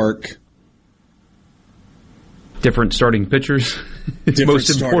ballpark. Different starting pitchers. Different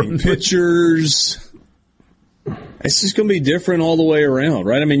starting pitchers. It's just going to be different all the way around,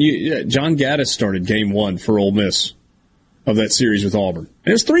 right? I mean, John Gaddis started game one for Ole Miss of that series with Auburn. And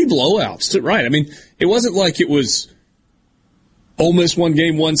there's 3 blowouts, right? I mean, it wasn't like it was Ole Miss won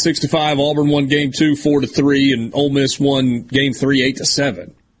game 1 6-5, Auburn won game 2 4-3, and Ole Miss won game 3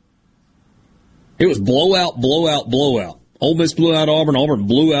 8-7. It was blowout. Ole Miss blew out Auburn, Auburn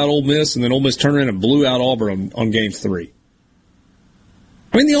blew out Ole Miss, and then Ole Miss turned around and blew out Auburn on game 3.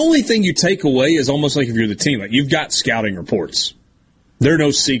 I mean, the only thing you take away is almost like if you're the team, like, you've got scouting reports. There are no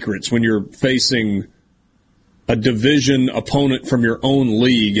secrets when you're facing a division opponent from your own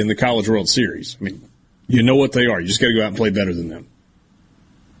league in the College World Series. I mean, you know what they are. You just got to go out and play better than them.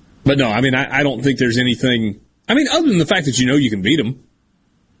 But no, I mean, I don't think there's anything, I mean, other than the fact that you know you can beat them.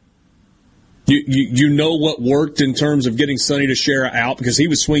 You know what worked in terms of getting Sonny DeShera out, because he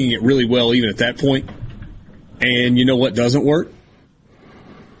was swinging it really well even at that point. And you know what doesn't work?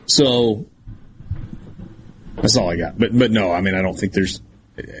 So that's all I got. But no, I mean, I don't think there's.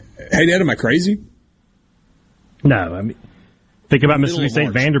 Hey, Dad, am I crazy? No, I mean, think about Mississippi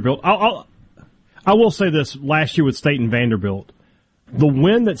State Vanderbilt. I will say this: last year with State and Vanderbilt, the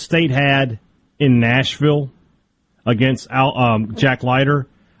win that State had in Nashville against Jack Leiter,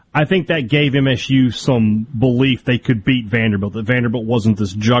 I think that gave MSU some belief they could beat Vanderbilt. That Vanderbilt wasn't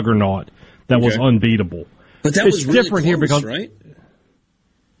this juggernaut that was unbeatable. But that was really different close, here because right?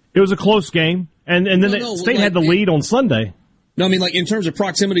 It was a close game, and then State had the lead on Sunday. No, I mean, like, in terms of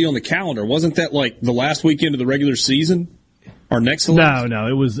proximity on the calendar, wasn't that like the last weekend of the regular season, or next? No,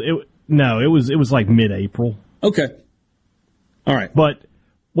 it was like mid-April. Okay, all right. But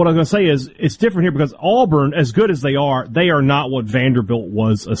what I'm going to say is it's different here because Auburn, as good as they are not what Vanderbilt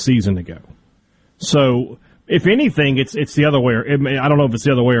was a season ago. So, if anything, it's the other way. I don't know if it's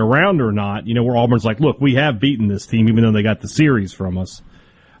the other way around or not. You know, where Auburn's like, look, we have beaten this team, even though they got the series from us.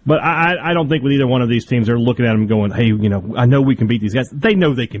 But I don't think with either one of these teams, they're looking at them going, hey, you know, I know we can beat these guys. They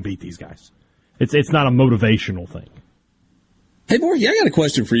know they can beat these guys. It's not a motivational thing. Hey, Borky, I got a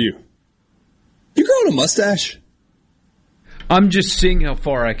question for you. You growing a mustache? I'm just seeing how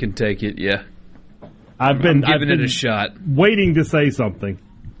far I can take it, yeah. I've been giving it a shot. Waiting to say something.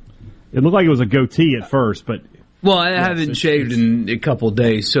 It looked like it was a goatee at first, but... Well, I haven't shaved in a couple of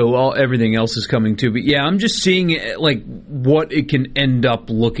days, so everything else is coming too. But yeah, I'm just seeing like what it can end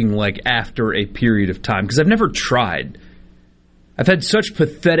up looking like after a period of time, because I've never tried. I've had such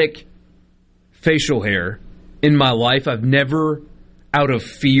pathetic facial hair in my life. I've never, out of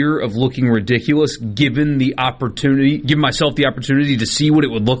fear of looking ridiculous, given myself the opportunity to see what it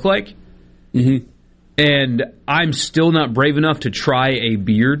would look like. Mm-hmm. And I'm still not brave enough to try a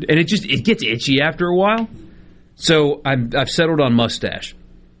beard, and it gets itchy after a while. So I've settled on mustache.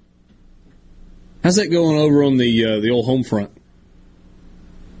 How's that going over on the old home front?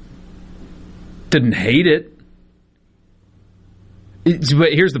 Didn't hate it.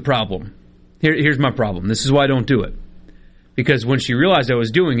 But here's the problem. Here's my problem. This is why I don't do it. Because when she realized I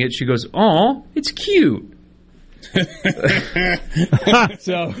was doing it, she goes, "Aw, it's cute."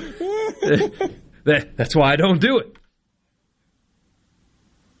 So That's why I don't do it.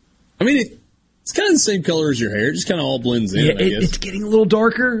 I mean, it's kind of the same color as your hair. It just kind of all blends in, I guess. It's getting a little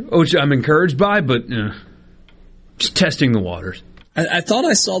darker, which I'm encouraged by, but just testing the waters. I thought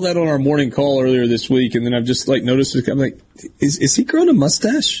I saw that on our morning call earlier this week, and then I've just noticed it. I'm like, is he growing a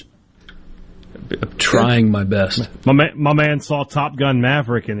mustache? I'm trying my best. My man saw Top Gun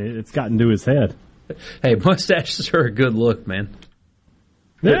Maverick, and it's gotten to his head. Hey, mustaches are a good look, man.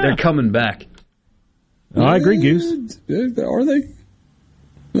 They're coming back. Oh, I agree, Goose. Are they?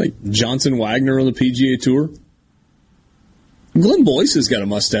 Like Johnson Wagner on the PGA Tour? Glenn Boyce has got a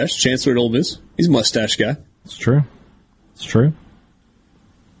mustache. Chancellor at Ole Miss. He's a mustache guy. It's true.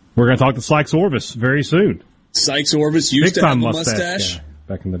 We're going to talk to Sykes Orvis very soon. Sykes Orvis used to have a mustache.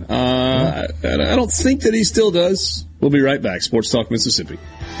 Back in the day. I don't think that he still does. We'll be right back. Sports Talk Mississippi.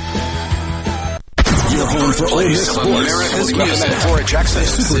 Your home for Ole Miss sports. America's music for Jackson.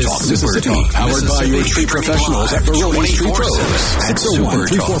 Super Talk Mississippi. Powered by your tree professionals at Baroni's Tree Pros.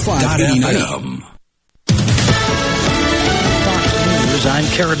 601-345-89. I'm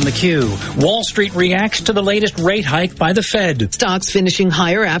Karen McHugh. Wall Street reacts to the latest rate hike by the Fed. Stocks finishing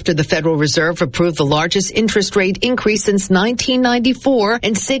higher after the Federal Reserve approved the largest interest rate increase since 1994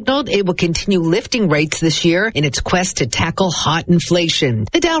 and signaled it will continue lifting rates this year in its quest to tackle hot inflation.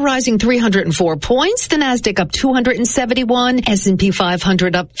 The Dow rising 304 points, the Nasdaq up 271, S&P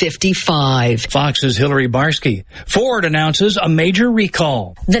 500 up 55. Fox's Hillary Barsky. Ford announces a major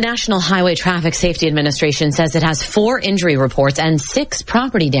recall. The National Highway Traffic Safety Administration says it has 4 injury reports and 6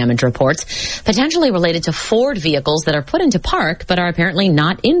 property damage reports, potentially related to Ford vehicles that are put into park but are apparently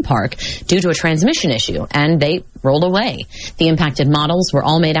not in park due to a transmission issue, and they rolled away. The impacted models were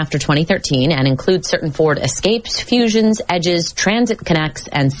all made after 2013 and include certain Ford Escapes, Fusions, Edges, Transit Connects,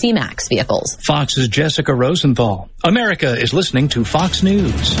 and C-Max vehicles. Fox's Jessica Rosenthal. America is listening to Fox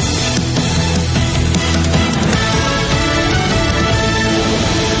News.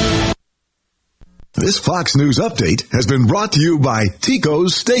 This Fox News update has been brought to you by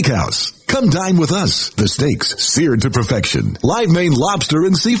Tico's Steakhouse. Come dine with us. The steaks seared to perfection. Live Maine lobster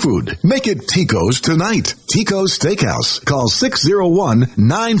and seafood. Make it Tico's tonight. Tico's Steakhouse. Call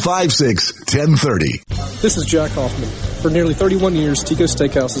 601-956-1030. This is Jack Hoffman. For nearly 31 years, Tico's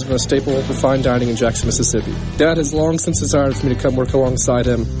Steakhouse has been a staple of fine dining in Jackson, Mississippi. Dad has long since desired for me to come work alongside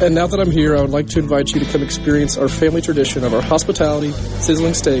him. And now that I'm here, I would like to invite you to come experience our family tradition of our hospitality,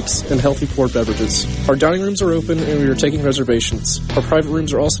 sizzling steaks, and healthy poured beverages. Our dining rooms are open and we are taking reservations. Our private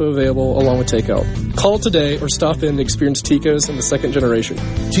rooms are also available along with takeout. Call today or stop in to experience Tico's in the second generation.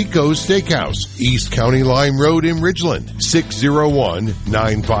 Tico's Steakhouse, East County Line Road in Ridgeland,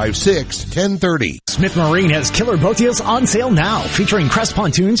 601-956-1030. Smith Marine has killer boat deals on sale now, featuring Crest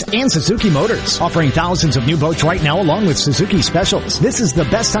pontoons and Suzuki motors, offering thousands of new boats right now along with Suzuki specials. This is the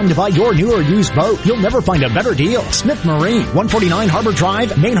best time to buy your new or used boat. You'll never find a better deal. Smith Marine, 149 Harbor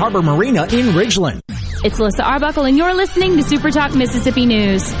Drive, Main Harbor Marina in Ridgeland. It's Alyssa Arbuckle, and you're listening to Super Talk Mississippi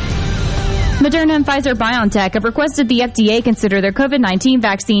News. Moderna and Pfizer-BioNTech have requested the FDA consider their COVID-19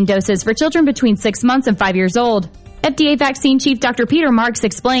 vaccine doses for children between 6 months and 5 years old. FDA Vaccine Chief Dr. Peter Marks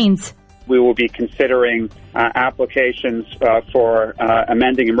explains. We will be considering applications for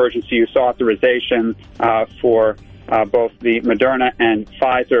amending emergency use authorization for both the Moderna and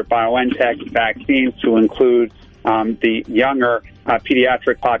Pfizer-BioNTech vaccines to include the younger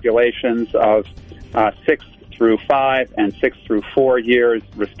pediatric populations of 6 through 5 and 6 through 4 years,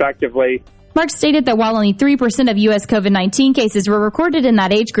 respectively. Marks stated that while only 3% of U.S. COVID-19 cases were recorded in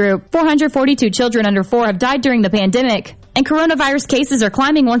that age group, 442 children under 4 have died during the pandemic. And coronavirus cases are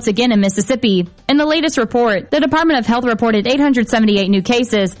climbing once again in Mississippi. In the latest report, the Department of Health reported 878 new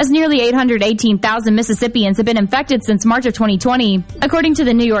cases, as nearly 818,000 Mississippians have been infected since March of 2020. According to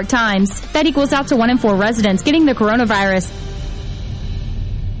the New York Times, that equals out to 1 in 4 residents getting the coronavirus.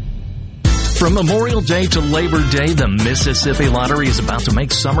 From Memorial Day to Labor Day, the Mississippi Lottery is about to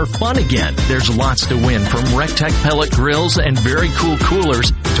make summer fun again. There's lots to win, from Rectech pellet grills and very cool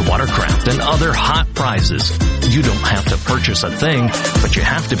coolers to watercraft and other hot prizes. You don't have to purchase a thing, but you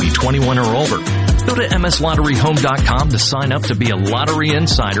have to be 21 or older. Go to mslotteryhome.com to sign up to be a lottery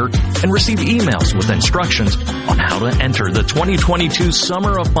insider and receive emails with instructions on how to enter the 2022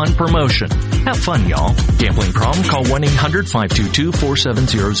 Summer of Fun promotion. Have fun, y'all. Gambling problem? Call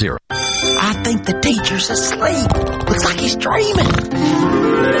 1-800-522-4700. I think the teacher's asleep. Looks like he's dreaming.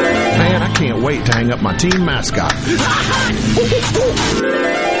 Man, I can't wait to hang up my team mascot.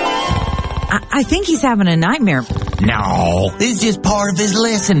 I think he's having a nightmare. No, this is just part of his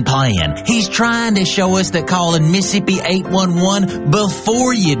lesson plan. He's trying to show us that calling Mississippi 811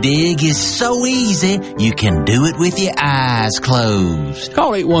 before you dig is so easy, you can do it with your eyes closed.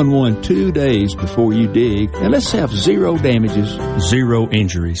 Call 811 2 days before you dig, and let's have 0 damages, 0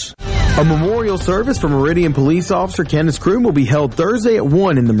 injuries. A memorial service for Meridian Police Officer Kenneth Kroom will be held Thursday at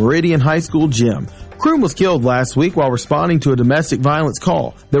 1 in the Meridian High School gym. Kroom was killed last week while responding to a domestic violence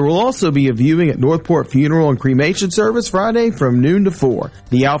call. There will also be a viewing at Northport Funeral and Cremation Service Friday from noon to 4.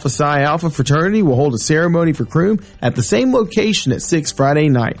 The Alpha Psi Alpha fraternity will hold a ceremony for Kroom at the same location at 6 Friday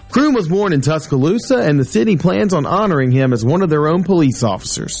night. Kroom was born in Tuscaloosa, and the city plans on honoring him as one of their own police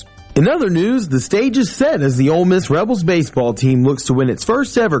officers. In other news, the stage is set as the Ole Miss Rebels baseball team looks to win its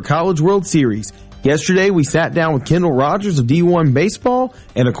first ever College World Series. Yesterday, we sat down with Kendall Rogers of D1 Baseball,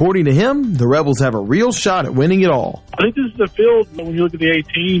 and according to him, the Rebels have a real shot at winning it all. I think this is a field, when you look at the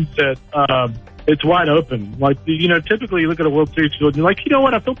 18s, that it's wide open. Like, typically you look at a World Series field and you're like, you know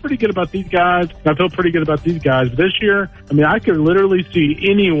what, I feel pretty good about these guys, and I feel pretty good about these guys. But this year, I could literally see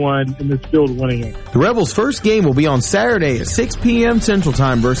anyone in this field winning it. The Rebels' first game will be on Saturday at 6 p.m. Central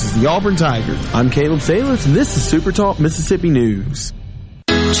Time versus the Auburn Tigers. I'm Caleb Sailors, and this is Super Talk Mississippi News.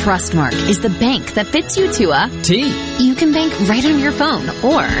 Trustmark is the bank that fits you to a T. You can bank right on your phone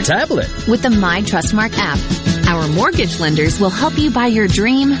or tablet with the My Trustmark app. Our mortgage lenders will help you buy your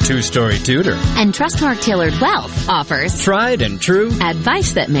dream 2-story Tudor. And Trustmark Tailored Wealth offers tried and true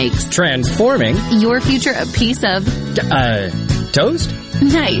advice that makes transforming your future a piece of toast.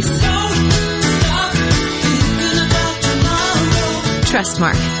 Nice.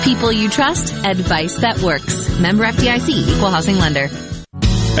 Trustmark. People you trust. Advice that works. Member FDIC. Equal housing lender.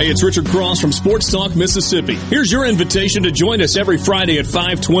 Hey, it's Richard Cross from Sports Talk Mississippi. Here's your invitation to join us every Friday at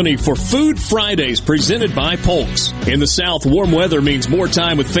 5:20 for Food Fridays presented by Polk's. In the South, warm weather means more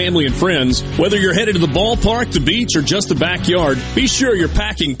time with family and friends. Whether you're headed to the ballpark, the beach, or just the backyard, be sure you're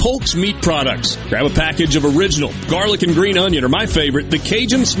packing Polk's meat products. Grab a package of original garlic and green onion, or my favorite, the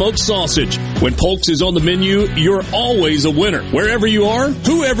Cajun smoked sausage. When Polk's is on the menu, you're always a winner. Wherever you are,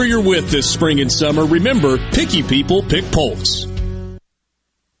 whoever you're with this spring and summer, remember, picky people pick Polk's.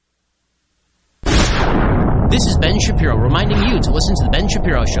 This is Ben Shapiro reminding you to listen to The Ben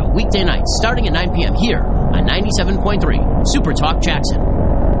Shapiro Show weekday nights starting at 9 p.m. here on 97.3 Super Talk Jackson.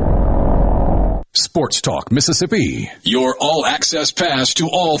 Sports Talk Mississippi, your all-access pass to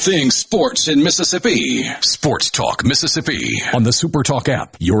all things sports in Mississippi. Sports Talk Mississippi on the Super Talk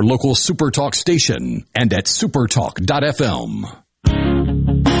app, your local Super Talk station, and at supertalk.fm.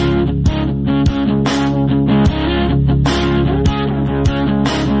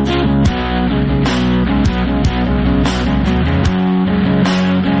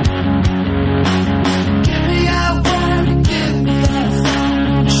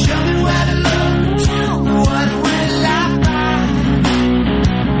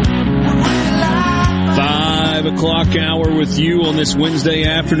 5 o'clock hour with you on this Wednesday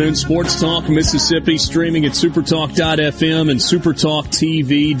afternoon. Sports Talk Mississippi, streaming at supertalk.fm and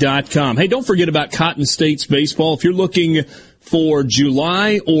supertalktv.com. Hey, don't forget about Cotton States baseball. If you're looking for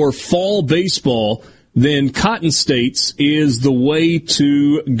July or fall baseball, then Cotton States is the way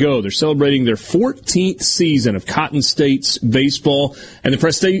to go. They're celebrating their 14th season of Cotton States baseball, and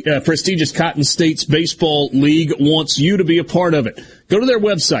the prestigious Cotton States Baseball League wants you to be a part of it. Go to their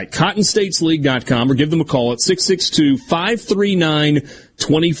website, cottonstatesleague.com, or give them a call at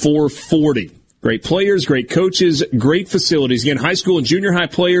 662-539-2440. Great players, great coaches, great facilities. Again, high school and junior high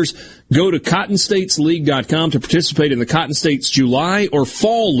players, go to cottonstatesleague.com to participate in the Cotton States July or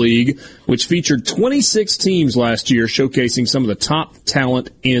Fall League, which featured 26 teams last year, showcasing some of the top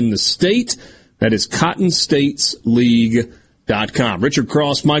talent in the state. That is cottonstatesleague.com. Richard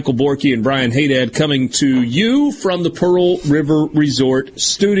Cross, Michael Borky, and Brian Haydad coming to you from the Pearl River Resort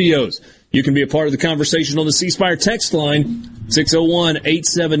Studios. You can be a part of the conversation on the C Spire text line,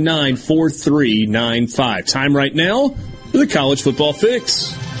 601-879-4395. Time right now for the College Football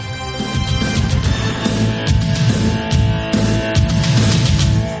Fix.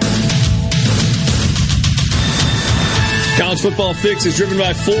 College Football Fix is driven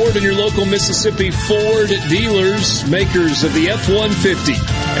by Ford and your local Mississippi Ford dealers, makers of the F-150,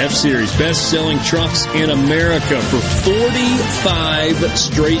 F-Series, best-selling trucks in America for 45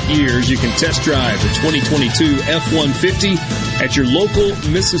 straight years. You can test drive the 2022 F-150 at your local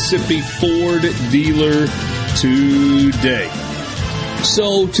Mississippi Ford dealer today.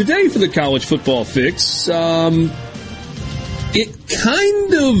 So today for the College Football Fix, it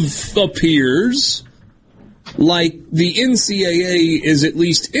kind of appears like the NCAA is at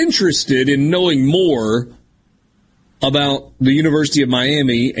least interested in knowing more about the University of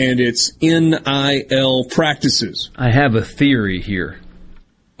Miami and its NIL practices. I have a theory here.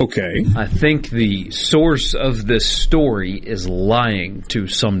 Okay. I think the source of this story is lying to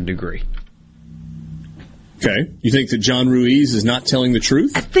some degree. Okay. You think that John Ruiz is not telling the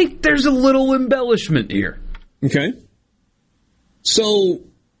truth? I think there's a little embellishment here. Okay. So,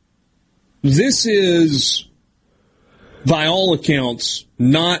 this is, by all accounts,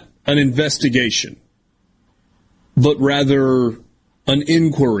 not an investigation, but rather an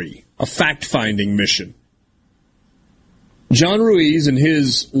inquiry, a fact-finding mission. John Ruiz and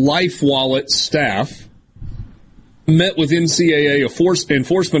his LifeWallet staff met with NCAA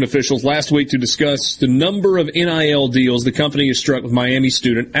enforcement officials last week to discuss the number of NIL deals the company has struck with Miami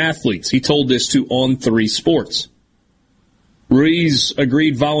student athletes. He told this to On3 Sports. Ruiz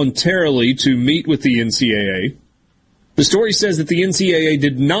agreed voluntarily to meet with the NCAA. The story says that the NCAA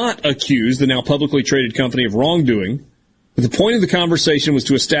did not accuse the now publicly traded company of wrongdoing, but the point of the conversation was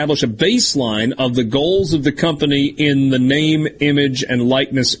to establish a baseline of the goals of the company in the name, image, and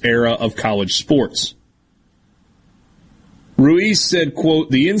likeness era of college sports. Ruiz said, quote,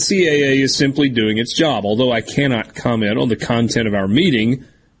 "The NCAA is simply doing its job. Although I cannot comment on the content of our meeting,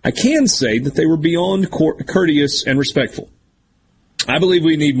 I can say that they were beyond courteous and respectful. I believe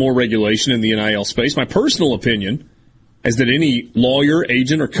we need more regulation in the NIL space. My personal opinion is that any lawyer,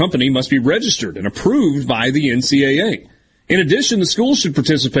 agent, or company must be registered and approved by the NCAA. In addition, the schools should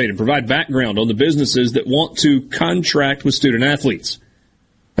participate and provide background on the businesses that want to contract with student athletes.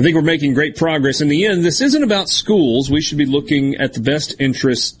 I think we're making great progress. In the end, this isn't about schools. We should be looking at the best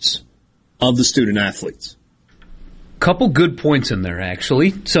interests of the student athletes." Couple good points in there,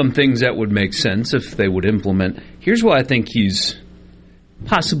 actually. Some things that would make sense if they would implement. Here's why I think he's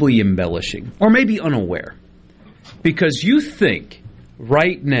possibly embellishing, or maybe unaware. Because you think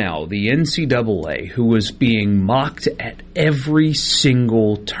right now the NCAA, who is being mocked at every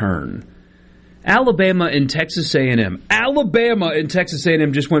single turn, Alabama and Texas A&M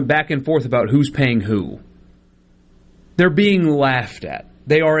just went back and forth about who's paying who. They're being laughed at.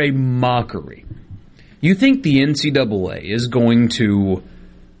 They are a mockery. You think the NCAA is going to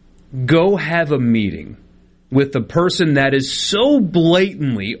go have a meeting with the person that is so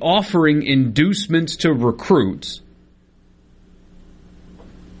blatantly offering inducements to recruits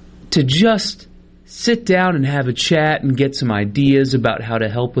to just sit down and have a chat and get some ideas about how to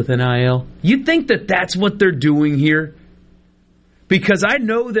help with NIL? You think that that's what they're doing here? Because I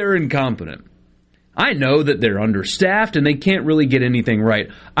know they're incompetent. I know that they're understaffed and they can't really get anything right.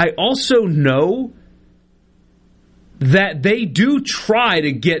 I also know that they do try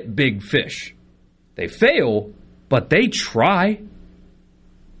to get big fish. They fail, but they try.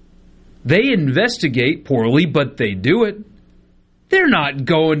 They investigate poorly, but they do it. They're not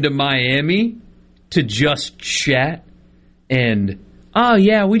going to Miami to just chat and, oh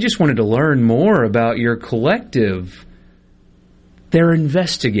yeah, we just wanted to learn more about your collective. They're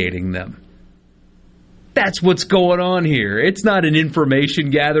investigating them. That's what's going on here. It's not an information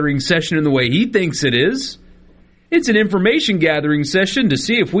gathering session in the way he thinks it is. It's an information gathering session to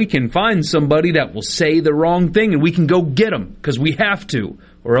see if we can find somebody that will say the wrong thing and we can go get them because we have to,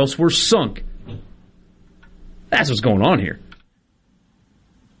 or else we're sunk. That's what's going on here.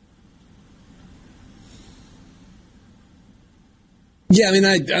 Yeah, I mean,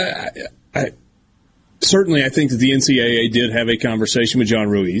 I certainly I think that the NCAA did have a conversation with John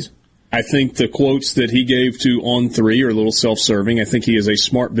Ruiz. I think the quotes that he gave to On3 are a little self-serving. I think he is a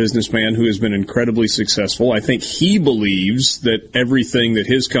smart businessman who has been incredibly successful. I think he believes that everything that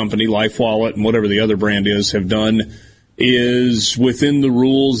his company, LifeWallet and whatever the other brand is, have done is within the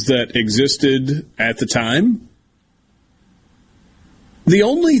rules that existed at the time. The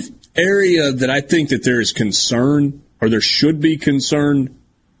only area that I think that there is concern, or there should be concern,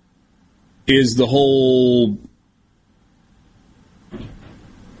 is the whole,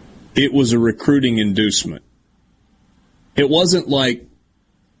 it was a recruiting inducement. It wasn't like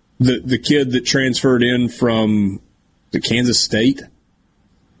the kid that transferred in from the Kansas State.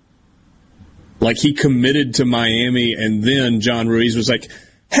 Like he committed to Miami and then John Ruiz was like,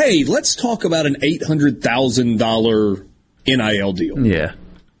 hey, let's talk about an $800,000 NIL deal. Yeah.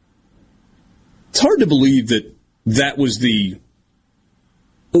 It's hard to believe that that was the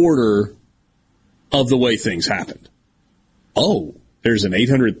order of the way things happened. Oh, there's an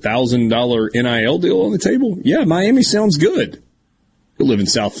 $800,000 NIL deal on the table? Yeah, Miami sounds good. You'll live in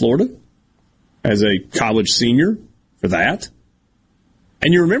South Florida as a college senior for that.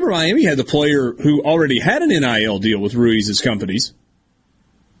 And you remember Miami had the player who already had an NIL deal with Ruiz's companies,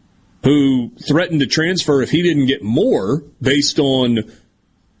 who threatened to transfer if he didn't get more based on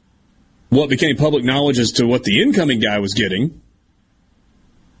what became public knowledge as to what the incoming guy was getting.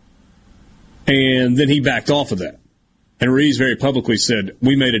 And then he backed off of that. And Reeves very publicly said,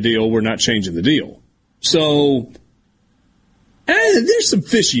 we made a deal, we're not changing the deal. So, there's some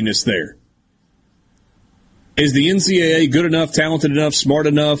fishiness there. Is the NCAA good enough, talented enough, smart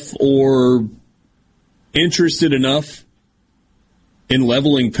enough, or interested enough in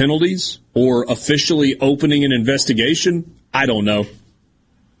leveling penalties or officially opening an investigation? I don't know.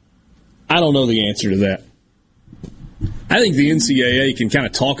 I don't know the answer to that. I think the NCAA can kind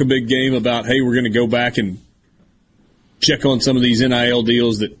of talk a big game about, hey, we're going to go back and check on some of these NIL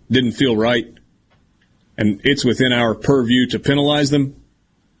deals that didn't feel right, and it's within our purview to penalize them.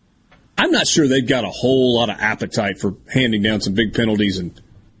 I'm not sure they've got a whole lot of appetite for handing down some big penalties and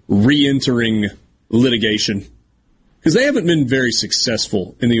re-entering litigation, because they haven't been very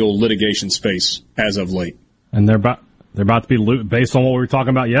successful in the old litigation space as of late. And they're about to be, based on what we were talking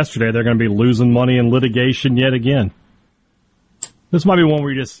about yesterday, they're going to be losing money in litigation yet again. This might be one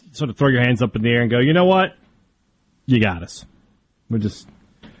where you just sort of throw your hands up in the air and go, you know what? You got us. We're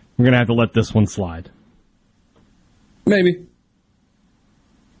going to have to let this one slide. Maybe.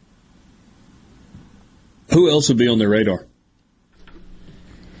 Who else would be on their radar?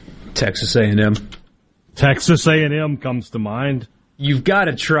 Texas A&M. Texas A&M comes to mind. You've got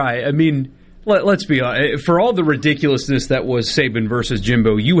to try. I mean, let's be honest. For all the ridiculousness that was Saban versus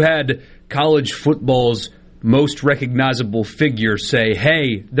Jimbo, you had college football's most recognizable figure say,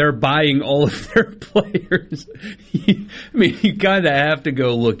 hey, they're buying all of their players. I mean, you kind of have to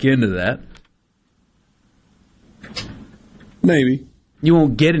go look into that. Maybe. You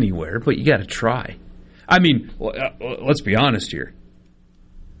won't get anywhere, but you got to try. I mean, let's be honest here.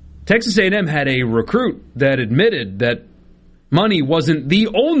 Texas A&M had a recruit that admitted that money wasn't the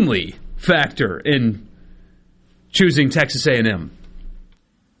only factor in choosing Texas A&M.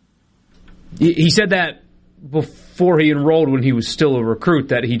 He said that before he enrolled, when he was still a recruit,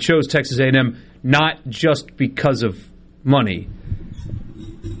 that he chose Texas A&M not just because of money.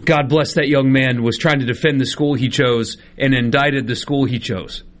 God bless that young man, was trying to defend the school he chose and indicted the school he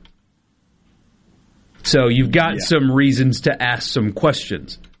chose. So you've got some reasons to ask some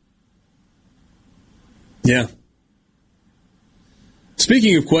questions. Yeah.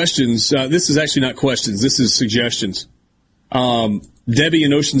 Speaking of questions, this is actually not questions. This is suggestions. Debbie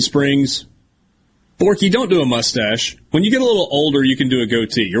in Ocean Springs. Borky, don't do a mustache. When you get a little older, you can do a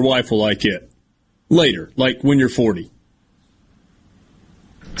goatee. Your wife will like it. Later, like when you're 40.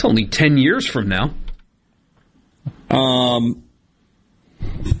 It's only 10 years from now.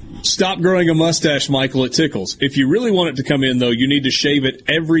 Stop growing a mustache, Michael. It tickles. If you really want it to come in, though, you need to shave it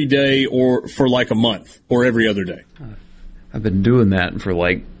every day or for like a month or every other day. I've been doing that for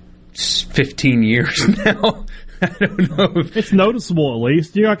like 15 years now. I don't know. It's noticeable, at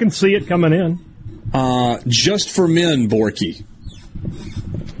least. I can see it coming in. Just for men, Borky.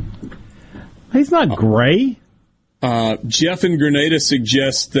 He's not gray. Jeff in Grenada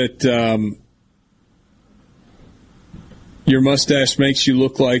suggests that your mustache makes you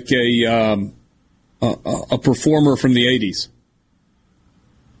look like a performer from the 80s.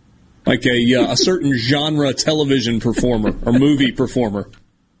 Like a certain genre television performer or movie performer.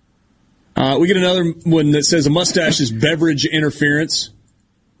 We get another one that says a mustache is beverage interference.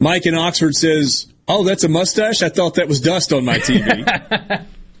 Mike in Oxford says, oh, that's a mustache? I thought that was dust on my TV.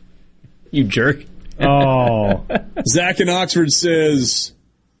 You jerk. Oh. Zach in Oxford says,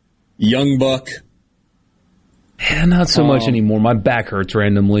 young buck. Yeah, not so much anymore. My back hurts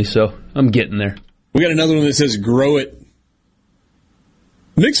randomly, so I'm getting there. We got another one that says, grow it.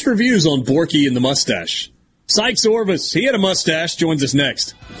 Mixed reviews on Borky and the mustache. Sykes Orvis, he had a mustache, joins us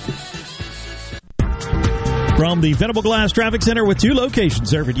next. From the Venable Glass Traffic Center with 2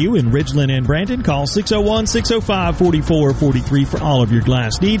 locations serving you in Ridgeland and Brandon, call 601-605-4443 for all of your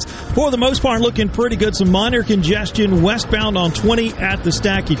glass needs. For the most part, looking pretty good. Some minor congestion westbound on 20 at the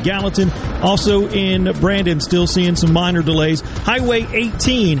Stack at Gallatin. Also in Brandon, still seeing some minor delays. Highway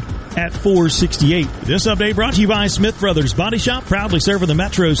 18 at 468. This update brought to you by Smith Brothers Body Shop, proudly serving the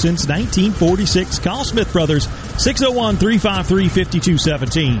Metro since 1946. Call Smith Brothers,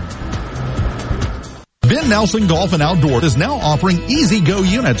 601-353-5217. Ben Nelson Golf and Outdoor is now offering easy-go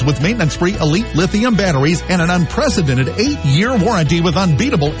units with maintenance-free Elite lithium batteries and an unprecedented 8-year warranty with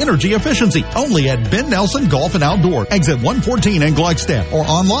unbeatable energy efficiency. Only at Ben Nelson Golf and Outdoor, exit 114 in Gluckstadt, or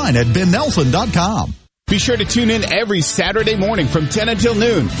online at bennelson.com. Be sure to tune in every Saturday morning from 10 until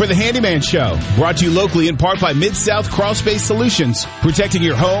noon for the Handyman Show. Brought to you locally in part by Mid-South Crawlspace Solutions. Protecting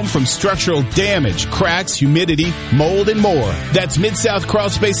your home from structural damage, cracks, humidity, mold, and more. That's Mid-South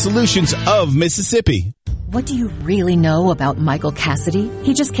Crawlspace Solutions of Mississippi. What do you really know about Michael Cassidy?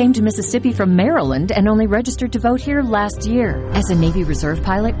 He just came to Mississippi from Maryland and only registered to vote here last year. As a Navy Reserve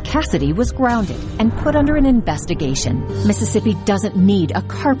pilot, Cassidy was grounded and put under an investigation. Mississippi doesn't need a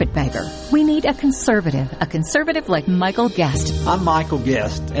carpetbagger. We need a conservative like Michael Guest. I'm Michael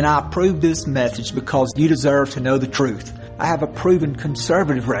Guest, and I approve this message because you deserve to know the truth. I have a proven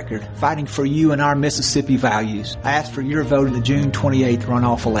conservative record fighting for you and our Mississippi values. I ask for your vote in the June 28th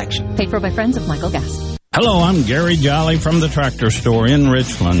runoff election. Paid for by friends of Michael Guest. Hello, I'm Gary Jolly from the Tractor Store in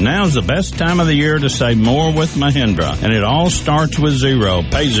Richland. Now's the best time of the year to save more with Mahindra, and it all starts with zero.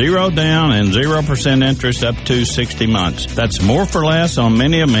 Pay zero down and 0% interest up to 60 months. That's more for less on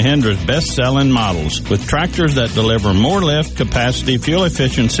many of Mahindra's best-selling models, with tractors that deliver more lift, capacity, fuel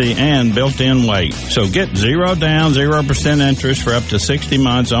efficiency, and built-in weight. So get zero down, 0% interest for up to 60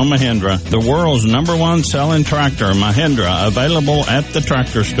 months on Mahindra, the world's #1 selling tractor, Mahindra, available at the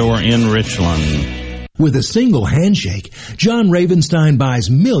Tractor Store in Richland. With a single handshake, John Ravenstein buys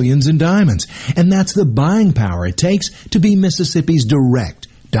millions in diamonds, and that's the buying power it takes to be Mississippi's direct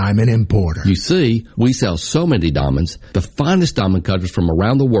diamond importer. You see, we sell so many diamonds, the finest diamond cutters from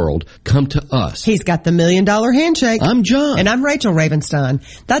around the world come to us. He's got the $1 million handshake. I'm John. And I'm Rachel Ravenstein.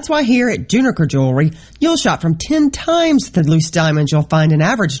 That's why here at Juniker Jewelry, you'll shop from 10 times the loose diamonds you'll find in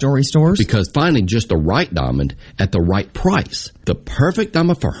average jewelry stores. Because finding just the right diamond at the right price, the perfect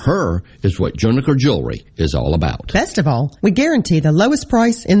diamond for her, is what Juniker Jewelry is all about. Best of all, we guarantee the lowest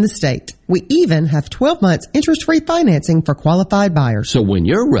price in the state. We even have 12 months interest-free financing for qualified buyers. So when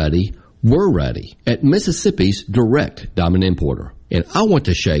you're ready, we're ready at Mississippi's direct diamond importer. And I want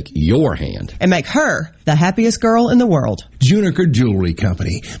to shake your hand. And make her the happiest girl in the world. Juniker Jewelry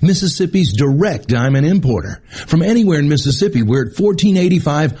Company, Mississippi's direct diamond importer. From anywhere in Mississippi, we're at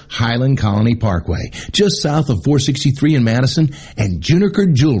 1485 Highland Colony Parkway, just south of 463 in Madison, and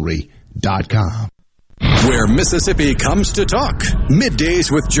JunikerJewelry.com. Where Mississippi comes to talk.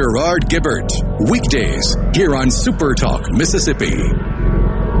 Middays with Gerard Gibbert. Weekdays here on Super Talk Mississippi.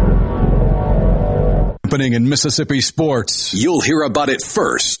 Happening in Mississippi sports. You'll hear about it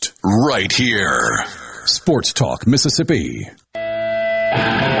first, right here. Sports Talk Mississippi.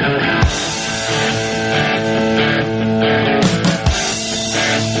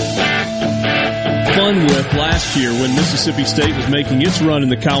 Fun with last year when Mississippi State was making its run in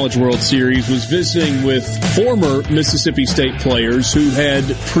the College World Series was visiting with former Mississippi State players who had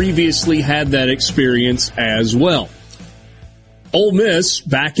previously had that experience as well. Ole Miss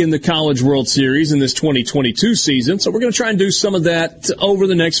back in the College World Series in this 2022 season, so we're going to try and do some of that over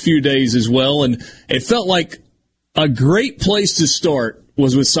the next few days as well, and it felt like a great place to start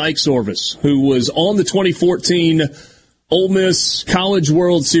was with Sykes Orvis, who was on the 2014 Ole Miss College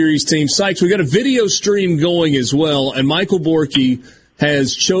World Series team. Sykes, we got a video stream going as well, and Michael Borky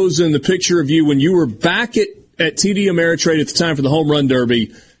has chosen the picture of you when you were back at TD Ameritrade at the time for the Home Run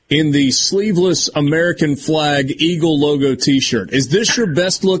Derby in the sleeveless American flag Eagle logo T-shirt. Is this your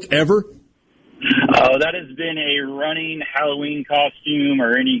best look ever? Oh, that has been a running Halloween costume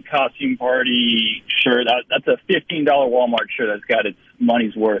or any costume party shirt. That's a $15 Walmart shirt that's got its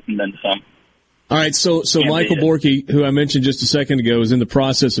money's worth and then some. All right, so Michael Borky, who I mentioned just a second ago, is in the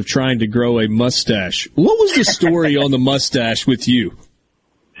process of trying to grow a mustache. What was the story on the mustache with you?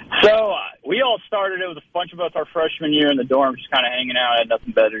 So we all started, it was a bunch of us our freshman year in the dorm, just kind of hanging out, had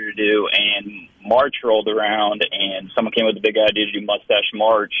nothing better to do, and March rolled around, and someone came with a big idea to do Mustache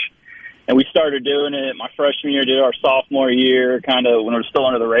March. And we started doing it my freshman year, did it our sophomore year, kind of when it was still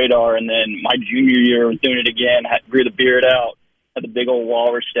under the radar, and then my junior year was doing it again, grew the beard out, had the big old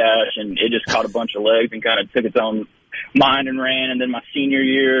walrus stash, and it just caught a bunch of legs and kind of took its own mind and ran. And then my senior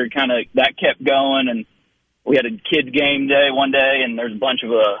year, kind of that kept going, and we had a kids game day one day, and there's a bunch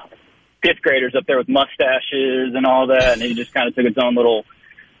of fifth graders up there with mustaches and all that, and it just kind of took its own little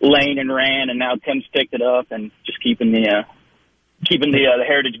lane and ran. And now Tim's picked it up and just keeping the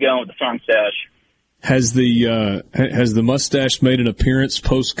heritage going with the farm stash. Has the mustache made an appearance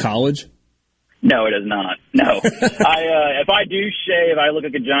post college? No, it has not. No, if I do shave, I look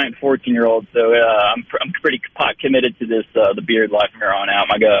like a giant 14-year-old. So I'm pretty committed to this the beard life from here on out.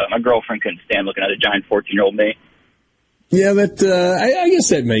 My girlfriend couldn't stand looking at a giant 14-year-old me. Yeah, I guess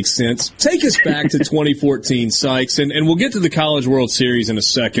that makes sense. Take us back to 2014, Sykes, and we'll get to the College World Series in a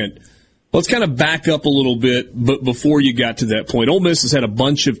second. Let's kind of back up a little bit, but before you got to that point, Ole Miss has had a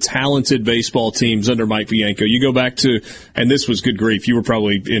bunch of talented baseball teams under Mike Bianco. You go back to, and this was good grief, you were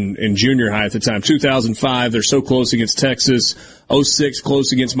probably in junior high at the time, 2005, they're so close against Texas, 06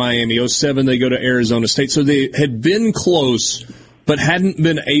 close against Miami, 07 they go to Arizona State. So they had been close, but hadn't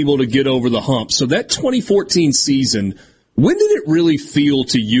been able to get over the hump. So that 2014 season When did it really feel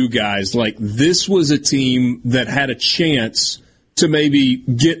to you guys like this was a team that had a chance to maybe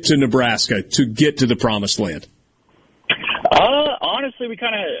get to Nebraska, to get to the promised land? Honestly, we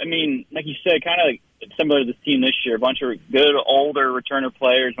kind of, like you said, kind of similar to this team this year. A bunch of good older returner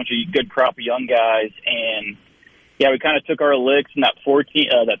players, a bunch of good crop of young guys, and we kind of took our licks in that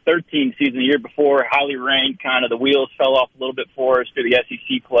 13 season the year before, highly ranked. Kind of the wheels fell off a little bit for us through the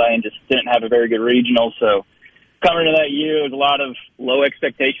SEC play, and just didn't have a very good regional. So coming into that year, there was a lot of low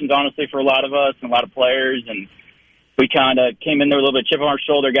expectations, honestly, for a lot of us and a lot of players, and we kind of came in there with a little bit of chip on our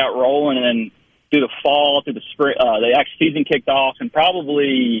shoulder, got rolling, and then through the fall, through the spring, the actual season kicked off, and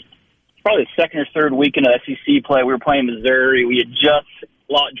probably the second or third weekend of SEC play, we were playing Missouri. We had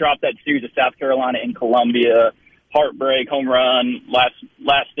just dropped that series of South Carolina in Columbia. Heartbreak, home run,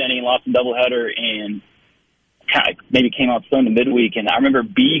 last inning, lost a doubleheader, and kind of maybe came out slow in the midweek. And I remember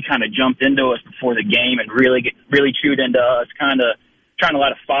B kind of jumped into us before the game and really chewed into us, kind of trying to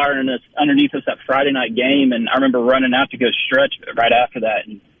light a fire underneath us that Friday night game. And I remember running out to go stretch right after that.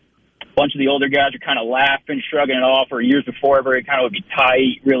 And a bunch of the older guys were kind of laughing, shrugging it off. Or years before, everybody kind of would be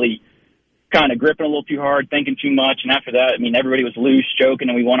tight, really kind of gripping a little too hard, thinking too much. And after that, everybody was loose, joking,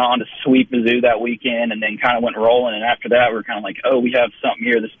 and we went on to sweep Mizzou that weekend and then kind of went rolling. And after that, we were kind of like, oh, we have something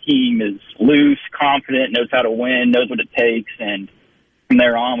here. This team is loose, confident, knows how to win, knows what it takes. And from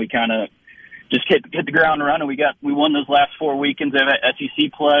there on, we kind of just hit the ground running. We won those last 4 weekends of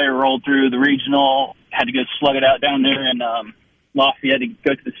SEC play, rolled through the regional, had to go slug it out down there in Lafayette to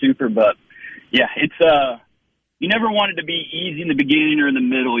go to the Super. But, yeah, it's you never want it to be easy in the beginning or in the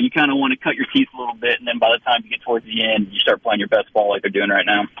middle. You kind of want to cut your teeth a little bit, and then by the time you get towards the end, you start playing your best ball like they're doing right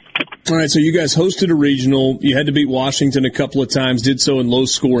now. All right, so you guys hosted a regional. You had to beat Washington a couple of times, did so in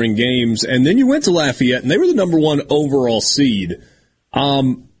low-scoring games, and then you went to Lafayette, and they were the number 1 overall seed.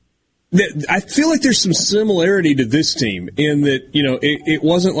 I feel like there's some similarity to this team in that, it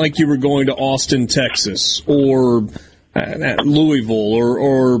wasn't like you were going to Austin, Texas, or Louisville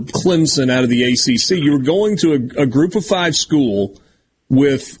or Clemson out of the ACC. You were going to a group of 5 school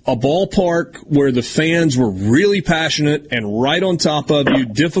with a ballpark where the fans were really passionate and right on top of you,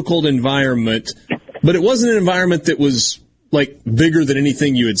 difficult environment, but it wasn't an environment that was like bigger than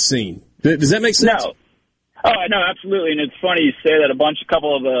anything you had seen. Does that make sense? No. Oh, no, absolutely. And it's funny you say that. A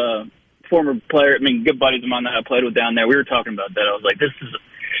couple of former players, good buddies of mine that I played with down there, we were talking about that. I was like, this is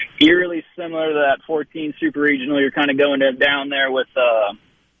eerily similar to that 14 Super Regional. You're kind of going down there with,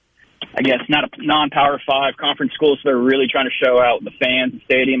 I guess, not a non-Power 5 conference school, so they're really trying to show out the fans, the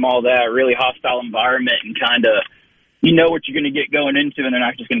stadium, all that, really hostile environment, and kind of, what you're going to get going into, and they're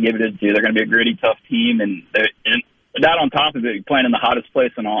not just going to give it to you. They're going to be a gritty, tough team, and that on top of it, you're playing in the hottest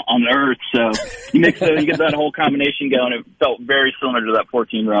place on earth, so you get that whole combination going. It felt very similar to that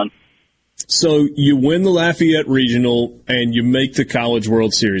 14 run. So you win the Lafayette Regional and you make the College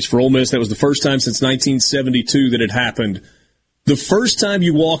World Series. For Ole Miss, that was the first time since 1972 that it happened. The first time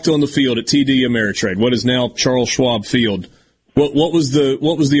you walked on the field at TD Ameritrade, what is now Charles Schwab Field, what was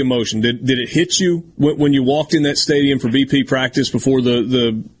the emotion? Did it hit you when you walked in that stadium for BP practice before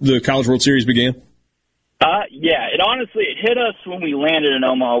the College World Series began? Yeah, it hit us when we landed in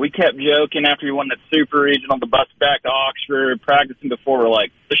Omaha. We kept joking after we won that Super Regional, the bus back to Oxford, practicing before. We're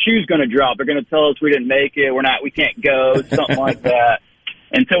like, the shoe's going to drop. They're going to tell us we didn't make it. We can't go, something like that.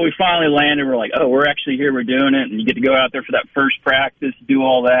 Until we finally landed, we're like, oh, we're actually here. We're doing it. And you get to go out there for that first practice, do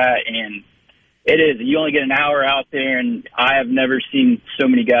all that. And it is. You only get an hour out there, and I have never seen so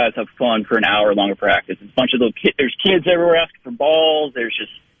many guys have fun for an hour long of practice. It's a bunch of little kids. There's kids everywhere asking for balls. There's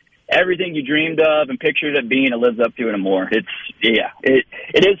just everything you dreamed of and pictured it being, it lives up to it and more. It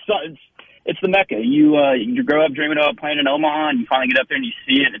is something. It's the Mecca. You grow up dreaming about playing in Omaha, and you finally get up there and you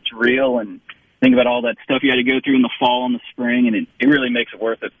see it, and it's real, and think about all that stuff you had to go through in the fall and the spring, and it really makes it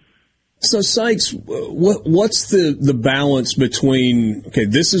worth it. So, Sykes, what's the balance between, okay,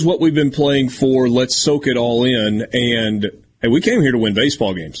 this is what we've been playing for, let's soak it all in, and we came here to win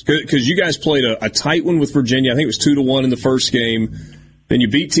baseball games? Because you guys played a tight one with Virginia. I think it was 2-1 in the first game. Then you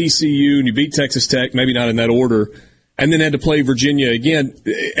beat TCU and you beat Texas Tech, maybe not in that order, and then had to play Virginia again.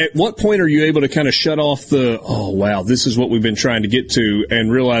 At what point are you able to kind of shut off oh, wow, this is what we've been trying to get to, and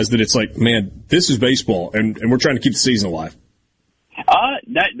realize that it's like, man, this is baseball, and we're trying to keep the season alive?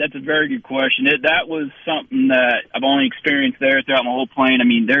 That's a very good question. That was something that I've only experienced there throughout my whole playing.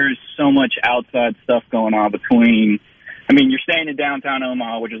 There's so much outside stuff going on between – you're staying in downtown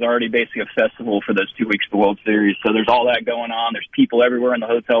Omaha, which is already basically a festival for those 2 weeks of the World Series. So there's all that going on. There's people everywhere in the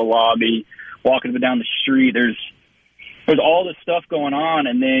hotel lobby, walking down the street. There's all this stuff going on,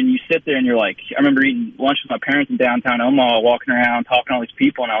 and then you sit there and you're like, I remember eating lunch with my parents in downtown Omaha, walking around, talking to all these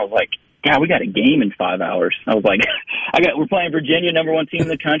people, and I was like, God, we got a game in 5 hours. I was like, we're playing Virginia, number 1 team in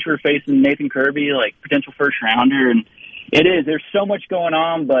the country. We're facing Nathan Kirby, like potential first rounder, and there's so much going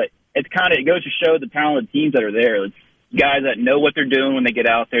on, but it goes to show the talented teams that are there. It's guys that know what they're doing when they get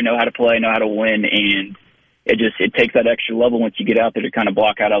out there, know how to play, know how to win, and it takes that extra level once you get out there to kind of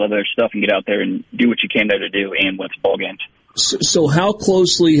block out all of their stuff and get out there and do what you came there to do and win ball games. So how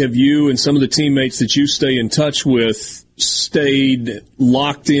closely have you and some of the teammates that you stay in touch with stayed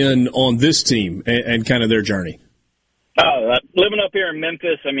locked in on this team and kind of their journey? Living up here in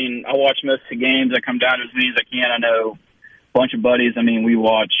Memphis, I mean, I watch most of the games. I come down to as many as I can. I know a bunch of buddies. I mean, we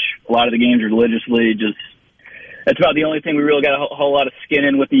watch a lot of the games religiously. That's about the only thing we really got a whole lot of skin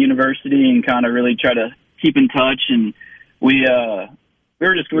in with the university and kind of really try to keep in touch. And we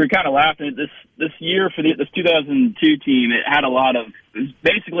were kind of laughing at this year for this 2002 team. It had it was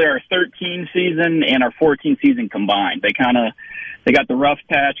basically our 13 season and our 14 season combined. They got the rough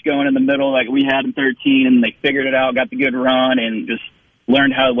patch going in the middle like we had in 13, and they figured it out, got the good run, and just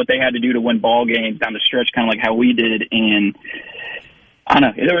learned what they had to do to win ball games down the stretch, kind of like how we did. And I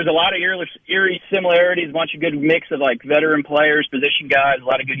don't know, there was a lot of eerie similarities, a bunch of good mix of like veteran players, position guys, a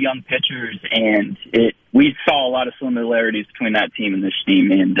lot of good young pitchers, and we saw a lot of similarities between that team and this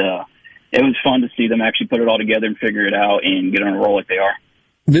team, and it was fun to see them actually put it all together and figure it out and get on a roll like they are.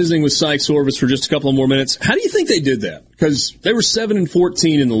 Visiting with Sykes Orvis for just a couple of more minutes. How do you think they did that? Because they were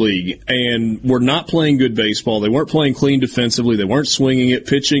 7-14 in the league and were not playing good baseball. They weren't playing clean defensively. They weren't swinging it.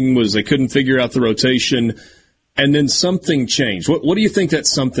 Pitching they couldn't figure out the rotation. And then something changed. What do you think that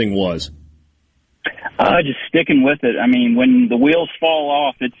something was? Just sticking with it. I mean, when the wheels fall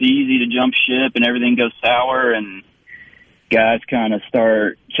off, it's easy to jump ship and everything goes sour and guys kind of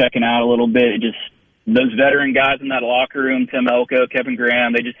start checking out a little bit. Those veteran guys in that locker room, Tim Elko, Kevin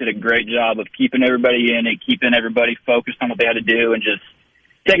Graham, they just did a great job of keeping everybody in it, keeping everybody focused on what they had to do, and just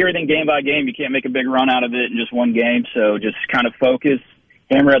take everything game by game. You can't make a big run out of it in just one game, so just kind of focus,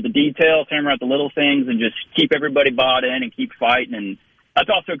 hammer out the details, hammer out the little things, and just keep everybody bought in and keep fighting. And that's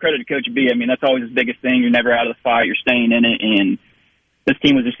also a credit to Coach B. I mean, that's always his biggest thing. You're never out of the fight. You're staying in it, and this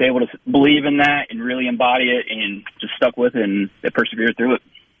team was just able to believe in that and really embody it and just stuck with it, and they persevered through it.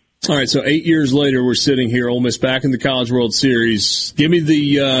 All right, so 8 years later, we're sitting here, Ole Miss back in the College World Series. Give me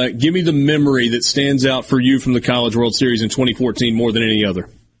the memory that stands out for you from the College World Series in 2014 more than any other.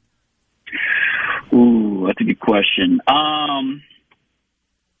 Ooh, that's a good question.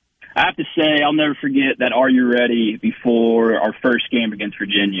 I have to say, I'll never forget that Are You Ready before our first game against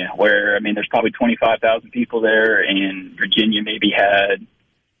Virginia, where, I mean, there's probably 25,000 people there, and Virginia maybe had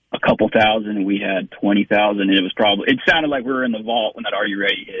a couple thousand, and we had 20,000. And it sounded like we were in the vault when that Are You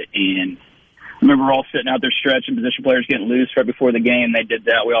Ready hit. And I remember we're all sitting out there stretching, position players getting loose right before the game. They did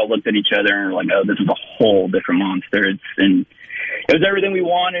that. We all looked at each other and were like, oh, this is a whole different monster. And it was everything we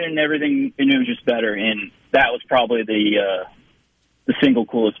wanted and everything, and it was just better. And that was probably the single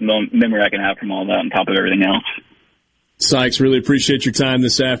coolest memory I can have from all that on top of everything else. Sykes, really appreciate your time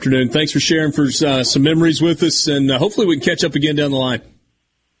this afternoon. Thanks for sharing some memories with us, and hopefully we can catch up again down the line.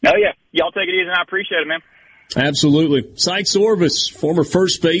 Oh, yeah. Y'all take it easy, and I appreciate it, man. Absolutely. Sykes Orvis, former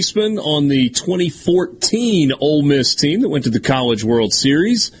first baseman on the 2014 Ole Miss team that went to the College World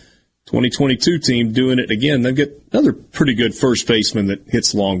Series. 2022 team doing it again. They've got another pretty good first baseman that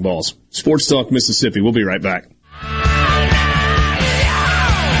hits long balls. Sports Talk Mississippi. We'll be right back.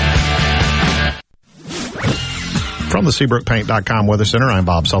 From the SeabrookPaint.com Weather Center, I'm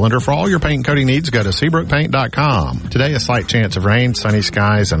Bob Sullender. For all your paint and coating needs, go to SeabrookPaint.com. Today, a slight chance of rain, sunny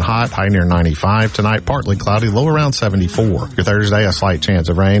skies, and hot, high near 95. Tonight, partly cloudy, low around 74. Your Thursday, a slight chance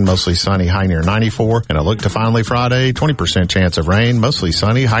of rain, mostly sunny, high near 94. And a look to finally Friday, 20% chance of rain, mostly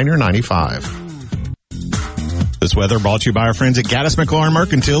sunny, high near 95. This weather brought to you by our friends at Gaddis McLaurin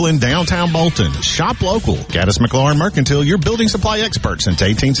Mercantile in downtown Bolton. Shop local. Gaddis McLaurin Mercantile, your building supply expert since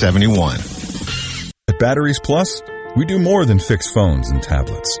 1871. At Batteries Plus, we do more than fix phones and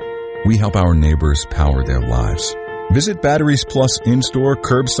tablets. We help our neighbors power their lives. Visit Batteries Plus in-store,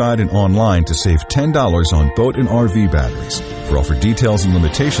 curbside, and online to save $10 on boat and RV batteries. For offer details and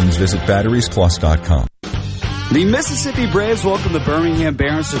limitations, visit batteriesplus.com. The Mississippi Braves welcome the Birmingham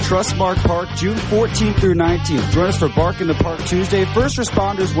Barons to Trustmark Park June 14th through 19th. Join us for Bark in the Park Tuesday, First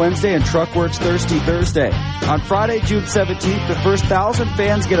Responders Wednesday, and Truckworks Thursday. On Friday, June 17th, the first 1,000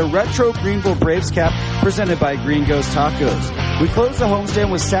 fans get a retro Greenville Braves cap presented by Green Ghost Tacos. We close the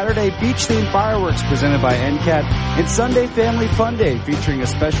homestand with Saturday beach-themed fireworks presented by NCAT and Sunday Family Fun Day featuring a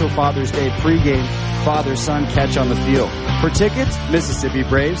special Father's Day pregame father-son catch on the field. For tickets,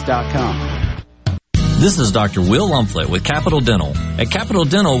 MississippiBraves.com. This is Dr. Will Umflett with Capital Dental. At Capital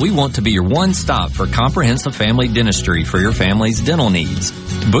Dental, we want to be your one-stop for comprehensive family dentistry for your family's dental needs.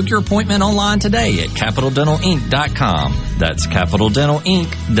 Book your appointment online today at CapitalDentalInc.com. That's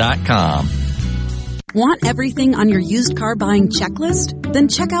CapitalDentalInc.com. Want everything on your used car buying checklist? Then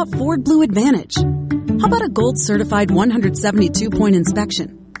check out Ford Blue Advantage. How about a gold-certified 172-point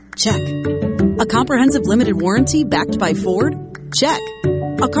inspection? Check. A comprehensive limited warranty backed by Ford? Check.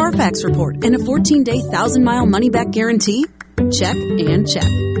 A Carfax report and a 14-day 1,000-mile money-back guarantee? Check and check.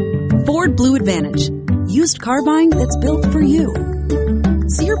 Ford Blue Advantage. Used car buying that's built for you.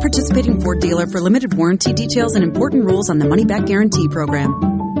 See your participating Ford dealer for limited warranty details and important rules on the money-back guarantee program.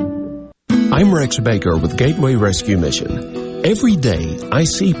 I'm Rex Baker with Gateway Rescue Mission. Every day, I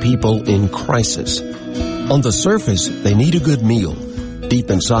see people in crisis. On the surface, they need a good meal. Deep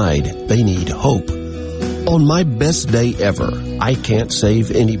inside, they need hope. On my best day ever, I can't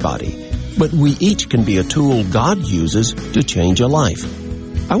save anybody, but we each can be a tool God uses to change a life.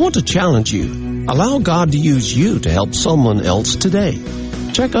 I want to challenge you. Allow God to use you to help someone else today.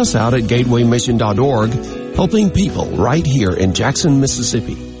 Check us out at gatewaymission.org, helping people right here in Jackson,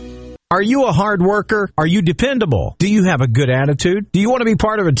 Mississippi. Are you a hard worker? Are you dependable? Do you have a good attitude? Do you want to be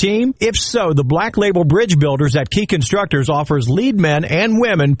part of a team? If so, the Black Label Bridge Builders at Key Constructors offers lead men and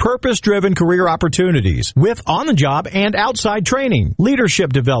women purpose-driven career opportunities with on-the-job and outside training,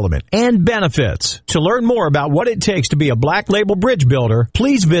 leadership development, and benefits. To learn more about what it takes to be a Black Label Bridge Builder,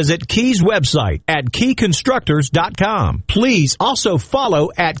 please visit Key's website at keyconstructors.com. Please also follow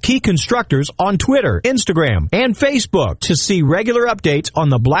at Key Constructors on Twitter, Instagram, and Facebook to see regular updates on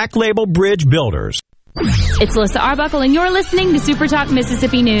the Black Label Bridge Builders. It's Alyssa Arbuckle, and you're listening to Super Talk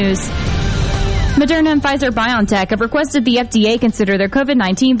Mississippi News. Moderna and Pfizer-BioNTech have requested the FDA consider their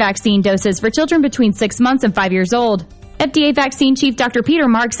COVID-19 vaccine doses for children between 6 months and 5 years old. FDA Vaccine Chief Dr. Peter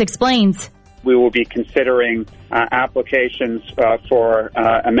Marks explains. We will be considering applications for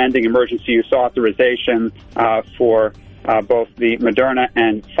amending emergency use authorization for both the Moderna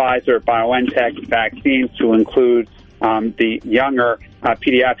and Pfizer-BioNTech vaccines to include the younger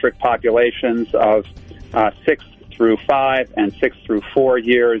pediatric populations of 6 through 5 and 6 through 4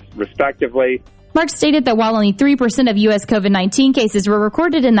 years, respectively. Mark stated that while only 3% of U.S. COVID-19 cases were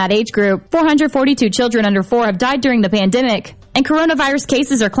recorded in that age group, 442 children under 4 have died during the pandemic. And coronavirus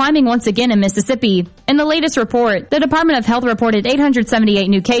cases are climbing once again in Mississippi. In the latest report, the Department of Health reported 878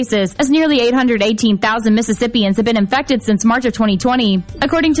 new cases, as nearly 818,000 Mississippians have been infected since March of 2020.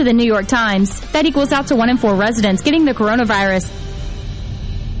 According to the New York Times, that equals out to 1 in 4 residents getting the coronavirus.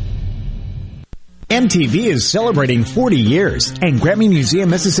 MTV is celebrating 40 years, and Grammy Museum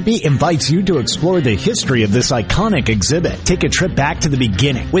Mississippi invites you to explore the history of this iconic exhibit. Take a trip back to the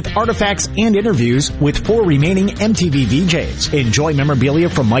beginning with artifacts and interviews with 4 remaining MTV VJs. Enjoy memorabilia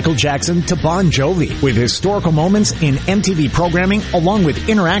from Michael Jackson to Bon Jovi, with historical moments in MTV programming along with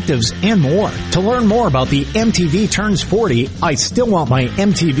interactives and more. To learn more about the MTV Turns 40, I Still Want My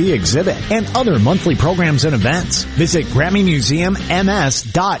MTV exhibit, and other monthly programs and events, visit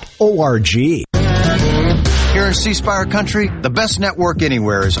GrammyMuseumMS.org. Here in C Spire country, the best network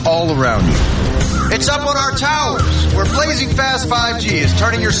anywhere is all around you. It's up on our towers, where blazing fast 5G is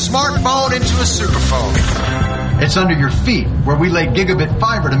turning your smartphone into a superphone. It's under your feet, where we lay gigabit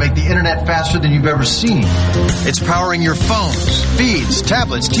fiber to make the internet faster than you've ever seen. It's powering your phones, feeds,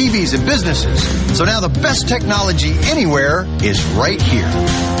 tablets, TVs, and businesses. So now the best technology anywhere is right here.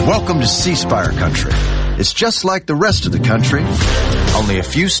 Welcome to C Spire country. It's just like the rest of the country, only a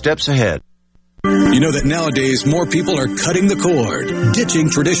few steps ahead. You know that nowadays more people are cutting the cord,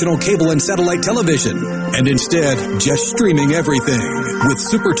 ditching traditional cable and satellite television, and instead just streaming everything. With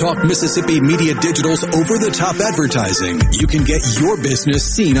SuperTalk Mississippi Media Digital's over-the-top advertising, you can get your business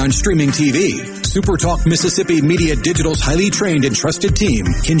seen on streaming TV. SuperTalk Mississippi Media Digital's highly trained and trusted team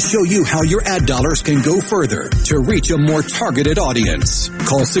can show you how your ad dollars can go further to reach a more targeted audience.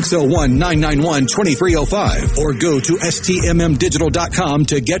 Call 601-991-2305 or go to stmmdigital.com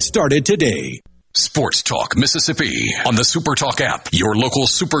to get started today. Sports Talk Mississippi on the SuperTalk app, your local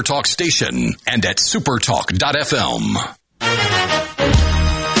SuperTalk station, and at supertalk.fm.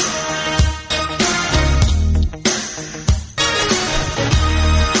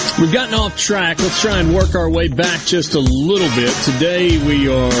 We've gotten off track. Let's try and work our way back just a little bit. Today we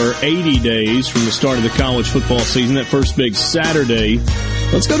are 80 days from the start of the college football season, that first big Saturday.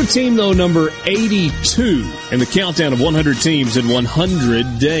 Let's go to team, though, number 82 in the countdown of 100 teams in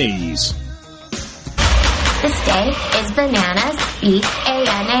 100 days. This day is bananas.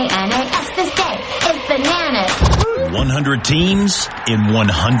 B-A-N-A-N-A-S. This day is bananas. 100 teams in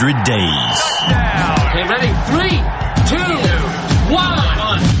 100 days. Okay, ready? 3, 2,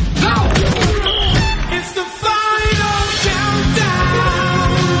 1, go!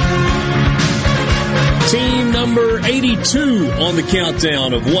 number 82 on the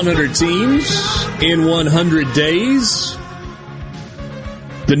countdown of 100 teams in 100 days.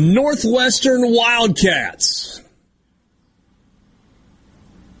 The Northwestern Wildcats.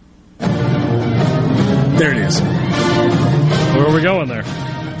 There it is. Where are we going there?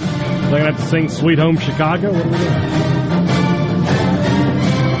 They're going to have to sing Sweet Home Chicago? What are we doing?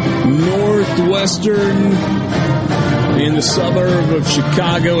 Northwestern in the suburb of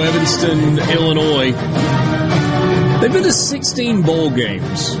Chicago, Evanston, Illinois. They've been to 16 bowl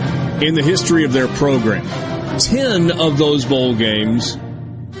games in the history of their program. 10 of those bowl games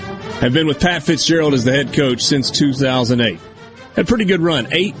have been with Pat Fitzgerald as the head coach since 2008. Had a pretty good run.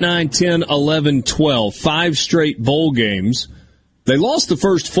 8, 9, 10, 11, 12. 5 straight bowl games. They lost the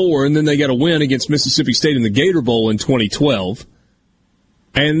first 4, and then they got a win against Mississippi State in the Gator Bowl in 2012.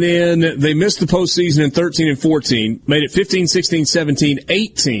 And then they missed the postseason in 13 and 14, made it 15, 16, 17,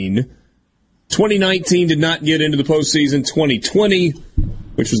 18. 2019 did not get into the postseason. 2020,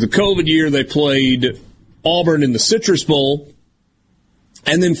 which was the COVID year, they played Auburn in the Citrus Bowl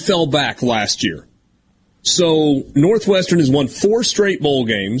and then fell back last year. So Northwestern has won 4 straight bowl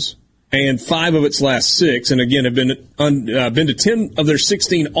games and 5 of its last 6, and again have been to 10 of their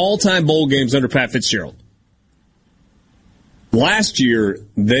 16 all-time bowl games under Pat Fitzgerald. Last year,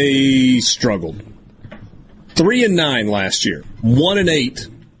 they struggled. 3-9 last year. 1-8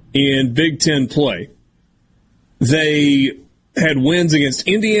 in Big Ten play. They had wins against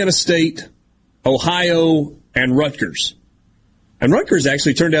Indiana State, Ohio, and Rutgers. And Rutgers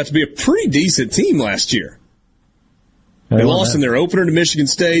actually turned out to be a pretty decent team last year. They lost in their opener to Michigan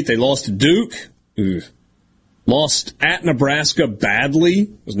State. They lost to Duke. Lost at Nebraska badly.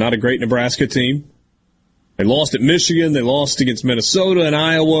 It was not a great Nebraska team. They lost at Michigan. They lost against Minnesota and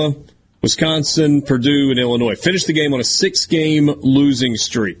Iowa, Wisconsin, Purdue, and Illinois. Finished the game on a 6-game losing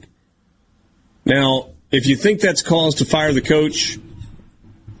streak. Now, if you think that's cause to fire the coach,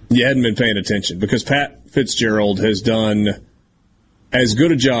 you hadn't been paying attention, because Pat Fitzgerald has done as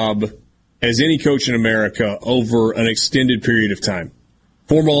good a job as any coach in America over an extended period of time.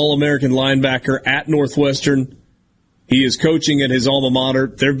 Former All-American linebacker at Northwestern. He is coaching at his alma mater.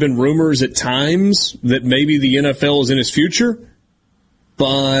 There have been rumors at times that maybe the NFL is in his future,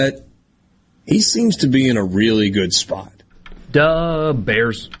 but he seems to be in a really good spot.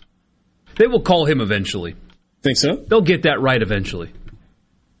 Bears. They will call him eventually. Think so? They'll get that right eventually.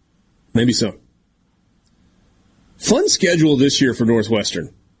 Maybe so. Fun schedule this year for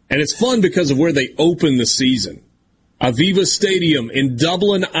Northwestern. And it's fun because of where they open the season. Aviva Stadium in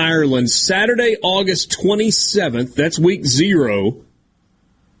Dublin, Ireland, Saturday, August 27th. That's week 0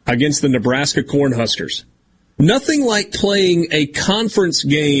 against the Nebraska Cornhuskers. Nothing like playing a conference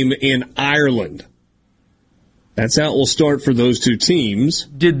game in Ireland. That's how it will start for those two teams.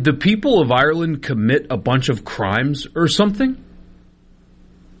 Did the people of Ireland commit a bunch of crimes or something?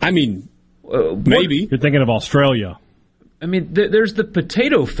 I mean, maybe. You're thinking of Australia. I mean, there's the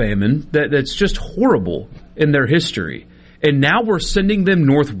potato famine that's just horrible in their history. And now we're sending them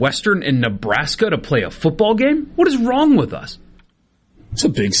Northwestern and Nebraska to play a football game? What is wrong with us? It's a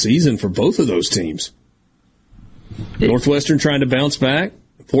big season for both of those teams. Northwestern trying to bounce back.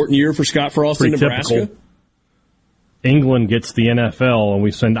 Important year for Scott Frost in Nebraska. Typical. England gets the NFL, and we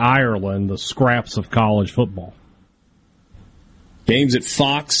send Ireland the scraps of college football. Games at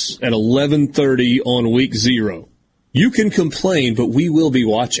Fox at 11:30 on week 0. You can complain, but we will be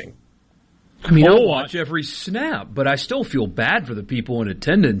watching. I mean, I'll watch every snap, but I still feel bad for the people in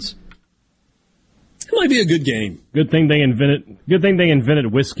attendance. It might be a good game. Good thing they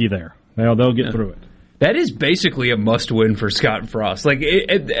invented whiskey there. They'll get through it. That is basically a must-win for Scott Frost. Like,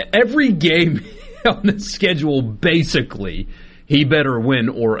 every game on the schedule, basically, he better win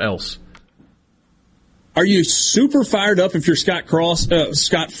or else. Are you super fired up if you're Scott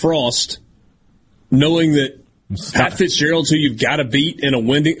Frost, knowing that Pat Fitzgerald's who you've got to beat in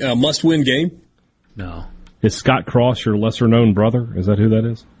a must-win game? No. Is Scott Cross your lesser-known brother? Is that who that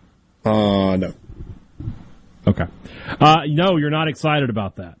is? No. Okay. No, you're not excited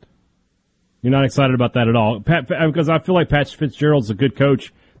about that. You're not excited about that at all. Because I feel like Pat Fitzgerald's a good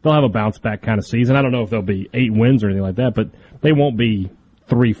coach. They'll have a bounce-back kind of season. I don't know if they'll be 8 wins or anything like that, but they won't be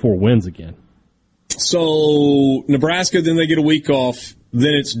 3-4 wins again. So, Nebraska, then they get a week off.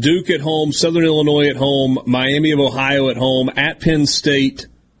 Then it's Duke at home, Southern Illinois at home, Miami of Ohio at home, at Penn State,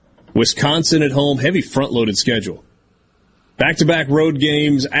 Wisconsin at home. Heavy front-loaded schedule. Back-to-back road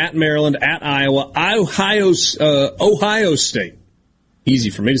games at Maryland, at Iowa, Ohio State. Easy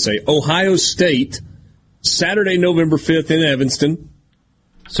for me to say. Ohio State, Saturday, November 5th in Evanston.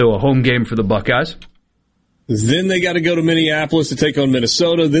 So a home game for the Buckeyes. Then they got to go to Minneapolis to take on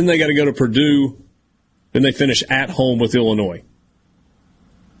Minnesota. Then they got to go to Purdue Then they finish at home with Illinois.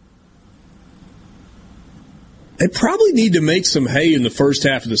 They probably need to make some hay in the first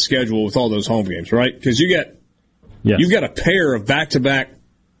half of the schedule with all those home games, right? Because you've got a pair of back-to-back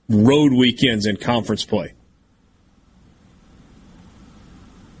road weekends in conference play.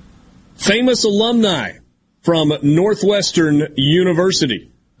 Famous alumni from Northwestern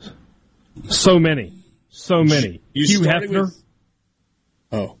University. So many. Hugh Hefner.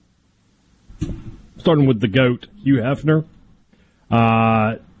 Starting with the GOAT, Hugh Hefner.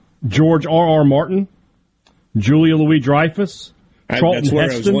 George R.R. Martin. Julia Louis-Dreyfus. That's where Heston, I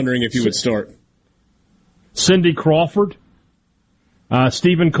was wondering if you would start. Cindy Crawford.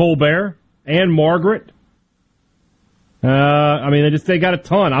 Stephen Colbert. Anne Margaret. They got a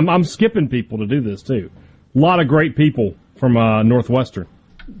ton. I'm skipping people to do this, too. A lot of great people from Northwestern.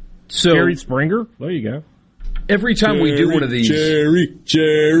 So, Jerry Springer. There you go. Every time we do one of these...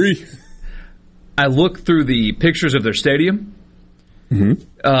 Jerry. I look through the pictures of their stadium.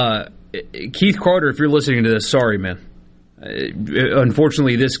 Mm-hmm. Keith Carter, if you're listening to this, sorry, man.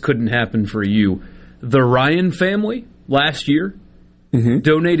 Unfortunately, this couldn't happen for you. The Ryan family, last year,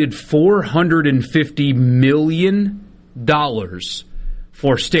 donated $450 million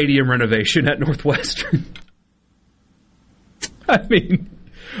for stadium renovation at Northwestern.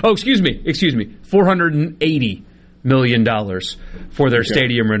 Excuse me, $480 million for their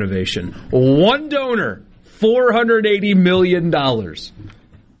stadium renovation. One donor, $480 million.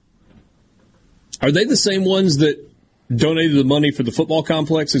 Are they the same ones that donated the money for the football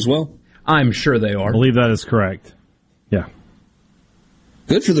complex as well? I'm sure they are. I believe that is correct. Yeah.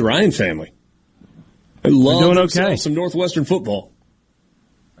 Good for the Ryan family. They love some Northwestern football.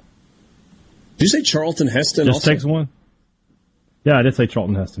 Did you say Charlton Heston Just also? takes one. Yeah, I did say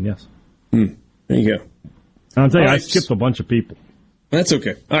Charlton Heston, yes. There you go. I'll tell you, I skipped a bunch of people. That's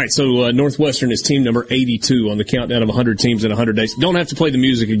okay. All right, so Northwestern is team number 82 on the countdown of 100 teams in 100 days. Don't have to play the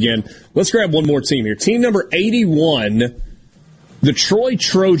music again. Let's grab one more team here. Team number 81, the Troy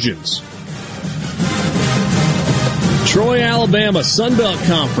Trojans. Troy, Alabama, Sunbelt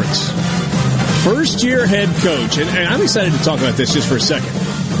Conference. First-year head coach, and I'm excited to talk about this just for a second.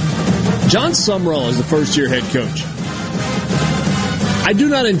 John Sumrall is the first-year head coach. I do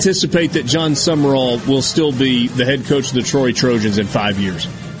not anticipate that John Sumrall will still be the head coach of the Troy Trojans in 5 years.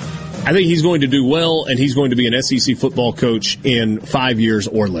 I think he's going to do well, and he's going to be an SEC football coach in 5 years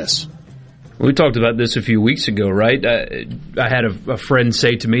or less. We talked about this a few weeks ago, right? I had a friend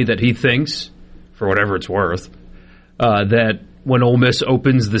say to me that he thinks, for whatever it's worth, that when Ole Miss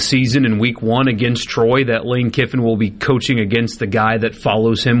opens the season in week 1 against Troy, that Lane Kiffin will be coaching against the guy that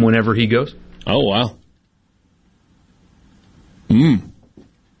follows him whenever he goes. Oh, wow.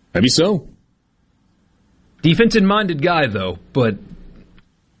 Maybe so. Defensive-minded guy, though, but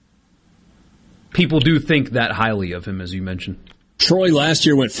people do think that highly of him, as you mentioned. Troy last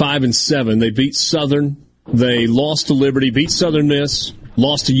year went 5-7. They beat Southern. They lost to Liberty, beat Southern Miss,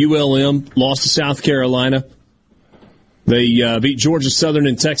 lost to ULM, lost to South Carolina. They beat Georgia Southern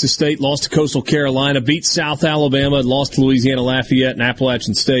and Texas State, lost to Coastal Carolina, beat South Alabama, lost to Louisiana Lafayette and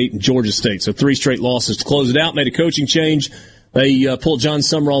Appalachian State and Georgia State. So 3 straight losses to close it out. Made a coaching change. They pulled John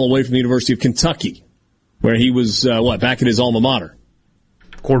Sumrall away from the University of Kentucky, where he was, back at his alma mater.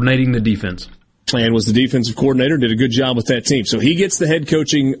 Coordinating the defense. And was the defensive coordinator, did a good job with that team. So he gets the head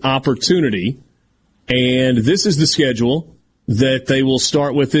coaching opportunity, and this is the schedule that they will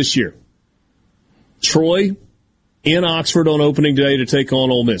start with this year. Troy in Oxford on opening day to take on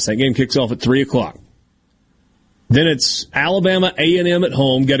Ole Miss. That game kicks off at 3 o'clock. Then it's Alabama A&M at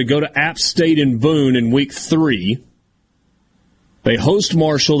home. Got to go to App State in Boone in week 3. They host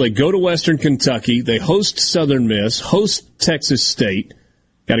Marshall. They go to Western Kentucky. They host Southern Miss, host Texas State.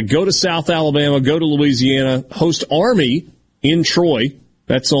 Got to go to South Alabama, go to Louisiana, host Army in Troy.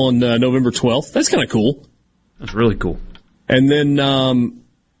 That's on November 12th. That's kind of cool. That's really cool. And then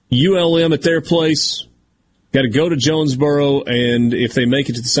ULM at their place. Got to go to Jonesboro, and if they make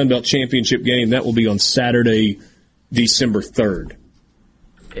it to the Sun Belt Championship game, that will be on Saturday, December 3rd.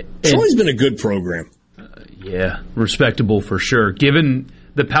 Troy's been a good program. Yeah, respectable for sure. Given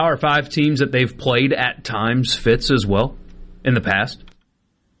the Power 5 teams that they've played at times fits as well in the past.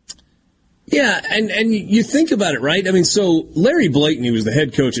 Yeah, and you think about it, right? I mean, so Larry Blakeney was the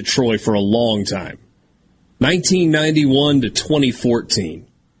head coach at Troy for a long time, 1991 to 2014.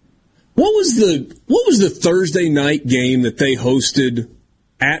 What was the Thursday night game that they hosted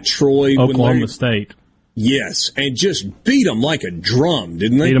at Troy? Oklahoma State. Yes, and just beat them like a drum,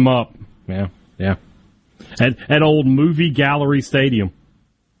 didn't they? Beat them up. Yeah. At old Movie Gallery Stadium.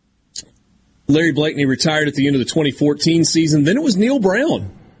 Larry Blakeney retired at the end of the 2014 season. Then it was Neil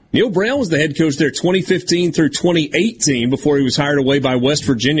Brown Neil Brown was the head coach there 2015 through 2018 before he was hired away by West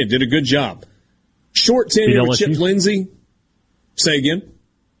Virginia. Did a good job. Short tenure with Chip Lindsey. Say again?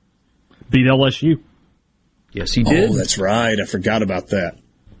 Beat LSU. Yes, he did. Oh, that's right. I forgot about that.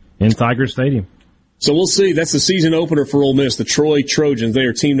 In Tiger Stadium. So we'll see. That's the season opener for Ole Miss, the Troy Trojans. They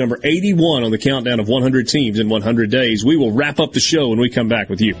are team number 81 on the countdown of 100 teams in 100 days. We will wrap up the show when we come back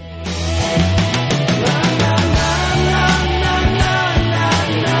with you.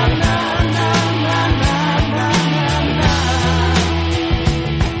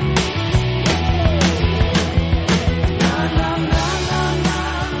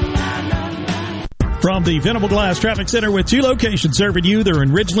 From the Venable Glass Traffic Center with 2 locations serving you. They're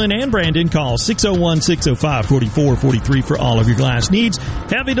in Ridgeland and Brandon. Call 601-605-4443 for all of your glass needs.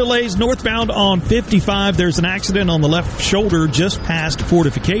 Heavy delays northbound on 55. There's an accident on the left shoulder just past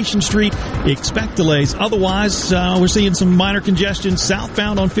Fortification Street. Expect delays. Otherwise, we're seeing some minor congestion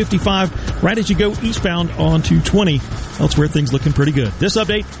southbound on 55 right as you go eastbound on 220. Elsewhere, things looking pretty good. This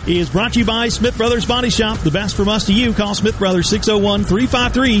update is brought to you by Smith Brothers Body Shop. The best from us to you. Call Smith Brothers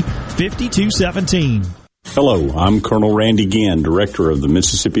 601-353-5217. Hello, I'm Colonel Randy Gann, Director of the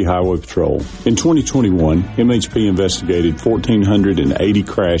Mississippi Highway Patrol. In 2021, MHP investigated 1,480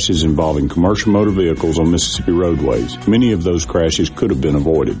 crashes involving commercial motor vehicles on Mississippi roadways. Many of those crashes could have been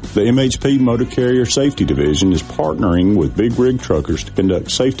avoided. The MHP Motor Carrier Safety Division is partnering with big rig truckers to conduct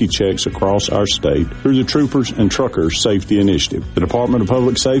safety checks across our state through the Troopers and Truckers Safety Initiative. The Department of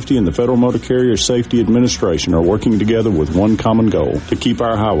Public Safety and the Federal Motor Carrier Safety Administration are working together with one common goal: to keep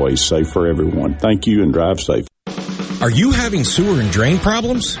our highways safe for everyone. Thank you, and drive safe. Are you having sewer and drain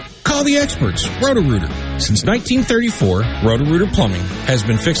problems? Call the experts, Roto-Rooter. Since 1934, Roto-Rooter Plumbing has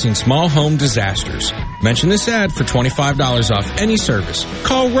been fixing small home disasters. Mention this ad for $25 off any service.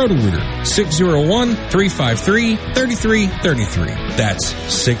 Call Roto-Rooter, 601-353-3333. That's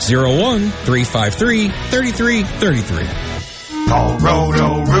 601-353-3333. Call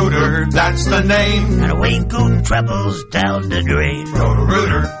Roto-Rooter, that's the name. And away goon troubles down the drain.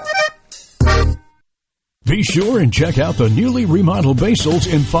 Roto-Rooter. Be sure and check out the newly remodeled Basil's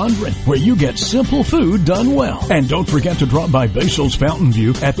in Fondren, where you get simple food done well. And don't forget to drop by Basil's Fountain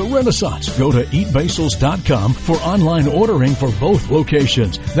View at the Renaissance. Go to eatbasils.com for online ordering for both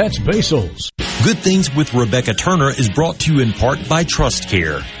locations. That's Basil's. Good Things with Rebecca Turner is brought to you in part by Trust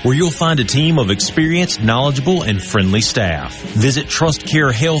Care, where you'll find a team of experienced, knowledgeable, and friendly staff. Visit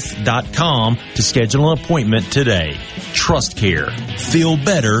TrustCareHealth.com to schedule an appointment today. Trust Care. Feel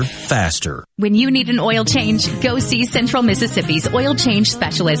better, faster. When you need an oil change, go see Central Mississippi's oil change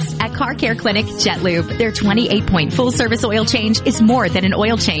specialists at Car Care Clinic Jet Lube. Their 28-point full-service oil change is more than an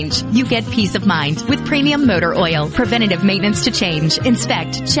oil change. You get peace of mind with premium motor oil, preventative maintenance to change,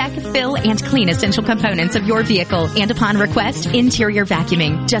 inspect, check, fill, and clean essential components of your vehicle, and upon request, interior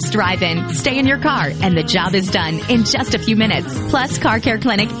vacuuming. Just drive in, stay in your car, and the job is done in just a few minutes. Plus, Car Care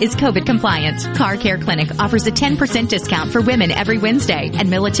Clinic is COVID compliant. Car Care Clinic offers a 10% discount for women every Wednesday, and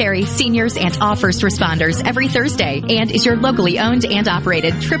military, seniors, and all first responders every Thursday, and is your locally owned and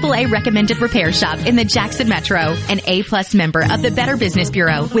operated AAA recommended repair shop in the Jackson Metro. An A-plus member of the Better Business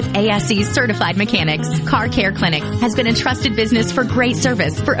Bureau with ASE certified mechanics. Car Care Clinic has been a trusted business for great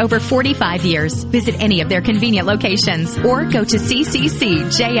service for over 45 years. Visit any of their convenient locations or go to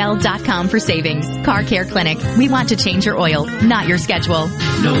cccjl.com for savings. Car Care Clinic. We want to change your oil, not your schedule.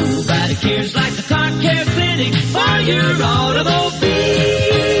 Nobody cares like the Car Care Clinic for your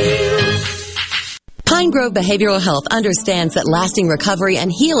automobile. Pine Grove Behavioral Health understands that lasting recovery and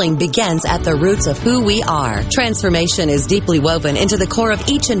healing begins at the roots of who we are. Transformation is deeply woven into the core of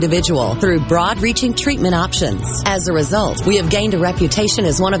each individual through broad-reaching treatment options. As a result, we have gained a reputation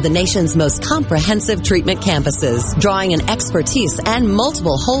as one of the nation's most comprehensive treatment campuses, drawing on expertise and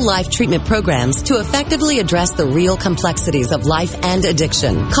multiple whole-life treatment programs to effectively address the real complexities of life and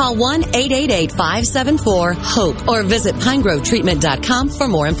addiction. Call 1-888-574-HOPE or visit pinegrovetreatment.com for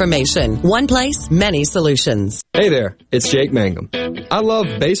more information. One place, many solutions. Hey there, it's Jake Mangum. I love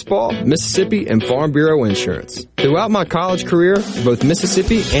baseball, Mississippi, and Farm Bureau insurance. Throughout my college career, both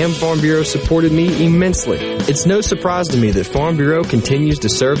Mississippi and Farm Bureau supported me immensely. It's no surprise to me that Farm Bureau continues to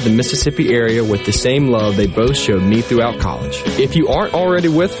serve the Mississippi area with the same love they both showed me throughout college. If you aren't already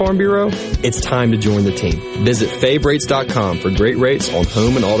with Farm Bureau, it's time to join the team. Visit favrates.com for great rates on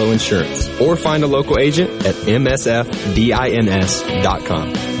home and auto insurance, or find a local agent at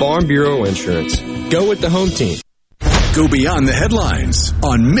msfbins.com. Farm Bureau Insurance. Go with the home team. Go beyond the headlines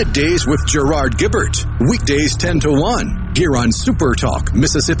on Middays with Gerard Gibbert. Weekdays 10 to 1 here on Super Talk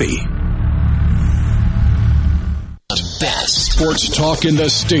Mississippi. The best sports talk in the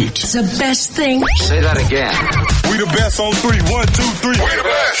state. It's the best thing. Say that again. We the best on 3. 1, 2, 3. We the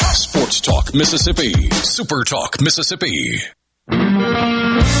best. Talk Mississippi. Super Talk Mississippi.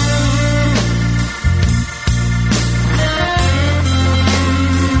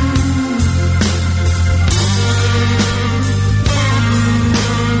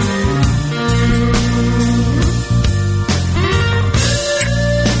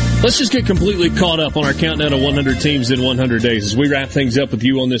 Let's just get completely caught up on our countdown of 100 teams in 100 days as we wrap things up with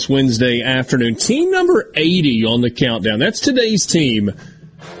you on this Wednesday afternoon. Team number 80 on the countdown. That's today's team.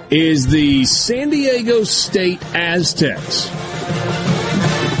 Is the San Diego State Aztecs.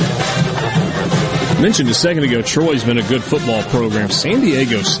 I mentioned a second ago, Troy's been a good football program. San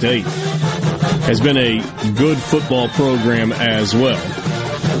Diego State has been a good football program as well.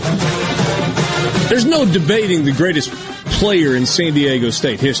 There's no debating the greatest player in San Diego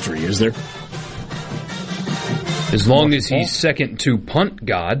State history, is there? As long as he's second to punt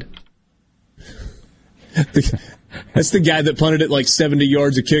god. That's the guy that punted it like 70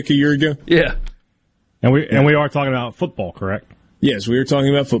 yards a kick a year ago? Yeah. And we are talking about football, correct? Yes, we were talking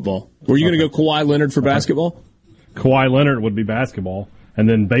about football. Were you going to go Kawhi Leonard for basketball? Kawhi Leonard would be basketball. And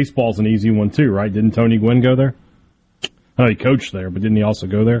then baseball's an easy one, too, right? Didn't Tony Gwynn go there? I know he coached there, but didn't he also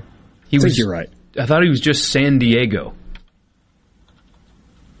go there? I think you're right. I thought he was just San Diego.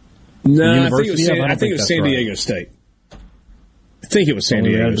 No, I think it was San Diego State. I think it was San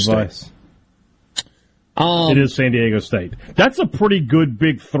Diego State. It is San Diego State. That's a pretty good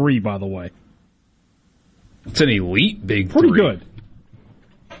big three, by the way. It's an elite big pretty three. Good.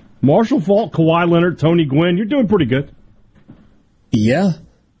 Marshall Faulk, Kawhi Leonard, Tony Gwynn. You're doing pretty good. Yeah.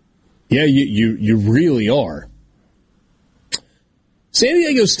 Yeah, you really are. San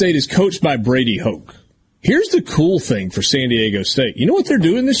Diego State is coached by Brady Hoke. Here's the cool thing for San Diego State. You know what they're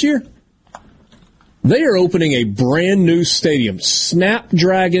doing this year? They are opening a brand new stadium,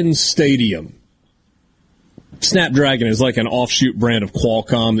 Snapdragon Stadium. Snapdragon is like an offshoot brand of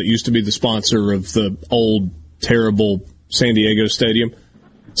Qualcomm that used to be the sponsor of the old, terrible San Diego Stadium.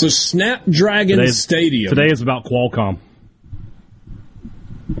 So Snapdragon Stadium. Today is about Qualcomm.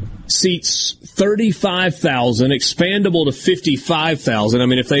 Seats 35,000, expandable to 55,000. I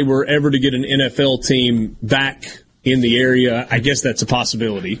mean, if they were ever to get an NFL team back in the area, I guess that's a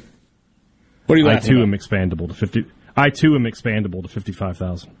possibility. What are you laughing about? I too am expandable to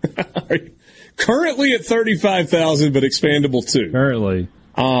 55,000. Currently at 35,000, but expandable too. Currently,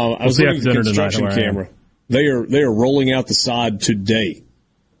 I was looking at the construction camera. They are rolling out the sod today,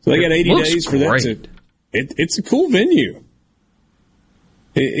 so they got 80 days for that. It's a cool venue.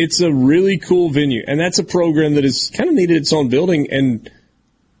 It's a really cool venue, and that's a program that has kind of needed its own building, and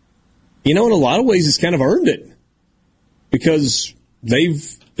in a lot of ways, it's kind of earned it because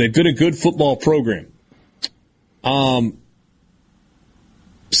they've been a good football program.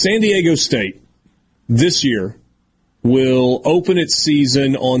 San Diego State this year will open its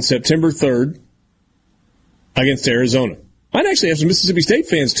season on September 3rd against Arizona. I'd actually have some Mississippi State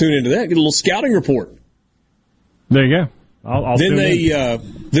fans tune into that, get a little scouting report. There you go. Then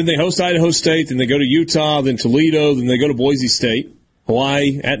they host Idaho State, then they go to Utah, then Toledo, then they go to Boise State,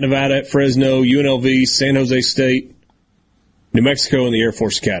 Hawaii, at Nevada, at Fresno, UNLV, San Jose State, New Mexico, and the Air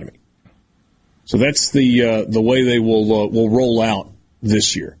Force Academy. So that's the way they will roll out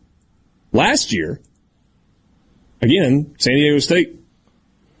this year. Last year, again, San Diego State,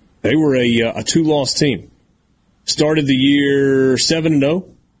 they were a two-loss team. Started the year 7-0.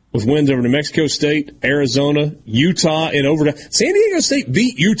 With wins over New Mexico State, Arizona, Utah in overtime. San Diego State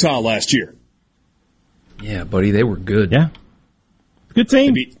beat Utah last year. Yeah, buddy, they were good. Yeah. Good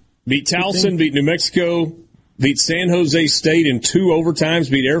team. They beat Towson, beat New Mexico, beat San Jose State in 2 overtimes,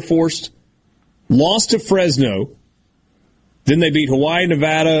 beat Air Force, lost to Fresno. Then they beat Hawaii,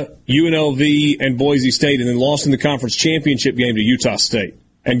 Nevada, UNLV, and Boise State, and then lost in the conference championship game to Utah State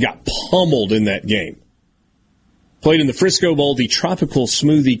and got pummeled in that game. Played in the Frisco Bowl, the Tropical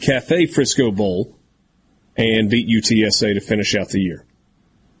Smoothie Cafe Frisco Bowl, and beat UTSA to finish out the year.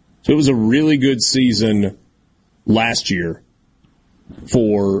 So it was a really good season last year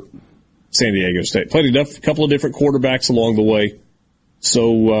for San Diego State. Played a couple of different quarterbacks along the way.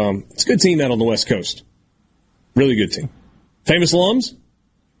 So it's a good team out on the West Coast. Really good team. Famous alums?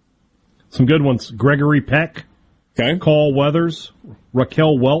 Some good ones. Gregory Peck. Okay. Carl Weathers.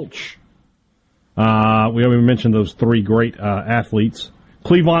 Raquel Welch. We already mentioned those 3 great athletes.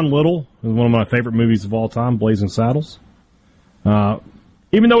 Cleavon Little is one of my favorite movies of all time, Blazing Saddles.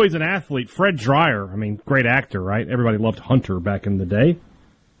 Even though he's an athlete, Fred Dreyer, great actor, right? Everybody loved Hunter back in the day.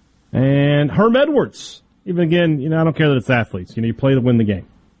 And Herm Edwards. Even again, I don't care that it's athletes. You play to win the game.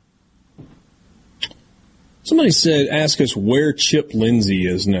 Somebody ask us where Chip Lindsey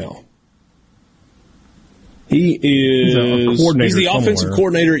is now. He's the offensive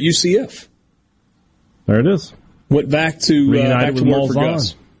coordinator at UCF. There it is. Went back to work for Malzahn.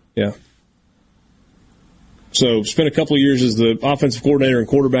 Gus. Yeah. So spent a couple of years as the offensive coordinator and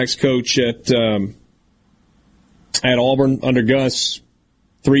quarterbacks coach at Auburn under Gus.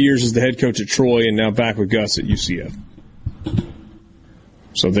 3 years as the head coach at Troy, and now back with Gus at UCF.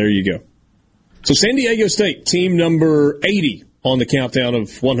 So there you go. So San Diego State, team number 80 on the countdown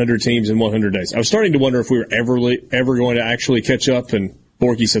of 100 teams in 100 days. I was starting to wonder if we were ever going to actually catch up, and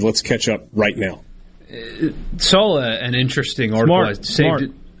Borky said, let's catch up right now. Saw an interesting article.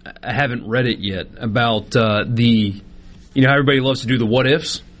 I haven't read it yet about how everybody loves to do the what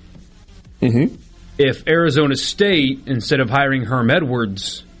ifs. Mm-hmm. If Arizona State, instead of hiring Herm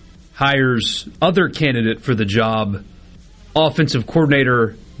Edwards, hires other candidate for the job, offensive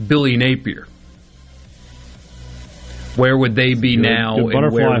coordinator Billy Napier, where would they be now,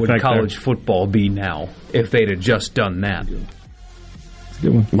 and where would college football be now if they'd have just done that?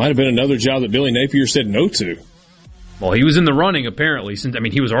 Might have been another job that Billy Napier said no to. Well, he was in the running, apparently.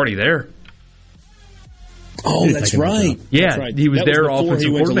 He was already there. Oh, that's right. Yeah, that's right. He was there offensive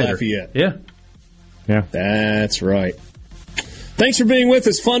coordinator. Yeah. That's right. Thanks for being with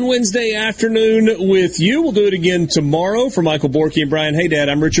us. Fun Wednesday afternoon with you. We'll do it again tomorrow. For Michael Borky and Brian Haydad,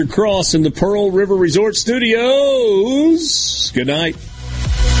 I'm Richard Cross in the Pearl River Resort Studios. Good night.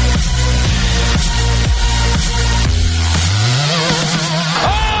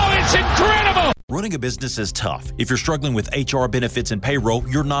 Running a business is tough. If you're struggling with HR, benefits, and payroll,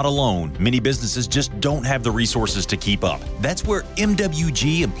 you're not alone. Many businesses just don't have the resources to keep up. That's where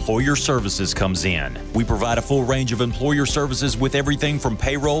MWG Employer Services comes in. We provide a full range of employer services with everything from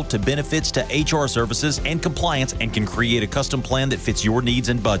payroll to benefits to HR services and compliance, and can create a custom plan that fits your needs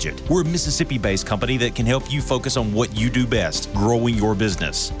and budget. We're a Mississippi-based company that can help you focus on what you do best, growing your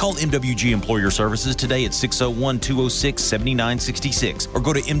business. Call MWG Employer Services today at 601-206-7966 or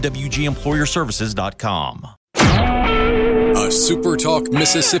go to MWGEmployerServices.com. A SuperTalk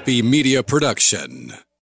Mississippi media production.